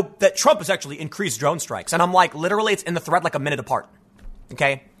 That Trump has actually increased drone strikes. And I'm like, literally, it's in the thread like a minute apart.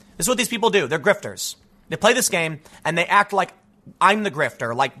 Okay? This is what these people do. They're grifters. They play this game, and they act like I'm the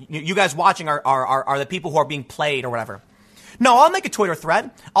grifter. Like, you guys watching are the people who are being played or whatever. No, I'll make a Twitter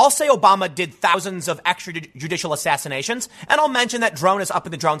thread. I'll say Obama did thousands of extrajudicial assassinations, and I'll mention that drone is up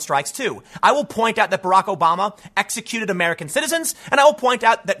in the drone strikes, too. I will point out that Barack Obama executed American citizens, and I will point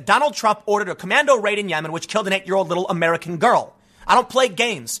out that Donald Trump ordered a commando raid in Yemen, which killed an 8-year-old little American girl. I don't play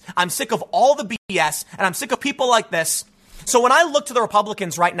games. I'm sick of all the BS, and I'm sick of people like this. So when I look to the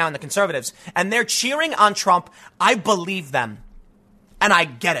Republicans right now and the conservatives, and they're cheering on Trump, I believe them. And I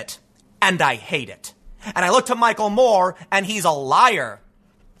get it. And I hate it. And I look to Michael Moore, and he's a liar.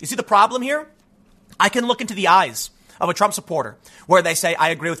 You see the problem here? I can look into the eyes of a Trump supporter where they say, I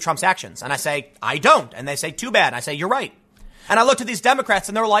agree with Trump's actions. And I say, I don't. And they say, too bad. And I say, you're right. And I look to these Democrats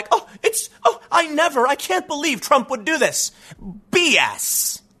and they're like, I can't believe Trump would do this.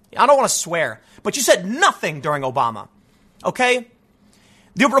 BS. I don't want to swear, but you said nothing during Obama. Okay?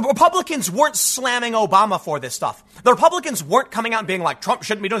 The Republicans weren't slamming Obama for this stuff. The Republicans weren't coming out and being like, Trump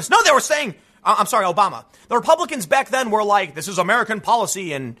shouldn't be doing this. No, they were saying, Obama. The Republicans back then were like, this is American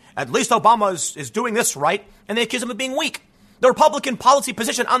policy and at least Obama is doing this right. And they accuse him of being weak. The Republican policy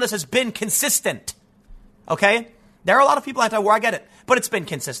position on this has been consistent. Okay? There are a lot of people anti-war, I get it, but it's been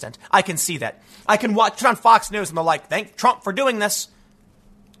consistent. I can see that. I can watch it on Fox News and they're like, thank Trump for doing this.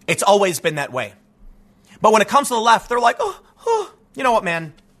 It's always been that way. But when it comes to the left, they're like, you know what,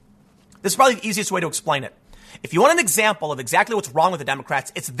 man? This is probably the easiest way to explain it. If you want an example of exactly what's wrong with the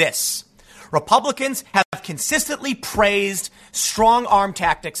Democrats, it's this. Republicans have consistently praised strong-arm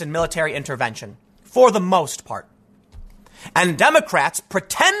tactics and military intervention, for the most part. And Democrats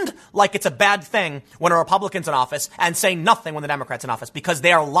pretend like it's a bad thing when a Republican's in office and say nothing when the Democrat's in office because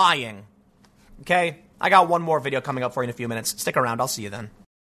they are lying. Okay? I got one more video coming up for you in a few minutes. Stick around. I'll see you then.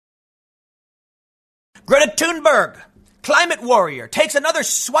 Greta Thunberg, climate warrior, takes another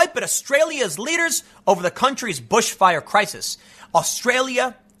swipe at Australia's leaders over the country's bushfire crisis.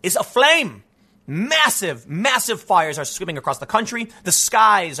 Australia is aflame. Massive, massive fires are sweeping across the country. The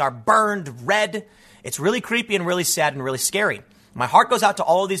skies are burned red. It's really creepy and really sad and really scary. My heart goes out to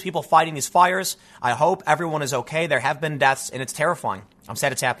all of these people fighting these fires. I hope everyone is okay. There have been deaths, and it's terrifying. I'm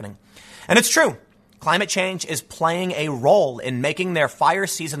sad it's happening. And it's true. Climate change is playing a role in making their fire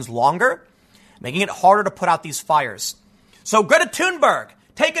seasons longer, making it harder to put out these fires. So Greta Thunberg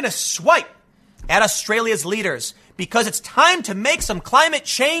taking a swipe at Australia's leaders because it's time to make some climate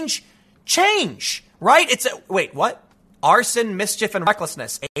change, right? Wait, what? Arson, mischief, and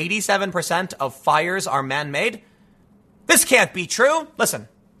recklessness. 87% of fires are man-made? This can't be true. Listen,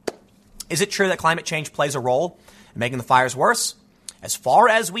 is it true that climate change plays a role in making the fires worse? As far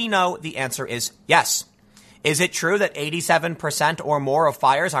as we know, the answer is yes. Is it true that 87% or more of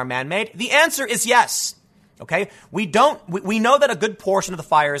fires are man-made? The answer is yes. Okay? We know that a good portion of the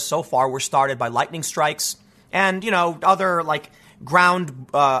fires so far were started by lightning strikes and, other ground,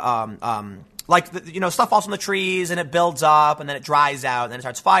 stuff falls from the trees and it builds up and then it dries out and then it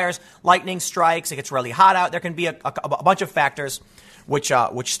starts fires. Lightning strikes, it gets really hot out. There can be a bunch of factors which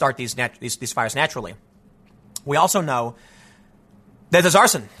start these fires naturally. We also know that there's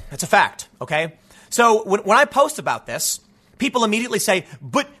arson. It's a fact, okay? So when I post about this, people immediately say,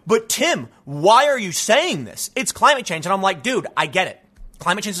 but Tim, why are you saying this? It's climate change. And I'm like, dude, I get it.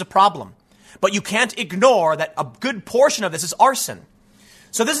 Climate change is a problem. But you can't ignore that a good portion of this is arson.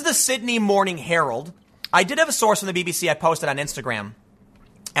 So this is the Sydney Morning Herald. I did have a source from the BBC I posted on Instagram.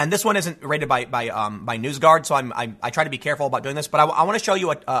 And this one isn't rated by NewsGuard, so I try to be careful about doing this. But I want to show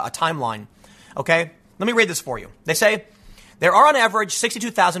you a timeline, okay? Let me read this for you. They say, there are on average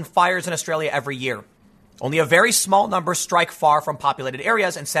 62,000 fires in Australia every year. Only a very small number strike far from populated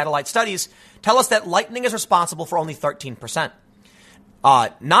areas, and satellite studies tell us that lightning is responsible for only 13%.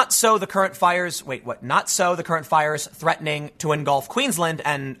 Not so the current fires threatening to engulf Queensland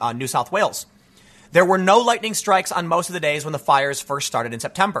and New South Wales. There were no lightning strikes on most of the days when the fires first started in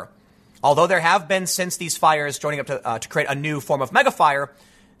September. Although there have been since these fires joining up to create a new form of megafire,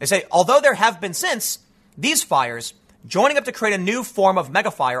 they say, although there have been since these fires joining up to create a new form of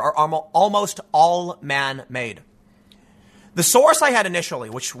megafire are almost all man-made. The source I had initially,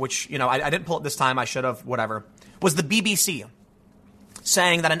 which I didn't pull it this time, I should have, whatever, was the BBC,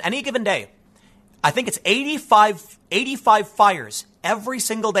 saying that on any given day, I think it's 85 fires every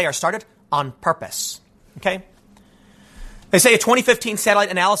single day are started on purpose. Okay? They say a 2015 satellite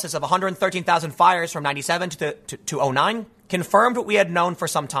analysis of 113,000 fires from 97 to 09 confirmed what we had known for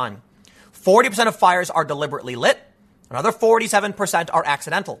some time. 40% of fires are deliberately lit. Another 47% are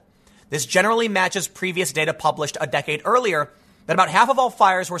accidental. This generally matches previous data published a decade earlier that about half of all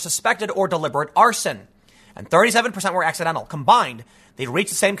fires were suspected or deliberate arson, and 37% were accidental. Combined, they reach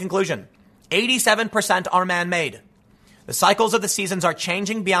the same conclusion. 87% are man-made. The cycles of the seasons are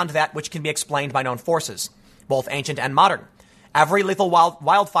changing beyond that which can be explained by known forces, both ancient and modern. Every lethal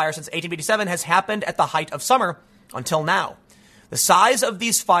wildfire since 1887 has happened at the height of summer until now. The size of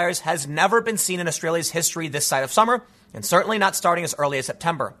these fires has never been seen in Australia's history this side of summer, and certainly not starting as early as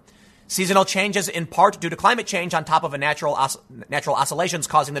September. Seasonal changes, in part due to climate change on top of a natural oscillations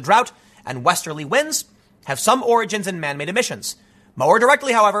causing the drought and westerly winds, have some origins in man-made emissions. More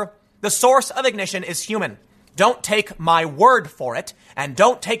directly, however, the source of ignition is human. Don't take my word for it, and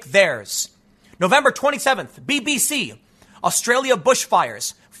don't take theirs. November 27th, BBC, Australia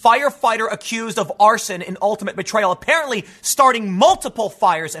bushfires. Firefighter accused of arson in ultimate betrayal, apparently starting multiple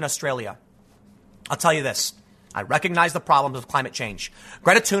fires in Australia. I'll tell you this. I recognize the problems of climate change.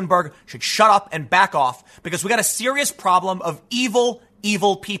 Greta Thunberg should shut up and back off because we got a serious problem of evil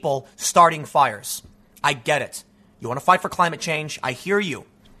people starting fires. I get it. You want to fight for climate change? I hear you.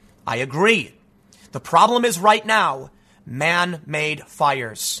 I agree. The problem is right now, man-made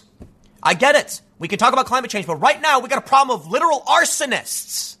fires. I get it. We can talk about climate change, but right now we got a problem of literal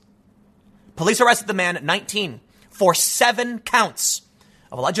arsonists. Police arrested the man, 19, for 7 counts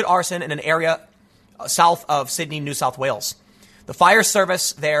of alleged arson in an area south of Sydney, New South Wales. The fire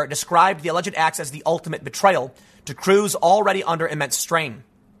service there described the alleged acts as the ultimate betrayal to crews already under immense strain.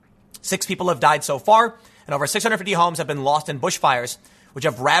 6 people have died so far, and over 650 homes have been lost in bushfires, which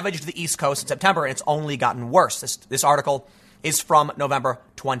have ravaged the East Coast in September, and it's only gotten worse. This article is from November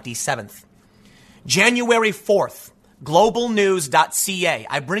 27th. January 4th, globalnews.ca.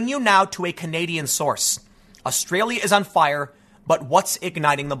 I bring you now to a Canadian source. Australia is on fire, but what's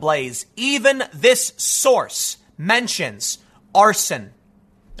igniting the blaze? Even this source mentions arson.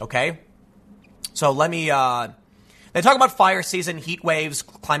 Okay? So let me, they talk about fire season, heat waves,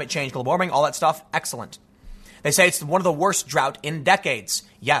 climate change, global warming, all that stuff. Excellent. They say it's one of the worst drought in decades.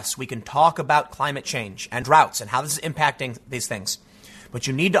 Yes, we can talk about climate change and droughts and how this is impacting these things. But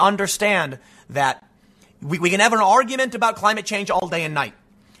you need to understand that we can have an argument about climate change all day and night.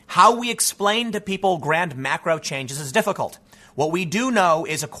 How we explain to people grand macro changes is difficult. What we do know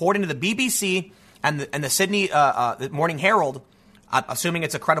is, according to the BBC and the Sydney the Morning Herald, assuming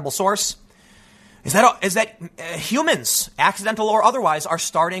it's a credible source, is that humans, accidental or otherwise, are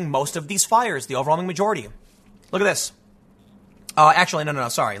starting most of these fires, the overwhelming majority. Look at this. Actually, no,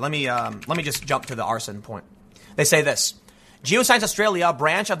 sorry. Let me just jump to the arson point. They say this. Geoscience Australia, a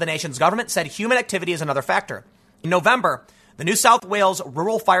branch of the nation's government, said human activity is another factor. In November, the New South Wales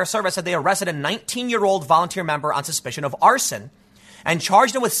Rural Fire Service said they arrested a 19-year-old volunteer member on suspicion of arson and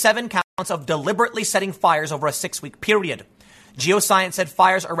charged him with 7 counts of deliberately setting fires over a 6-week period. Geoscience said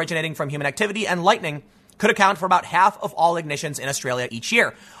fires originating from human activity and lightning could account for about half of all ignitions in Australia each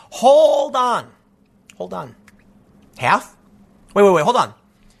year. Hold on. Half? Wait, hold on.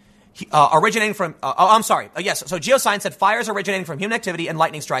 Originating from, yes. So Geoscience said fires originating from human activity and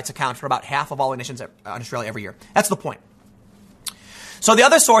lightning strikes account for about half of all ignitions in Australia every year. That's the point. So the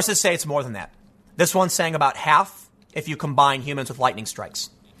other sources say it's more than that. This one's saying about half if you combine humans with lightning strikes.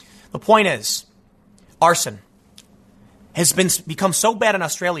 The point is, arson has become so bad in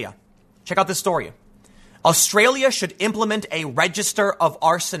Australia. Check out this story. Australia should implement a register of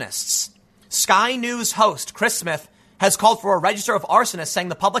arsonists. Sky News host Chris Smith has called for a register of arsonists, saying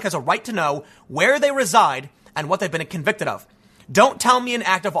the public has a right to know where they reside and what they've been convicted of. Don't tell me an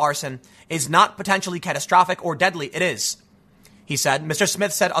act of arson is not potentially catastrophic or deadly. It is, he said. Mr.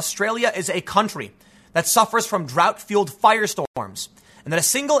 Smith said Australia is a country that suffers from drought-fueled firestorms and that a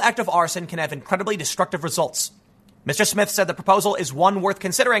single act of arson can have incredibly destructive results. Mr. Smith said the proposal is one worth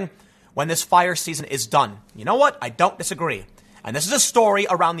considering when this fire season is done. You know what? I don't disagree. And this is a story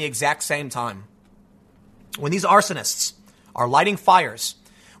around the exact same time. When these arsonists are lighting fires,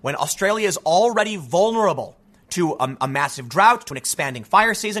 when Australia is already vulnerable to a massive drought, to an expanding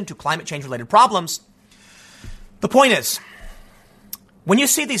fire season, to climate change related problems, the point is, when you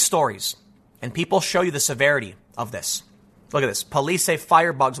see these stories and people show you the severity of this, look at this. Police say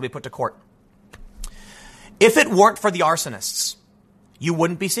firebugs will be put to court. If it weren't for the arsonists, you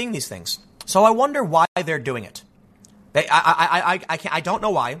wouldn't be seeing these things. So I wonder why they're doing it. I don't know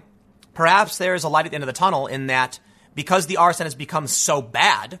why. Perhaps there's a light at the end of the tunnel in that because the arson has become so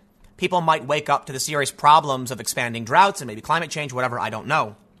bad, people might wake up to the serious problems of expanding droughts and maybe climate change, whatever, I don't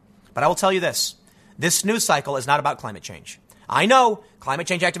know. But I will tell you this. This news cycle is not about climate change. I know climate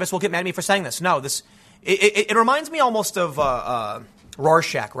change activists will get mad at me for saying this. No, it reminds me almost of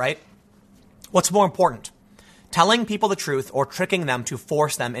Rorschach, right? What's more important? Telling people the truth or tricking them to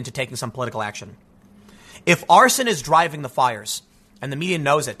force them into taking some political action. If arson is driving the fires, and the media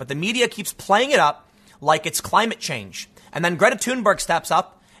knows it, but the media keeps playing it up like it's climate change, and then Greta Thunberg steps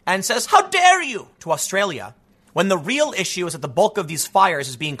up and says, "How dare you?" to Australia, when the real issue is that the bulk of these fires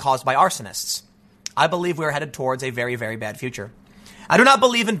is being caused by arsonists. I believe we're headed towards a very, very bad future. I do not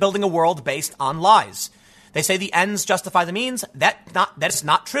believe in building a world based on lies. They say the ends justify the means. That is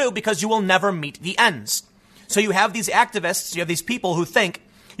not true, because you will never meet the ends. So you have these activists, you have these people who think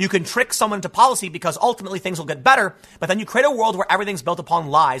you can trick someone into policy because ultimately things will get better, but then you create a world where everything's built upon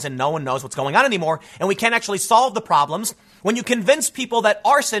lies and no one knows what's going on anymore, and we can't actually solve the problems when you convince people that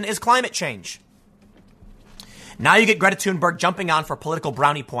arson is climate change. Now you get Greta Thunberg jumping on for political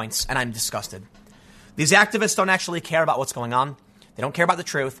brownie points, and I'm disgusted. These activists don't actually care about what's going on. They don't care about the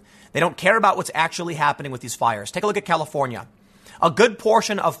truth. They don't care about what's actually happening with these fires. Take a look at California. A good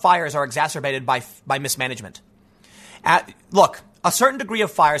portion of fires are exacerbated by mismanagement. Look, a certain degree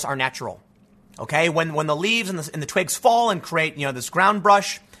of fires are natural. Okay, when the leaves and the twigs fall and create this ground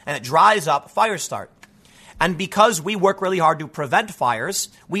brush and it dries up, fires start. And because we work really hard to prevent fires,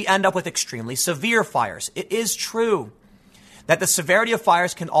 we end up with extremely severe fires. It is true that the severity of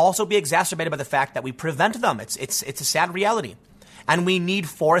fires can also be exacerbated by the fact that we prevent them. It's a sad reality. And we need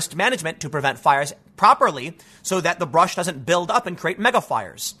forest management to prevent fires properly so that the brush doesn't build up and create mega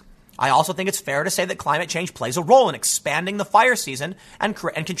fires. I also think it's fair to say that climate change plays a role in expanding the fire season and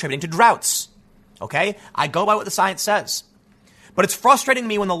contributing to droughts. Okay? I go by what the science says. But it's frustrating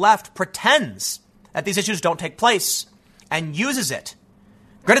me when the left pretends that these issues don't take place and uses it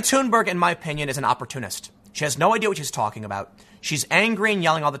Greta Thunberg, in my opinion, is an opportunist. She has no idea what she's talking about. She's angry and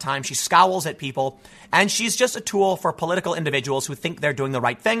yelling all the time. She scowls at people, and she's just a tool for political individuals who think they're doing the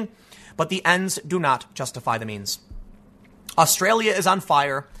right thing, but the ends do not justify the means. Australia is on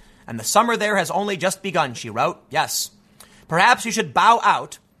fire, and the summer there has only just begun, she wrote. Yes. Perhaps you should bow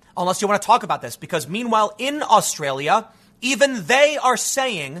out unless you want to talk about this, because meanwhile in Australia, even they are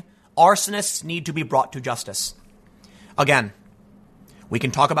saying arsonists need to be brought to justice. Again, we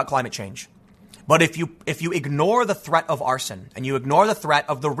can talk about climate change. But if you ignore the threat of arson and you ignore the threat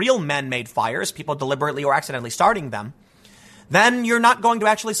of the real man-made fires, people deliberately or accidentally starting them, then you're not going to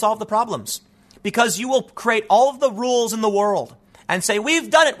actually solve the problems, because you will create all of the rules in the world and say, we've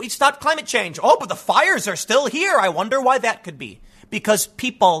done it. We've stopped climate change. Oh, but the fires are still here. I wonder why that could be. Because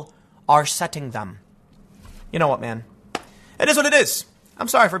people are setting them. You know what, man? It is what it is. I'm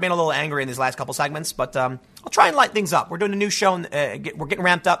sorry for being a little angry in these last couple segments, but I'll try and light things up. We're doing a new show. We're getting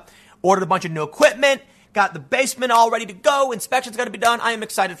ramped up. Ordered a bunch of new equipment. Got the basement all ready to go. Inspection's got to be done. I am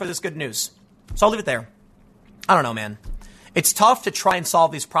excited for this good news. So I'll leave it there. I don't know, man. It's tough to try and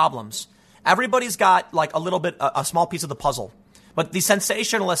solve these problems. Everybody's got like a little bit, a small piece of the puzzle. But these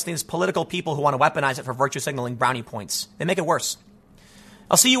sensationalists, these political people who want to weaponize it for virtue signaling brownie points, they make it worse.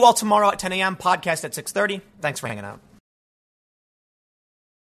 I'll see you all tomorrow at 10 a.m. Podcast at 6:30. Thanks for hanging out.